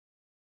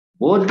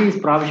 Both these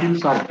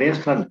provisions are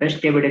based on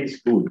best evidence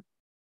rule.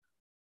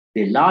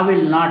 The law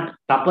will not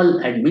couple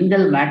and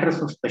mingle matters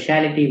of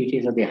speciality, which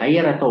is of the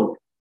higher account,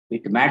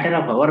 with matter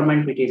of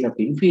government, which is of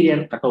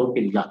inferior account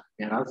in law.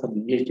 There are some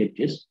English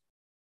judges.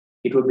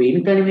 It would be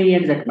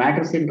inconvenient that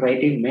matters in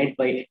writing made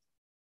by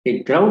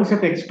the grounds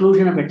of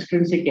exclusion of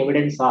extrinsic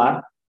evidence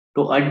are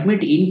to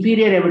admit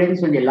inferior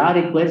evidence when the law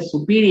requires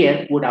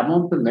superior would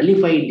amount to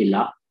nullifying the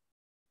law.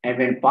 And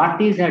when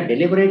parties have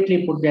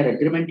deliberately put their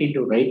agreement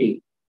into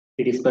writing,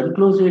 it is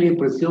conclusively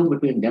presumed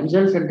between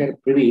themselves and their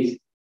privies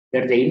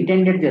that they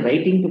intended the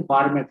writing to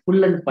form a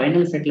full and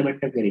final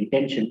settlement of their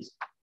intentions,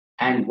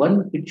 and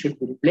one which should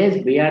be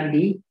placed beyond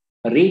the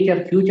reach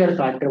of future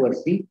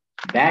controversy,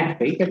 bad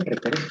faith, and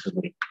recurrent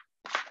memory.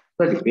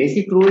 So the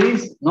basic rule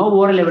is no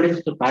oral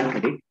evidence to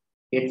contradict.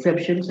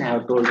 Exceptions, I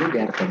have told you, they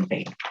are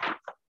contained.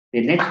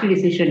 The next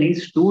decision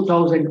is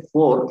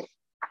 2004,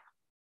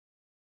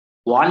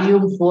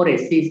 Volume 4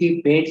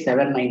 SCC, page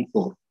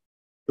 794.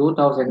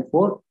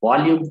 2004,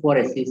 Volume 4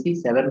 SCC,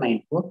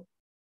 794.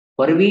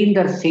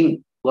 Parvinder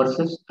Singh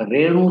versus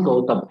Renu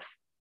Gautam.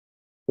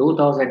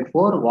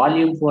 2004,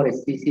 Volume 4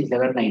 SCC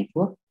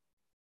 794.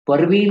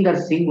 Parvinder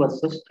Singh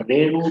versus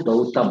Renu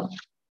Gautam.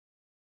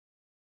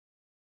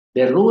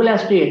 The rule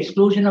as to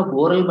exclusion of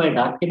oral by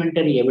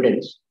documentary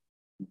evidence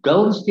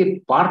governs the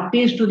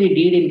parties to the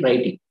deed in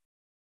writing.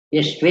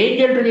 A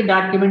stranger to the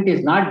document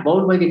is not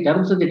bound by the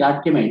terms of the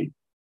document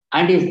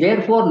and is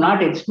therefore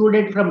not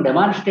excluded from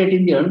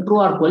demonstrating the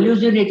untrue or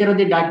collusive nature of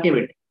the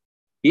document.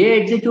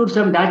 A executes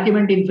some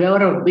document in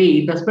favor of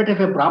B in respect of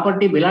a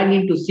property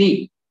belonging to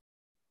C.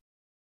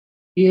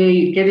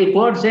 Can the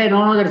court say,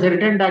 no, there's a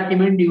written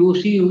document, you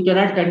see, you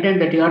cannot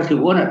contend that you are the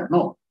owner?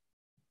 No.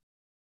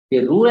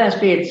 The rule as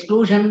to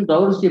exclusion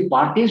governs the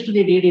parties to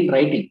the deed in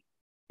writing.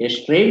 A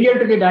stranger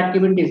to the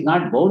document is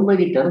not bound by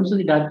the terms of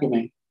the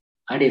document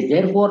and is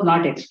therefore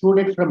not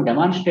excluded from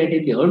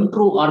demonstrating the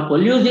untrue or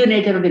collusive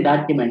nature of the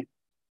document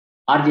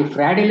or the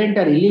fraudulent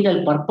or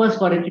illegal purpose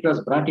for which it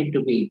was brought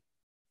into being.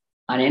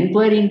 An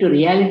inquiry into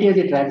reality of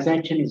the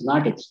transaction is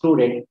not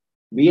excluded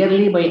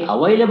merely by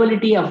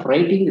availability of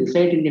writing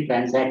receipt in the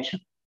transaction.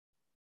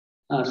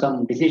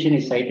 Some decision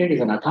is cited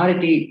is an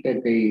authority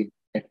that the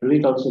Privy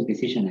Council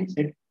decision, I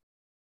said,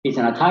 is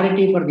an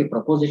authority for the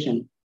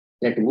proposition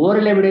that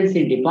oral evidence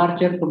in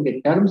departure from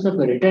the terms of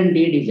a written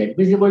deed is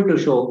admissible to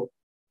show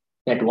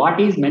that what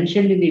is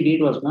mentioned in the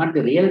deed was not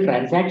the real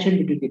transaction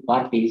between the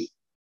parties,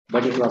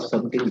 but it was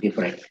something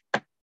different.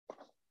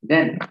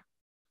 Then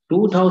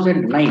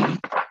 2009,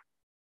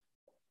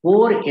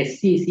 4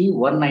 SCC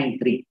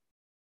 193.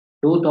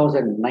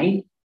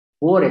 2009,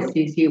 4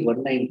 SCC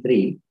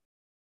 193,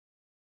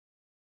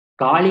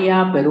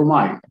 Kalia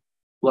Perumal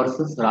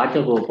versus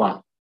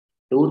Rajagopal.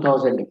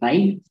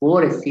 2009,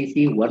 4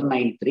 SCC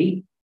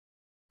 193,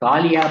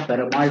 Kalia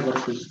Perumal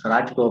versus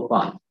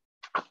Rajagopal.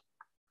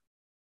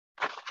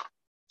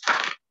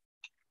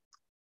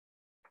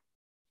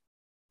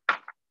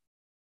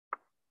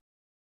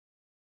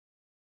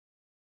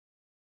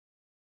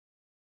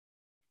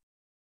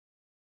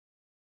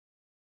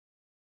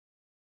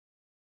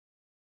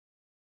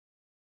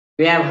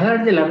 We have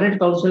heard the learned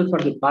counsel for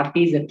the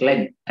parties at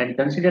length and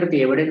consider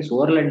the evidence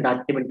oral and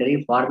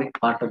documentary forming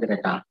part of the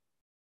record.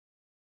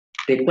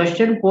 The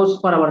question posed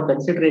for our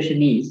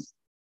consideration is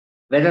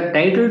whether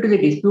title to the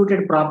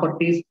disputed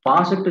properties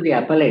passed to the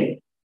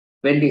appellant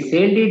when the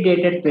sale deed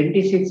dated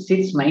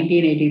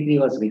 26/6/1983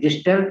 was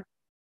registered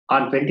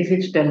on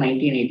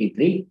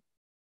 26/10/1983,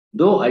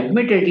 though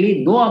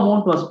admittedly no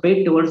amount was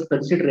paid towards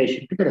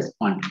consideration to the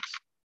respondents.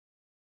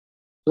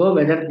 So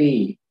whether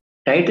the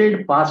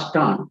title passed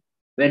on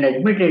when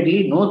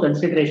admittedly no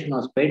consideration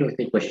was paid was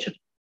the question.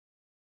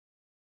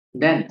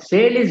 Then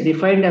sale is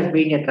defined as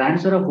being a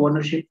transfer of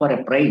ownership for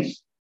a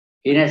price.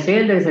 In a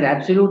sale, there is an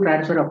absolute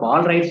transfer of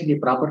all rights in the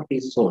property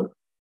sold.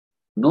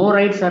 No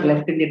rights are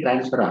left in the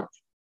transferor.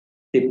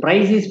 The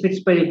price is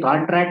fixed by the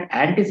contract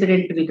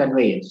antecedent to the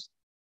conveyance.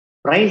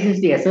 Price is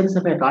the essence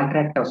of a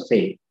contract of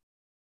sale.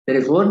 There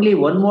is only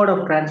one mode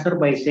of transfer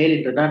by sale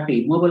in regard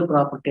to immovable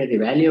property at the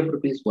value of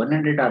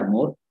 ₹100 or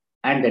more,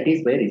 and that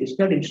is by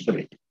registered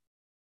instrument.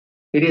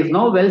 It is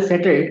now well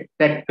settled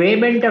that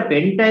payment of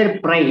entire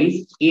price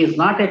is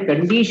not a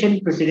condition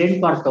precedent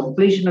for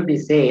completion of the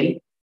sale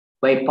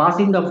by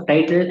passing of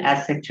title,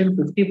 as Section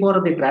 54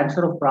 of the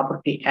Transfer of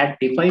Property Act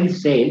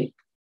defines sale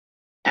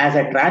as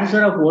a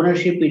transfer of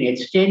ownership in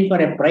exchange for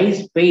a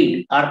price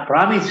paid or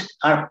promised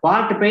or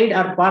part paid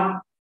or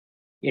part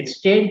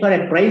exchange for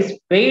a price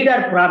paid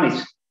or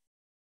promised.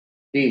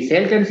 The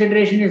sale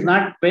consideration is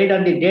not paid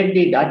on the date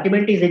the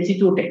document is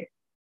executed.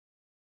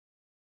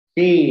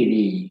 See,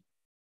 the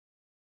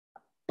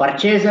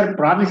purchaser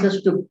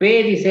promises to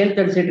pay the sale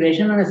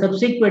consideration on a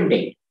subsequent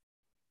date.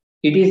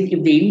 It is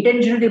if the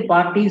intention of the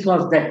parties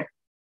was that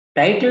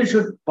title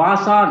should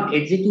pass on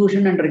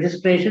execution and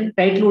registration,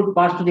 title would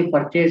pass to the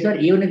purchaser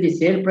even if the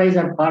sale price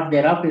or part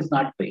thereof is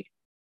not paid.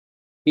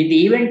 In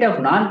the event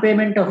of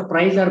non-payment of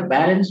price or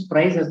balance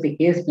price, as the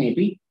case may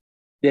be,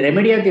 the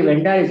remedy of the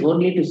vendor is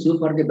only to sue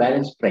for the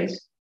balance price.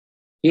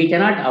 He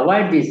cannot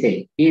avoid the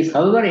sale. He is,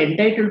 however,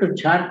 entitled to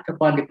charge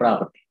upon the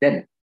property.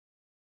 Then,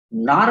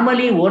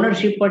 normally,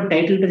 ownership and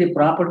title to the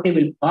property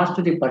will pass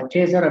to the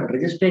purchaser on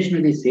registration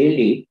of the sale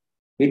deed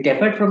with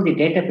effect from the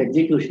date of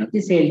execution of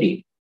the sale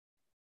deed.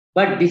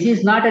 But this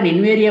is not an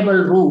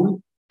invariable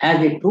rule, as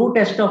the true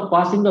test of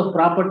passing of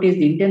property is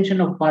the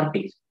intention of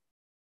parties.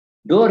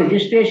 Though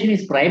registration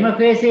is prima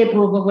facie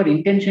proof of an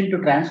intention to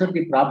transfer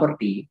the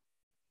property,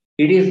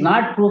 it is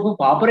not proof of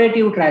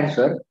operative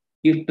transfer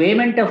if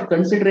payment of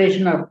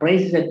consideration or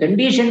price is a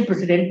condition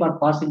precedent for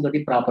passing of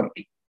the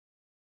property.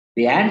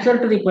 The answer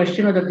to the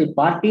question whether the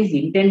parties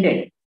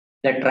intended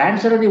that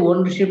transfer of the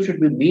ownership should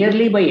be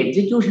merely by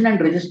execution and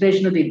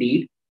registration of the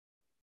deed,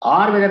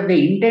 or whether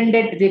they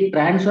intended the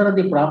transfer of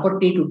the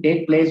property to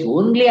take place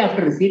only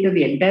after receipt of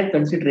the entire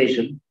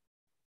consideration,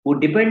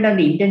 would depend on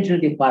the intention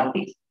of the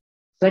parties.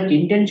 Such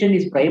intention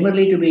is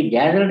primarily to be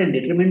gathered and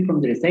determined from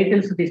the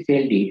recitals of the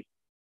sale deed.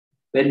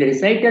 When the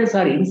recitals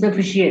are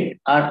insufficient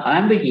or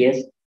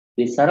ambiguous,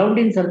 the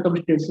surrounding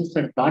circumstances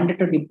and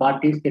conduct of the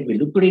parties can be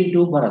looked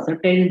into for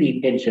ascertaining the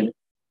intention,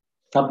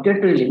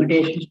 subject to the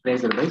limitations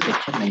placed by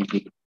Section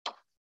 92.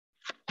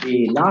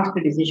 The last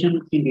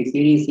decision in the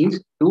series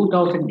is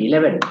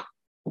 2011,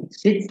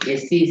 6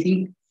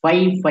 SCC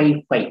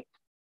 555.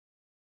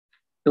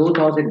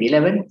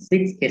 2011,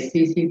 6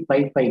 SCC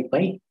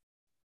 555.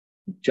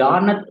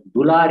 Janath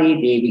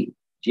Dulari Devi,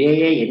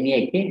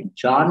 JANAK,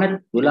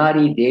 Janath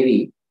Dulari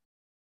Devi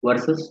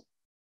versus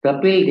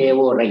Kapil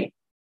Devo Rai.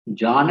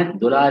 Janath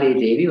Dulari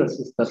Devi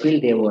versus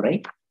Kapil Devo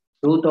Rai.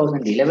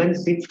 2011,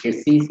 6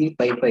 SCC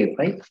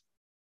 555.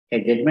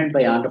 A judgment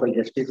by Honorable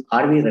Justice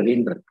R.V.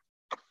 Ravindran.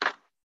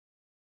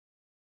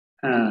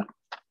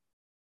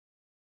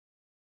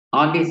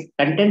 On the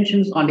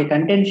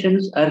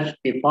contentions, urged,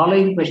 the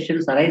following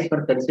questions arise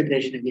for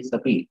consideration in this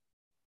appeal.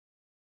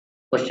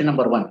 Question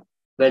number 1.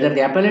 whether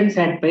the appellants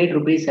had paid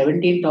rupees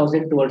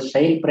 17,000 towards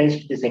sale price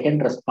to the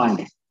second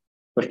respondent.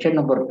 Question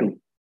number 2.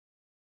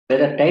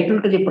 Whether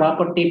title to the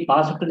property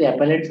passed to the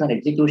appellants on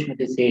execution of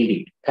the sale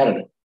deed.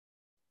 Third.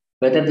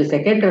 Whether the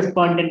second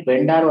respondent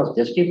vendor was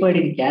justified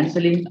in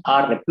cancelling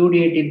or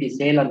repudiating the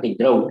sale on the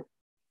ground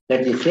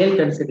that the sale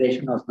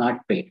consideration was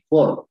not paid.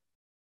 4.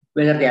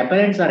 Whether the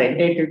appellants are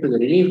entitled to the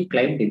relief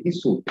claimed in the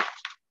suit.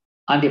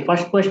 On the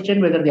first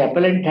question, whether the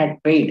appellant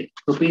had paid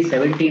rupees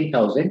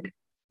 17,000,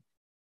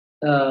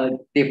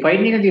 the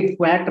finding of the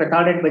fact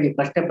recorded by the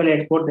first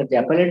appellate court that the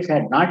appellants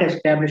had not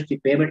established the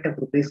payment of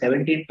rupees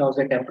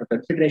 17,000 after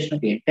consideration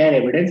of the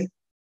entire evidence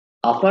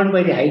affirmed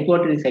by the High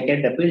Court in the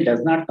second appeal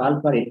does not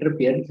call for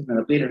interference in an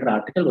appeal under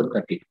Article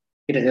 132.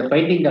 It is a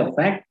finding of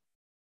fact.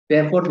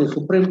 Therefore, the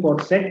Supreme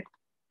Court said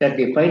that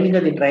the finding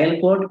of the trial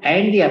court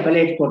and the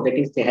appellate court, that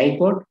is the High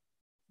Court,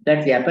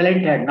 that the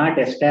appellant had not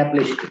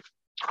established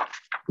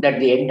that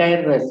the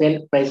entire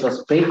sale price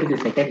was paid to the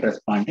second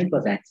respondent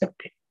was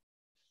accepted.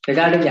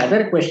 Regarding the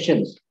other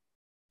questions,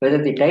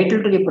 whether the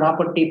title to the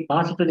property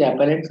passed to the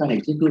appellants on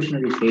execution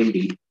of the sale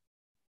deed,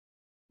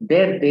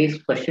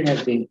 this question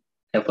has been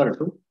referred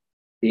to.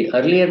 The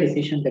earlier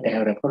decision that I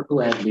have referred to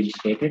has been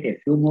stated, a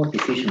few more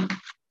decisions,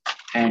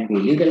 and the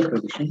legal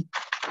provision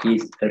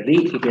is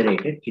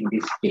reiterated in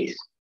this case.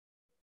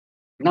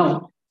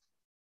 Now,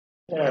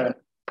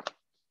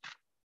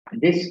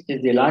 this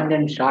is the long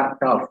and short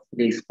of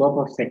the scope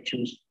of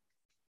sections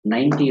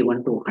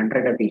 91 to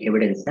 100 of the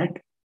Evidence Act.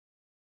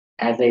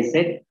 As I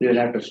said, we will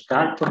have to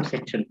start from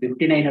section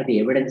 59 of the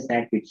Evidence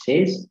Act, which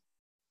says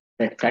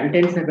that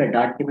contents of a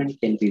document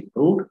can be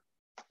proved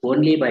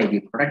only by the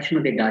production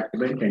of the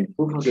document and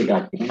proof of the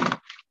document.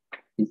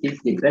 This is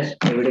the best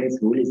evidence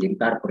rule is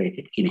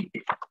incorporated in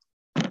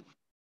it.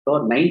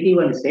 So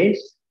 91 says,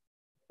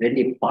 when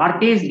the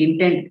parties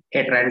intend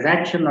a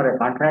transaction or a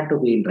contract to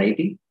be in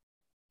writing,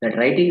 that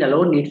writing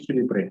alone needs to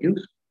be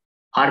produced,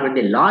 or when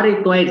the law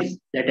requires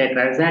that a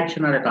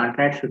transaction or a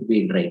contract should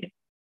be in writing,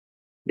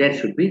 there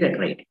should be that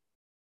writing.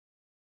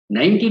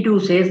 92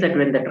 says that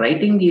when that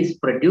writing is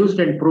produced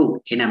and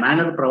proved in a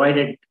manner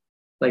provided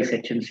by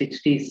section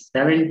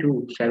 67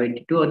 to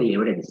 72 of the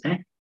Evidence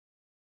Act,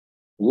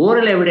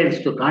 oral evidence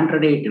to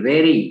contradict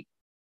vary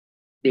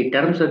the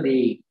terms of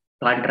the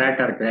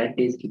contract or grant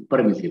is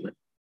impermissible,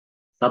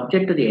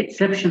 subject to the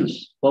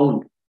exceptions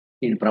found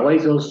in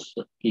provisos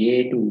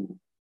A to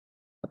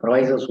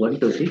provisos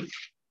 1 to 6,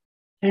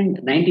 and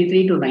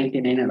 93 to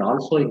 99 are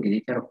also in the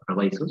nature of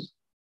provisos.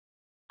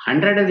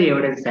 100 of the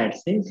Evidence Act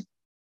says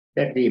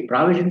that the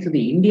provisions of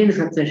the Indian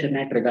Succession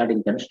Act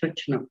regarding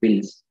construction of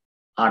wills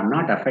are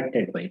not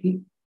affected by the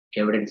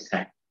Evidence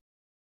Act.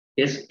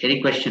 Yes, any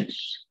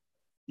questions?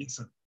 Yes,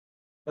 sir.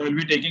 I will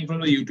be taking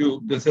from the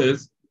YouTube. This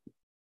is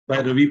by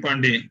Ravi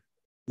Pandey.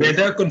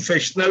 Whether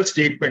confessional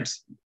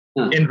statements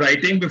in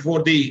writing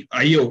before the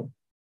IO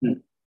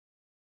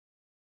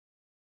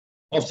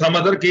of some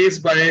other case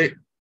by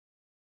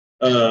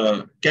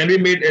can be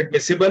made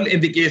admissible in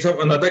the case of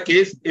another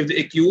case if the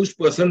accused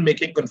person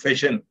making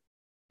confession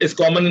is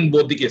common in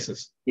both the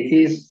cases. This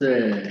is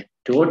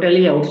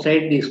totally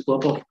outside the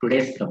scope of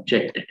today's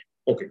subject.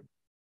 Okay.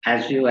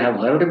 As you have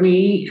heard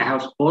me, I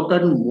have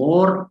spoken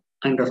more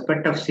in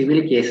respect of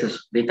civil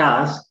cases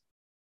because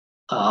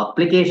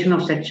application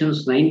of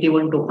sections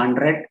 91 to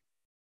 100,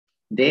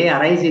 they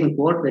arise in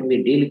court when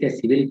we deal with a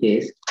civil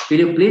case. Will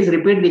you please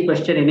repeat the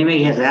question? Anyway,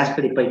 he has asked.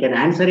 If I can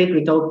answer it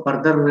without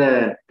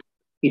further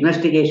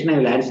investigation, I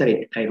will answer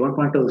it. I don't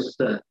want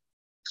to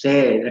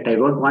say that I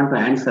don't want to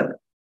answer,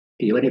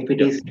 even if it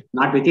is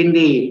not within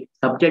the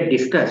subject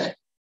discussed.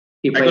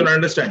 If I don't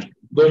understand.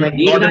 Not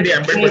in the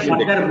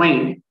ambit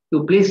mind,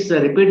 you please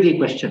repeat the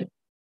question.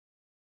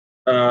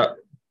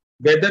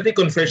 Whether the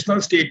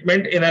confessional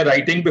statement in a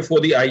writing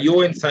before the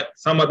IO in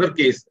some other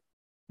case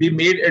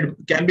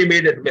can be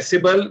made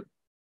admissible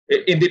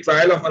in the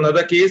trial of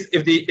another case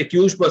if the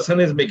accused person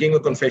is making a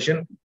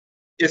confession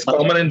is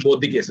common in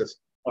both the cases.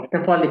 First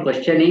of all, the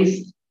question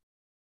is,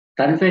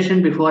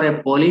 confession before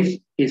a police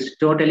is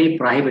totally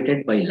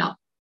prohibited by law.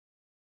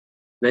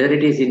 Whether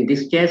it is in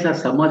this case or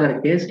some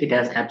other case, it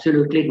has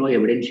absolutely no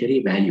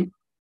evidentiary value.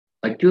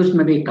 Accused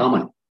may be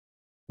common.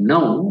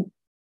 Now,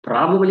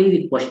 probably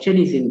the question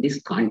is in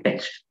this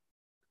context.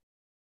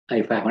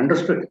 If I have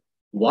understood,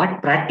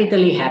 what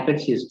practically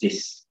happens is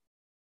this.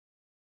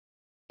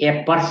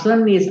 A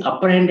person is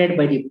apprehended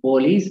by the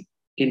police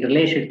in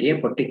relation to a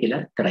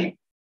particular crime.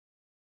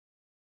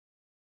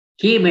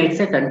 He makes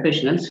a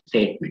confessional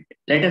statement.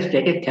 Let us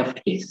take a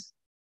theft case.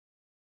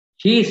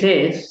 He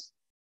says,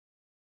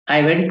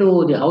 I went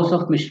to the house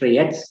of Mr.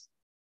 X,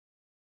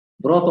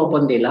 broke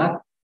open the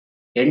lock,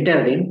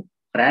 entered in,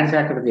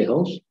 ransacked the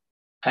house,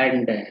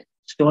 and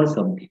stole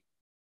something.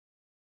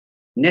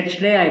 Next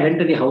day, I went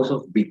to the house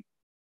of B.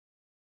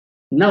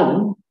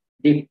 Now,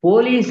 the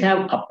police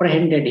have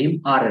apprehended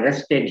him or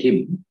arrested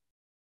him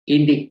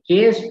in the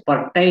case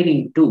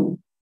pertaining to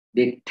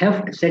the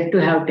theft said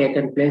to have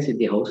taken place in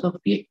the house of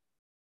A.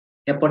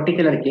 A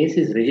particular case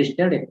is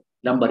registered, a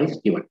number is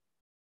given.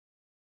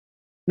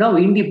 Now,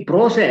 in the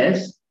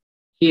process,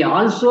 he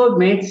also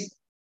makes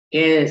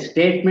a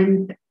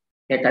statement,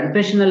 a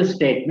confessional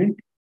statement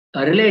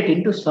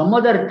relating to some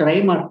other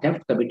crime or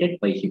theft committed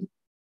by him.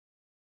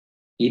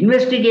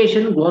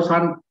 Investigation goes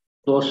on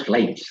those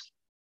lines.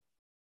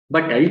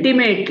 But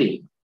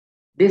ultimately,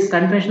 this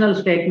confessional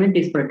statement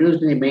is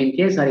produced in the main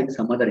case or in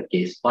some other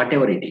case,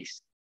 whatever it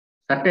is.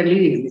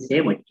 Certainly, it is the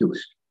same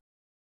accused.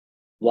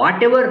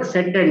 Whatever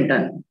said and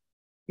done,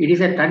 it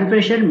is a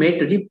confession made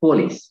to the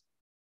police.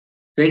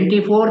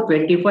 24,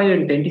 25,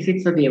 and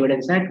 26 of the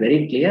Evidence Act,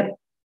 very clear.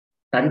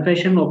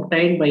 Confession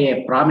obtained by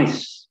a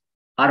promise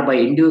or by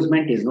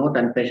inducement is no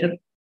confession.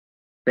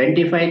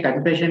 25,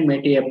 confession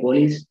made to a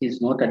police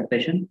is no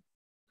confession.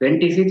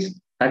 26,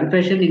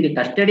 confession in the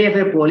custody of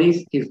a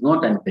police is no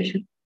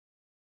confession.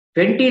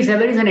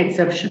 27 is an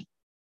exception.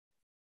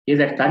 If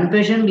that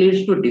confession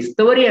leads to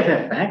discovery of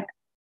a fact,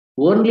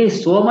 only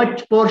so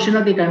much portion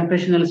of the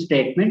confessional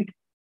statement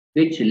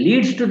which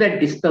leads to that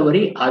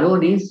discovery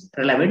alone is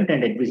relevant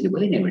and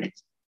admissible in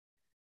evidence.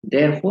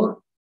 Therefore,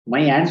 my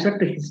answer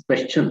to his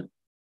question,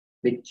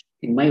 which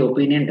in my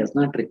opinion does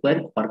not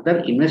require further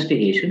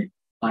investigation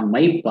on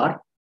my part,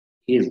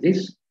 is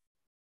this.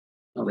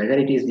 Now, whether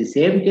it is the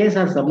same case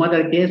or some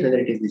other case, whether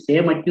it is the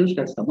same accused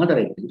or some other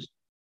accused,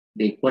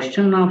 the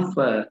question of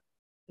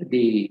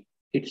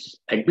its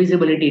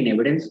admissibility in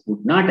evidence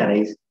would not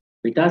arise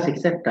because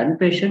it's a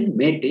confession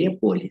made to a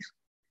police.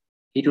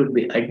 It would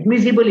be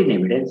admissible in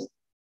evidence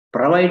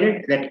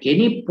provided that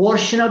any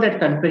portion of that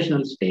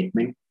confessional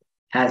statement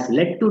has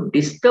led to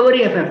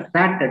discovery of a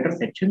fact under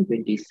section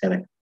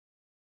 27.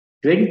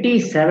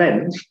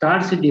 27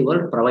 starts with the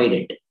word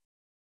provided.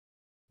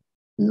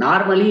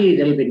 Normally,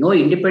 there will be no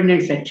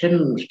independent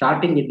section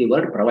starting with the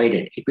word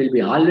provided. It will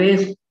be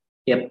always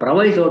a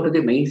proviso to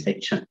the main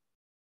section.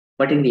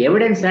 But in the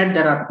Evidence Act,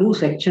 there are two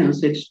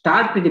sections which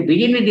start with the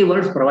begin with the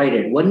words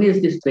provided. One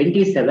is this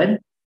 27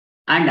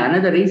 and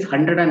another is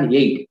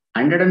 108.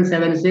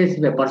 107 says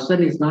if a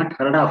person is not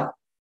heard of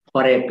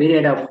for a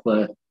period of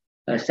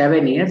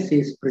 7 years,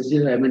 is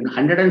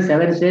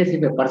 107 says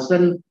if a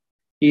person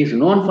is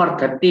known for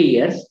 30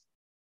 years,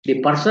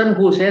 the person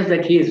who says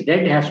that he is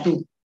dead has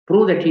to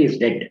prove that he is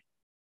dead.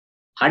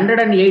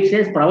 108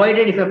 says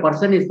provided if a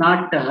person is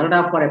not heard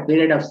of for a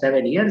period of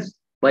 7 years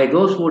by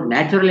those who would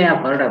naturally have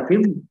heard of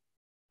him,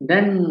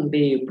 then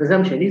the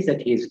presumption is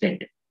that he is dead.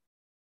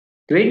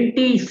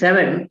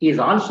 27 is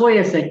also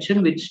a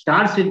section which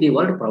starts with the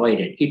word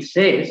provided. It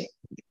says,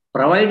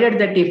 provided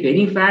that if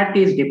any fact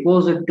is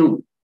deposed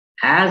to,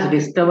 as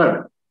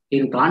discovered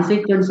in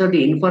consequence of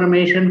the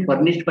information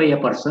furnished by a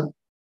person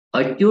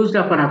accused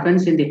of an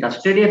offence in the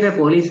custody of a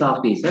police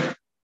officer,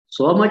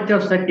 so much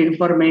of such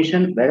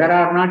information, whether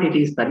or not it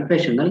is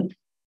confessional,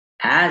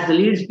 as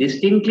leads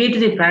distinctly to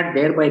the fact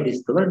thereby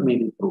discovered may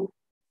be proved.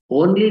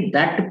 Only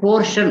that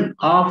portion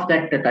of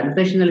that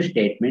confessional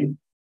statement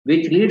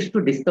which leads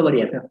to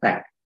discovery of a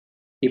fact.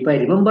 If I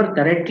remember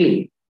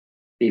correctly,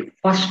 the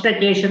first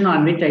occasion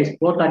on which I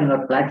spoke on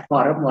your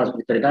platform was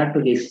with regard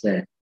to this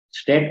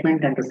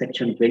statement under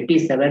section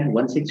 27,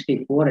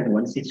 164 and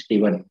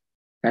 161,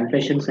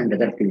 confessions and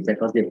other things. That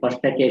was the first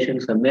occasion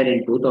somewhere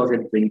in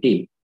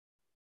 2020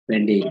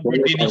 when the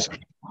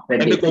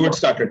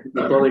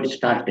COVID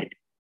started.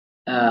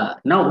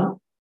 Now,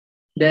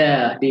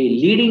 the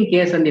leading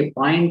case and the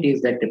point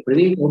is that the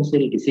Privy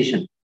Council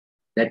decision,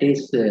 that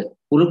is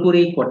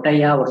Pulupuri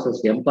Kottaya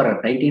versus Emperor,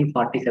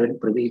 1947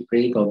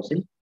 Privy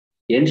Council.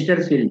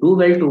 Youngsters will do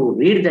well to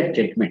read that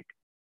judgment.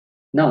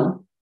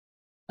 Now,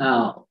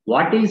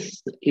 what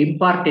is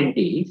important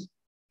is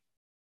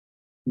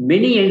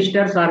many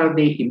youngsters are of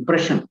the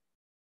impression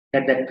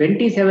that the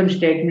 27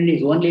 statement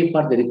is only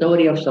for the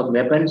recovery of some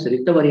weapons,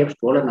 recovery of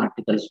stolen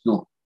articles.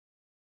 No,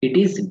 it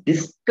is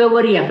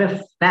discovery of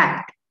a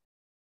fact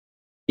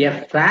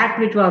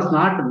which was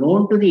not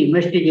known to the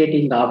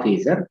investigating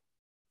officer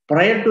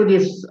prior to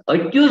this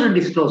accused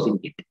disclosing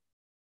it.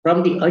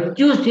 From the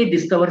accused, he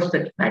discovers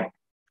that fact.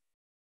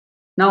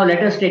 Now,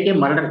 let us take a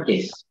murder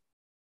case.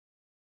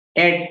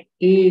 And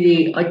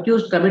the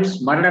accused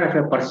commits murder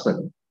of a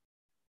person,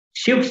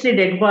 shifts the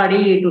dead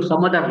body to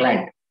some other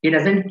land. He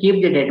doesn't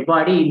keep the dead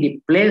body in the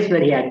place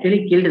where he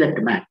actually killed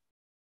that man.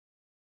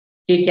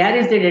 He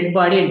carries the dead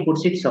body and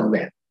puts it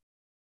somewhere.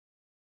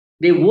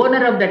 The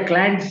owner of that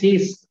land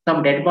sees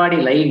some dead body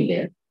lying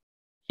there.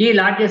 He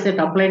lodges a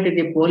complaint to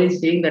the police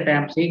saying that I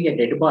am seeing a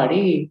dead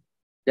body.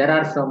 There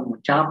are some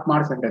chop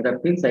marks and other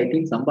things. I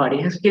think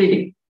somebody has killed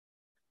him.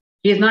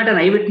 He is not an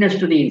eyewitness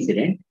to the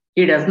incident.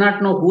 He does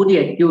not know who the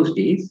accused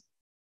is.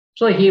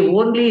 So he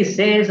only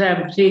says, I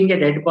am seeing a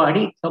dead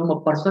body.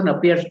 Some person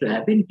appears to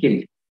have been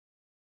killed.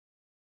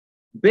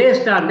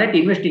 Based on that,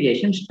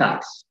 investigation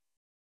starts.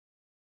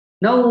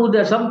 Now,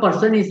 some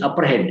person is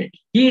apprehended.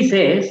 He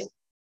says,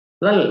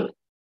 well,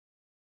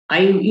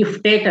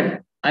 if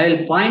taken, I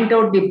will point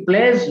out the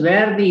place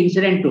where the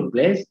incident took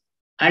place,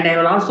 and I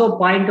will also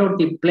point out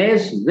the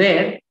place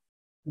where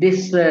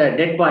this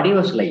dead body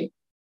was lying.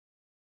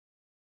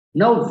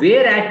 Now,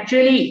 where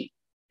actually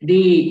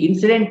the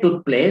incident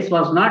took place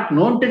was not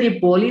known to the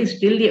police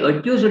till the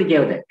accused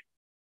gave that.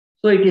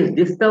 So it is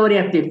discovery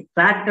of the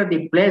fact of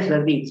the place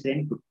where the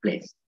incident took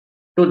place.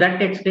 To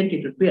that extent,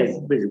 it would be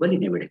admissible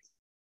in evidence.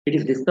 It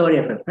is discovery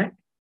of a fact.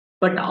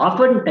 But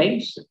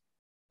oftentimes,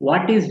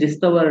 what is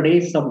discovered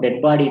is some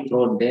dead body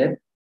thrown there,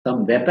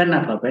 some weapon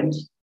of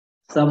offense,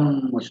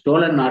 some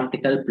stolen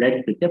article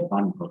pledged with a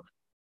pawnbroker.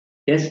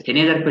 Yes,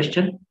 any other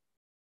question?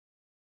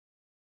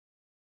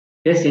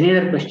 Yes, any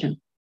other question?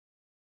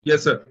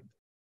 Yes, sir.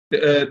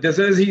 Just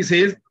as he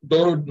says,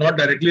 though not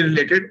directly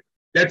related,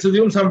 let's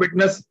assume some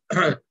witness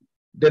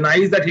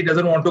denies that he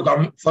doesn't want to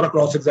come for a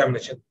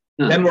cross-examination.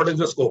 Then what is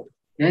the scope?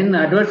 Then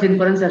adverse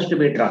inference has to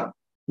be drawn.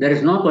 There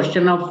is no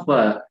question of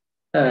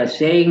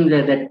saying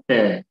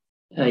that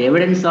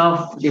evidence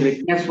of the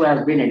witness who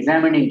has been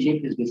examined in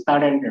chief is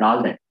discarded and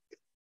all that.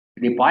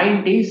 The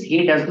point is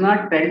he does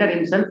not tender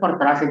himself for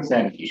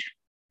cross-examination.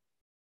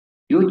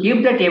 You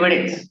keep that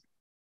evidence.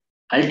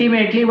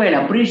 Ultimately,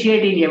 while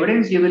appreciating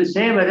evidence, you will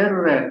say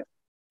whether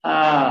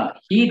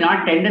he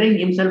not tendering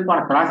himself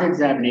for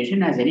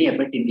cross-examination has any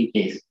effect in the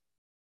case.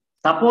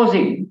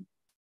 Supposing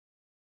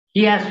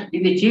he has,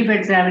 in the chief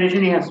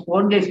examination, he has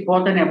only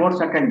spoken about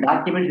certain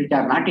documents which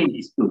are not in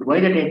dispute.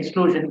 Why that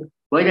exclusion,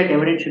 why that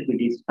evidence should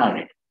be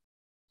discarded?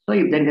 So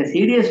if there is a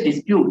serious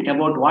dispute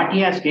about what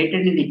he has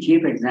stated in the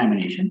chief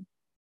examination,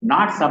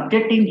 not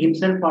subjecting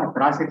himself for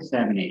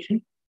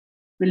cross-examination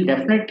will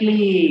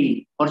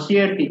definitely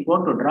persuade the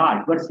court to draw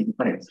adverse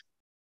inference.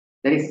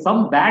 There is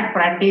some bad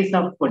practice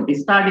of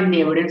discarding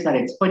the evidence or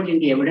expunging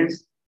the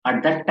evidence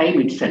at that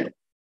time itself.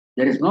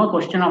 There is no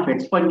question of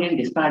expunging,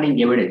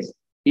 discarding evidence.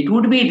 It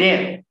would be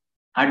there.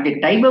 At the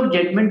time of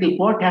judgment, the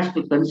court has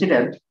to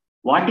consider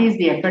what is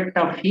the effect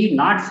of he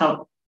not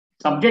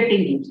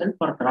subjecting himself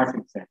for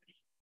cross-examination.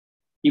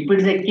 If it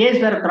is a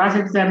case where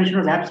cross-examination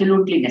was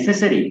absolutely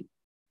necessary,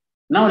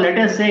 now let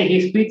us say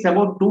he speaks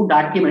about two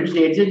documents,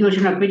 the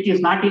execution of which is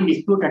not in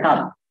dispute at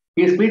all.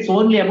 He speaks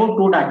only about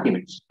two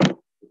documents.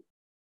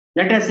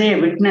 Let us say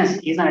a witness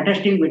is an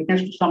attesting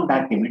witness to some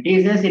document.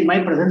 He says, in my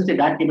presence, the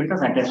document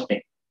was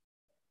attested.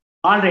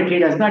 All right, he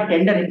does not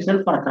tender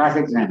himself for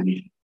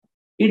cross-examination.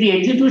 If the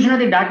execution of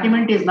the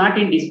document is not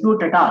in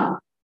dispute at all,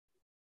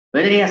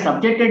 whether he has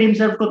subjected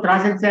himself to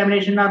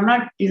cross-examination or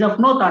not is of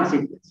no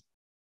consequence.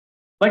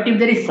 But if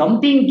there is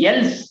something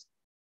else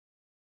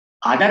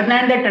other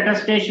than that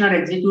attestation or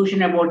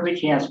execution about which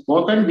he has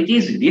spoken, which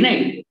is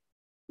denied,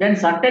 then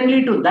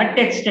certainly to that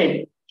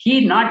extent,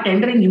 he not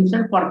tendering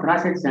himself for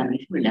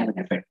cross-examination will have an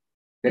effect.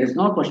 There is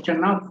no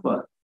question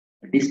of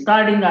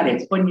discarding or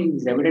expunging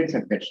his evidence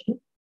at that stage.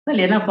 Well,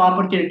 enough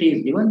opportunity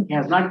is given. He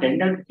has not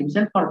tendered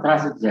himself for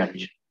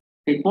cross-examination.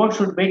 The court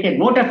should make a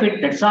note of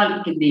it, that's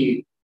all, in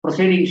the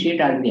proceeding sheet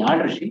or in the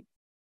order sheet,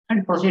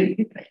 and proceed with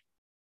the trial.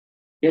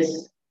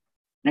 Yes,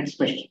 next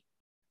question.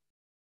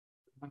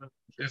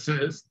 This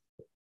is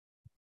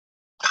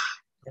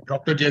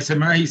Dr.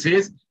 Jayasema. He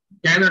says,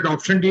 can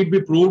adoption deed be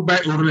proved by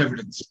oral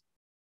evidence?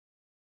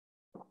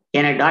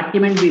 Can a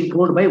document be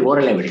proved by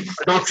oral evidence?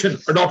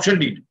 Adoption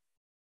deed.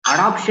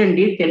 Adoption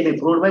deed can be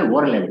proved by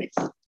oral evidence.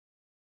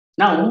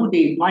 Now,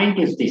 the point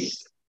is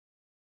this.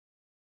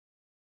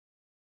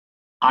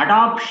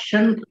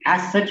 Adoption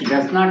as such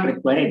does not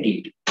require a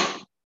deed.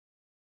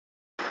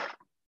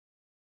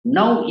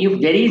 Now, if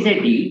there is a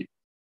deed,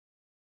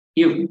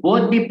 if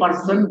both the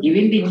person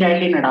giving the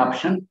child in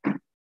adoption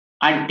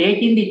and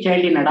taking the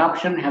child in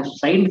adoption have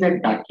signed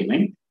that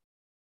document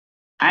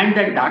and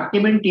the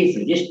document is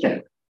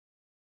registered,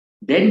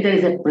 then there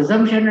is a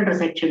presumption under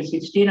Section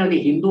 16 of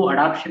the Hindu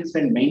Adoptions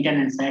and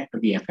Maintenance Act to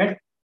the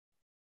effect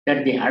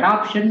that the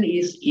adoption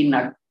is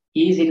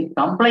in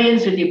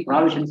compliance with the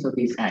provisions of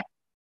this Act.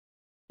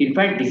 In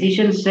fact,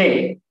 decisions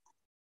say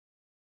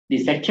the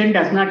section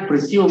does not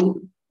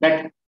presume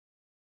that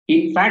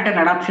in fact an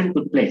adoption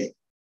took place.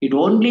 It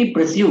only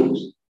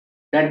presumes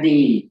that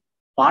the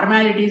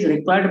formalities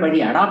required by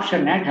the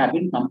Adoption Act have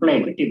been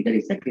complied with if there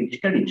is a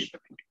registered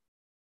instrument.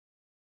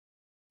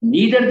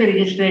 Neither the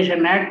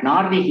Registration Act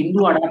nor the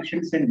Hindu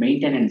Adoptions and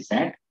Maintenance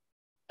Act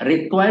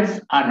requires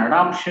an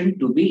adoption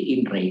to be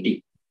in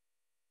writing.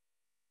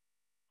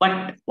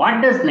 But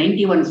what does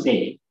 91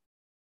 say?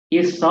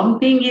 If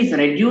something is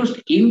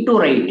reduced into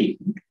writing,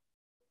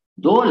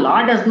 though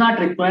law does not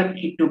require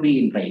it to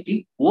be in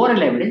writing,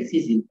 oral evidence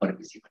is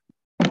impermissible.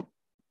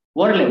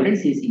 Oral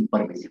evidence is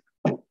impermissible.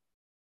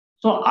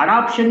 So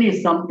adoption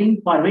is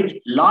something for which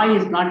law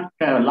does not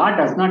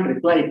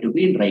require it to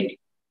be in writing.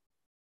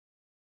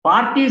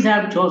 Parties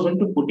have chosen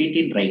to put it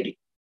in writing.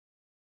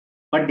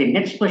 But the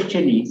next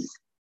question is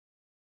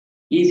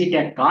it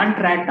a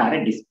contract or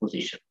a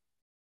disposition?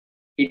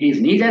 It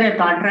is neither a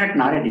contract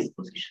nor a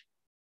disposition.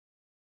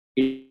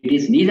 It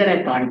is neither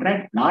a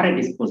contract nor a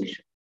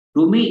disposition.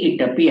 To me,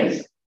 it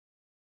appears,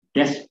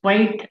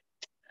 despite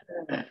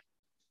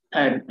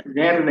there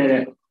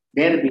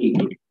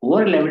being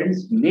oral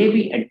evidence may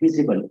be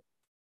admissible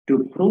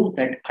to prove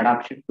that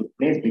adoption took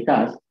place,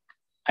 because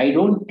I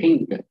don't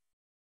think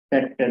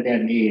that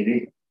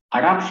the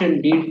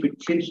adoption deed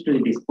fits into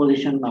the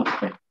disposition of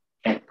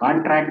a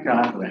contract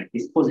or a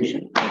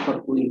disposition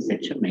referred to in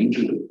Section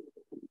 92.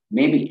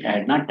 Maybe I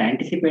had not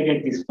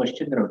anticipated this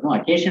question. There was no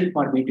occasion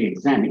for me to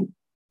examine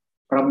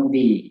from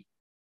the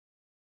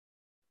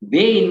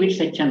way in which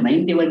Section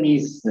 91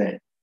 is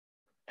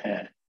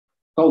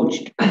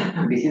couched,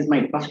 this is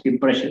my first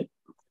impression.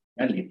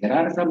 Well, if there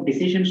are some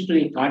decisions to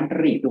the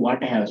contrary to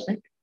what I have said,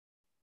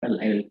 well,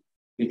 I will,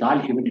 with all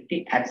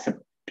humility,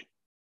 accept.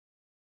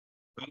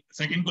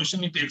 Second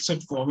question, he takes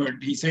it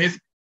forward. He says,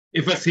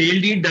 if a sale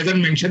deed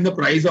doesn't mention the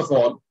price of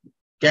all,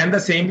 can the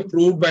same be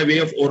proved by way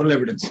of oral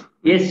evidence?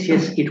 Yes,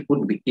 it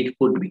could be. It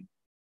could be.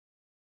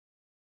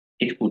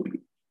 It could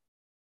be.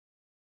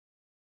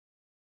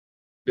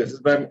 This is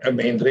by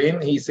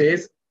Mahendrain. He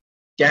says,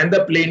 can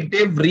the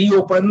plaintiff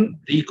reopen,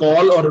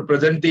 recall, or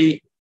represent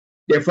the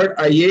deferred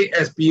IA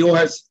as PO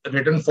has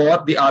written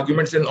for the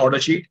arguments in order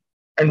sheet,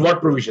 and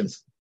what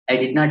provisions? I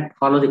did not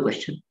follow the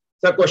question.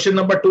 So question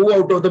number 2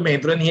 out of the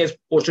Mahendran, he has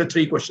posted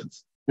 3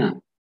 questions.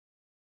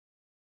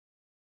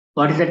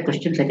 What is that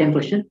question? Second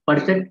question? What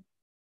is that?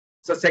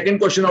 So second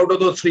question out of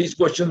those 3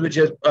 questions which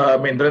has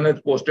Mahendran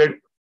has posted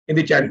in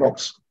the chat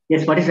box.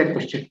 Yes, what is that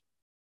question?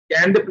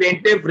 Can the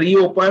plaintiff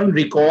reopen,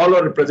 recall,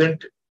 or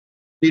represent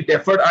the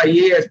deferred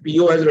IA as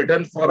PO has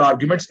written for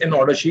arguments in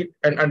order sheet,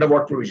 and under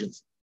what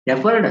provisions?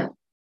 Deferred?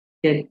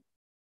 Okay.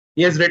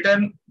 He has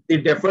written the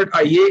deferred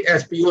IA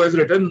as PO has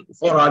written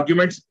for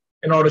arguments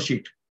in order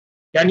sheet.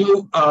 Can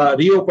you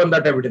reopen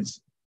that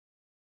evidence?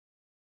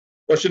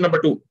 Question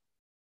number 2.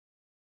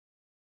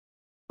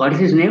 What is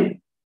his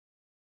name?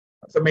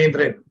 So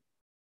Mahendrain.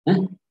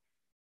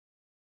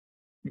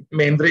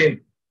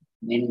 Mahendrain.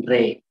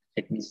 Mendre.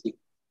 Let me see.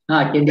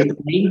 Can the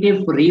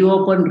plaintiff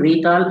reopen,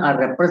 recall, or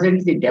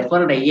represent the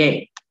deferred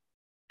IA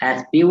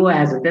as PO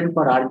has written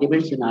for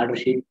arguments in order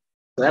sheet?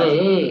 Well,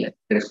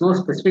 there is no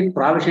specific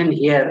provision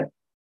here.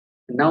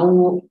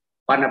 Now,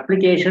 an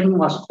application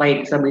was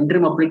filed, some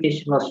interim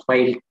application was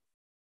filed.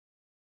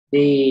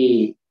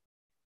 The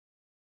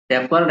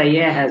deferred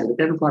IA has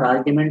written for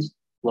arguments.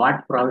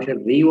 What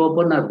provision?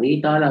 Reopen or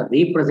recall or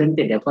represent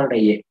the deferred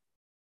IA.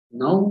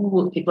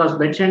 Now, it was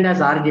mentioned as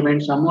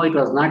argument. Somehow it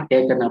was not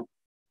taken up.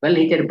 Well,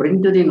 he can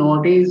bring to the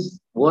notice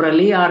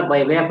orally or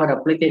by way of an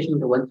application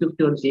to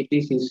 151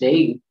 CPC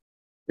saying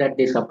that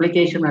this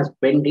application was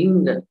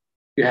pending.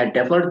 You had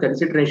deferred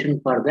consideration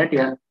for that. You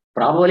have,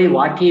 probably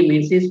what he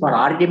means is for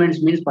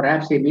arguments means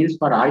perhaps he means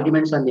for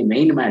arguments on the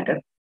main matter.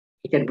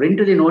 He can bring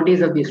to the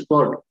notice of this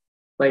court.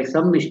 By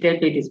some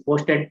mistake, it is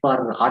posted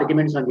for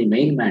arguments on the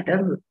main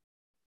matter.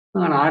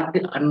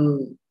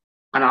 An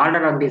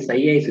order on this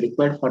IA is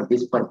required for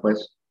this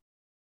purpose.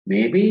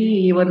 Maybe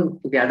even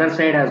if the other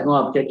side has no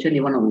objection,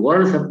 even an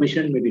oral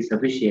submission may be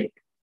sufficient.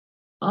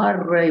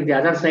 Or if the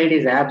other side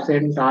is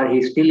absent or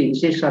he still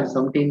insists on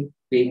something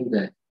being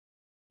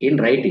in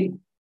writing,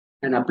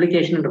 an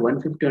application under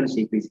 151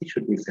 CPC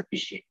should be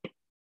sufficient.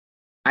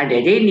 And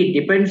again, it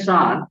depends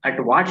on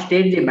at what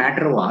stage the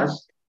matter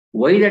was,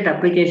 why that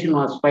application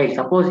was filed.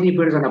 Supposing if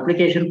it is an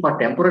application for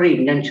temporary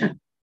injunction,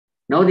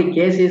 now the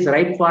case is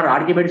ripe for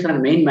arguments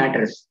on main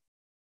matters.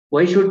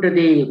 Why should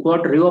the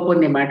court reopen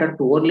the matter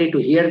to only to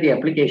hear the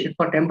application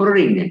for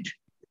temporary injunction?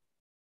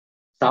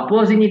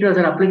 Supposing it was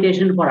an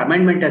application for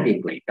amendment of the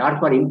complaint or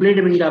for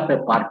implementation of a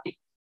party,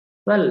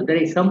 well, there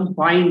is some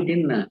point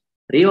in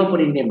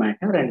reopening the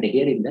matter and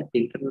hearing that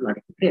internal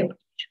arbitration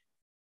application.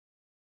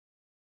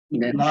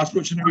 Then, last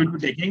question we will be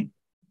taking.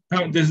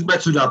 This is by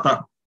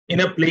Sujata.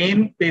 In a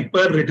plain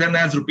paper written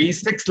as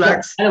rupees 6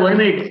 lakhs. 1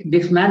 minute.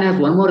 This man has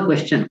one more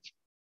question.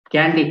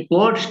 Can the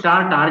court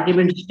start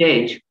argument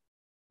stage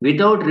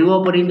without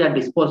reopening the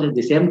disposal?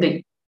 The same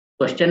thing.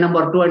 Question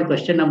number 2 and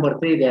question number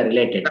 3, they are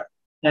related.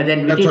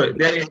 Then that's right.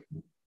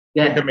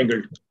 They are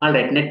intermingled. All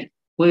right. Next.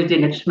 Who is the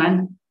next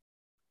man?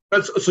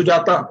 That's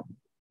Sujata.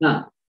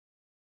 Sujata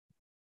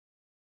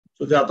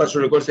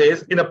Shurikor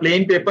says, in a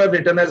plain paper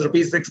written as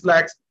rupees 6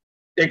 lakhs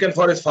taken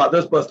for his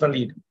father's personal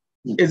need,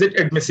 is it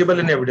admissible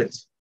in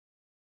evidence?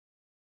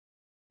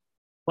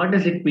 What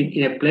does it mean?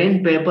 In a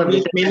plain paper?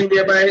 Meaning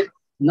thereby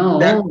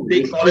that the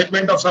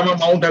acknowledgement of some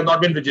amount has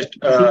not been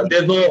registered.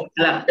 There's no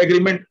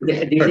agreement.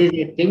 This is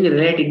a thing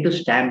relating to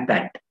Stamp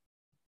Act.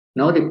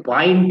 Now the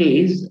point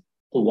is,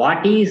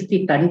 what is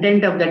the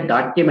content of that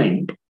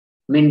document? I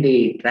mean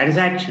the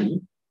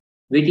transaction,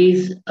 which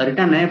is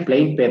written on a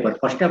plain paper.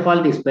 First of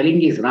all, the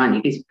spelling is wrong.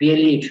 It is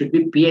PLA. It should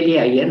be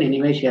PLAIN.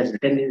 Anyway, she has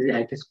written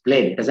it as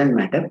plain. It doesn't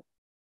matter.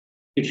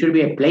 It should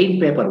be a plain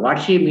paper. What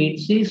she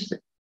means is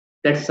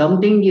that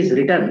something is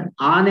written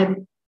on a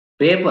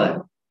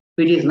paper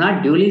which is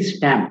not duly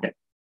stamped.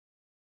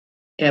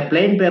 A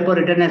plain paper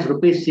written as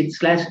rupees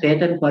 6 lakhs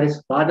taken for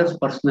his father's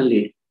personal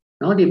need.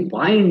 Now the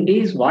point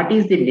is, what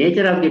is the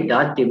nature of the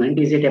document?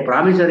 Is it a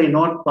promissory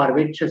note for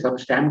which some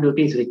stamp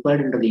duty is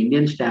required under the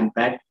Indian Stamp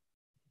Act?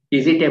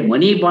 Is it a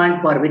money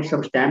bond for which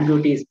some stamp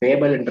duty is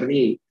payable under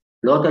the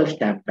local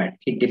Stamp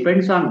Act? It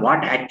depends on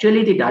what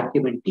actually the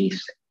document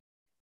is.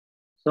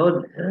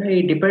 So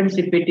it depends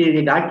if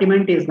the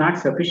document is not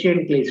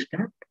sufficiently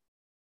stamped.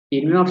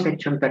 In view of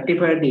Section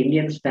 35 of the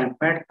Indian Stamp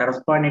Act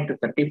corresponding to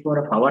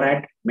 34 of our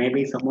Act,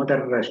 maybe some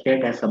other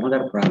state has some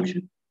other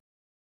provision,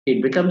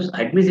 it becomes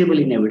admissible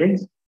in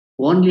evidence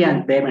only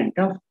on payment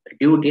of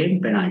duty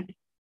and penalty.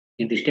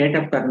 In the state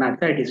of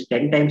Karnataka, it is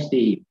 10 times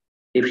the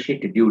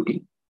deficit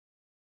duty.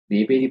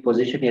 Maybe the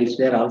position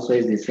elsewhere also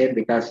is the same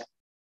because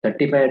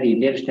 35 the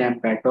Indian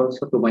Stamp Act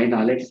also, to my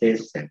knowledge,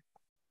 says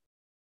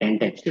 10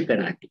 times the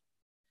penalty.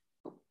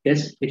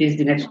 Yes, it is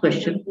the next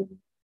question.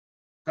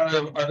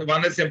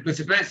 One is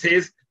implicit,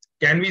 says,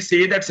 can we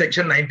say that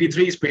section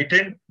 93 is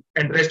patent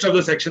and rest of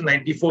the section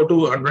 94 to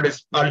 100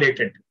 are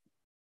latent?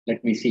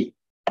 Let me see.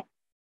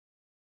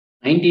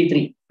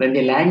 93. When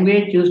the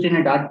language used in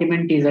a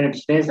document is at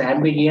its face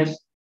ambiguous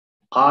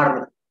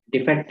or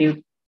defective,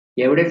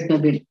 evidence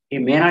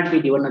may not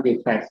be given of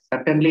the facts.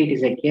 Certainly, it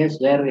is a case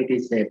where it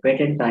is a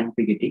patent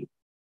ambiguity.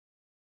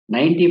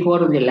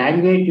 94. When the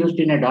language used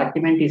in a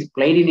document is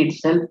plain in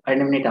itself and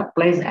when it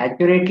applies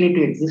accurately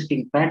to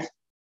existing facts,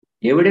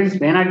 evidence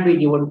may not be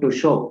given to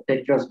show that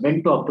it was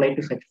meant to apply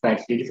to such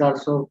facts. It is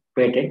also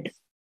patent.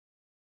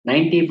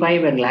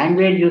 95. When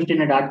language used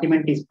in a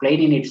document is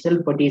plain in itself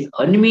but is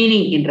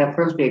unmeaning in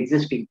reference to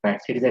existing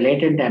facts, it is a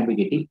latent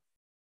ambiguity.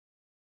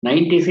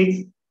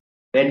 96.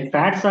 When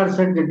facts are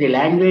such that the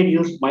language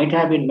used might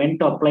have been meant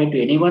to apply to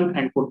anyone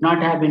and could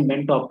not have been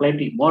meant to apply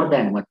to more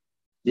than one,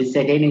 this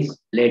again is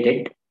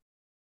latent.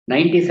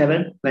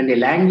 97. When the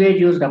language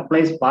used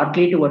applies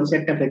partly to one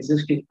set of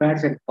existing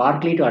facts and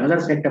partly to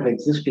another set of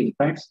existing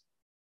facts,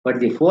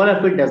 but the whole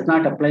of it does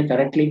not apply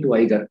correctly to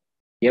either,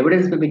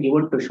 evidence will be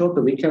given to show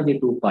to which of the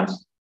two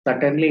parts.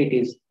 Certainly, it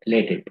is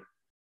latent.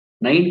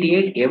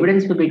 98.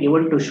 Evidence will be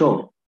given to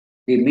show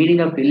the meaning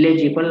of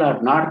illegible or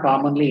not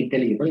commonly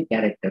intelligible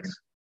characters.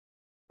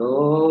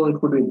 So, it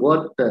could be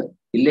both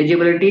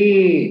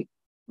illegibility,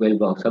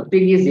 well,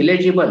 something is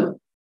illegible.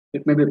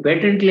 It may be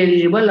patently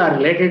illegible or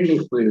latently.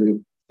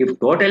 If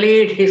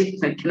totally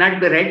it cannot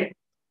be read,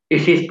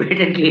 it is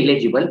patently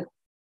illegible.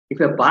 If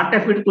a part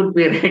of it could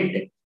be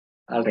read,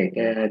 all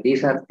right,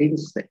 these are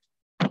things.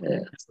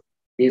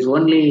 These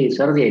only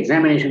serve the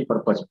examination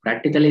purpose.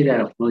 Practically, they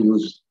are of no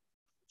use.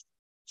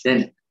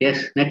 Then,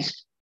 yes,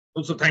 next.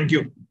 Also, thank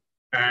you.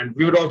 And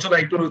we would also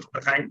like to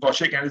thank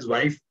Kaushik and his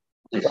wife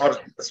for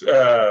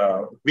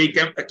we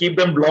can keep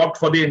them blocked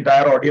for the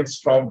entire audience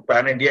from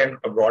Pan India and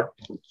abroad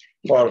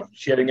for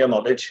sharing your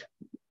knowledge.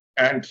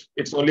 And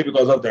it's only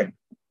because of them.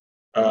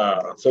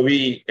 So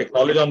we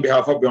acknowledge on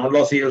behalf of Beyond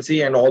Law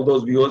CLC and all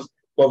those viewers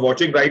who are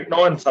watching right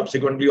now and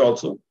subsequently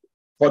also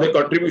for their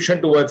contribution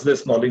towards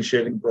this knowledge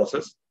sharing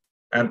process.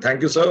 And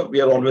thank you, sir.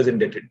 We are always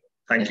indebted.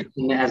 Thank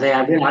you. As I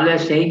have been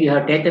always saying, you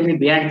have taken me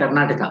beyond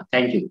Karnataka.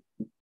 Thank you.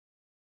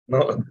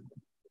 No.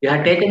 You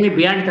have taken me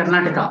beyond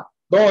Karnataka.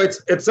 No,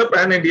 it's a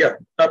pan-India.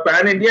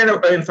 Pan-India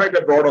and in fact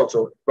abroad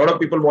also. A lot of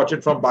people watch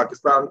it from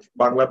Pakistan,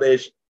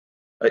 Bangladesh,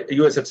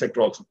 US,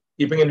 etc. also.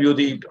 Keeping in view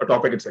the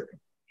topic, etc.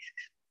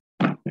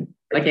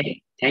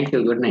 Okay. Thank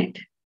you. Good night.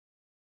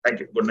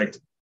 Thank you. Good night.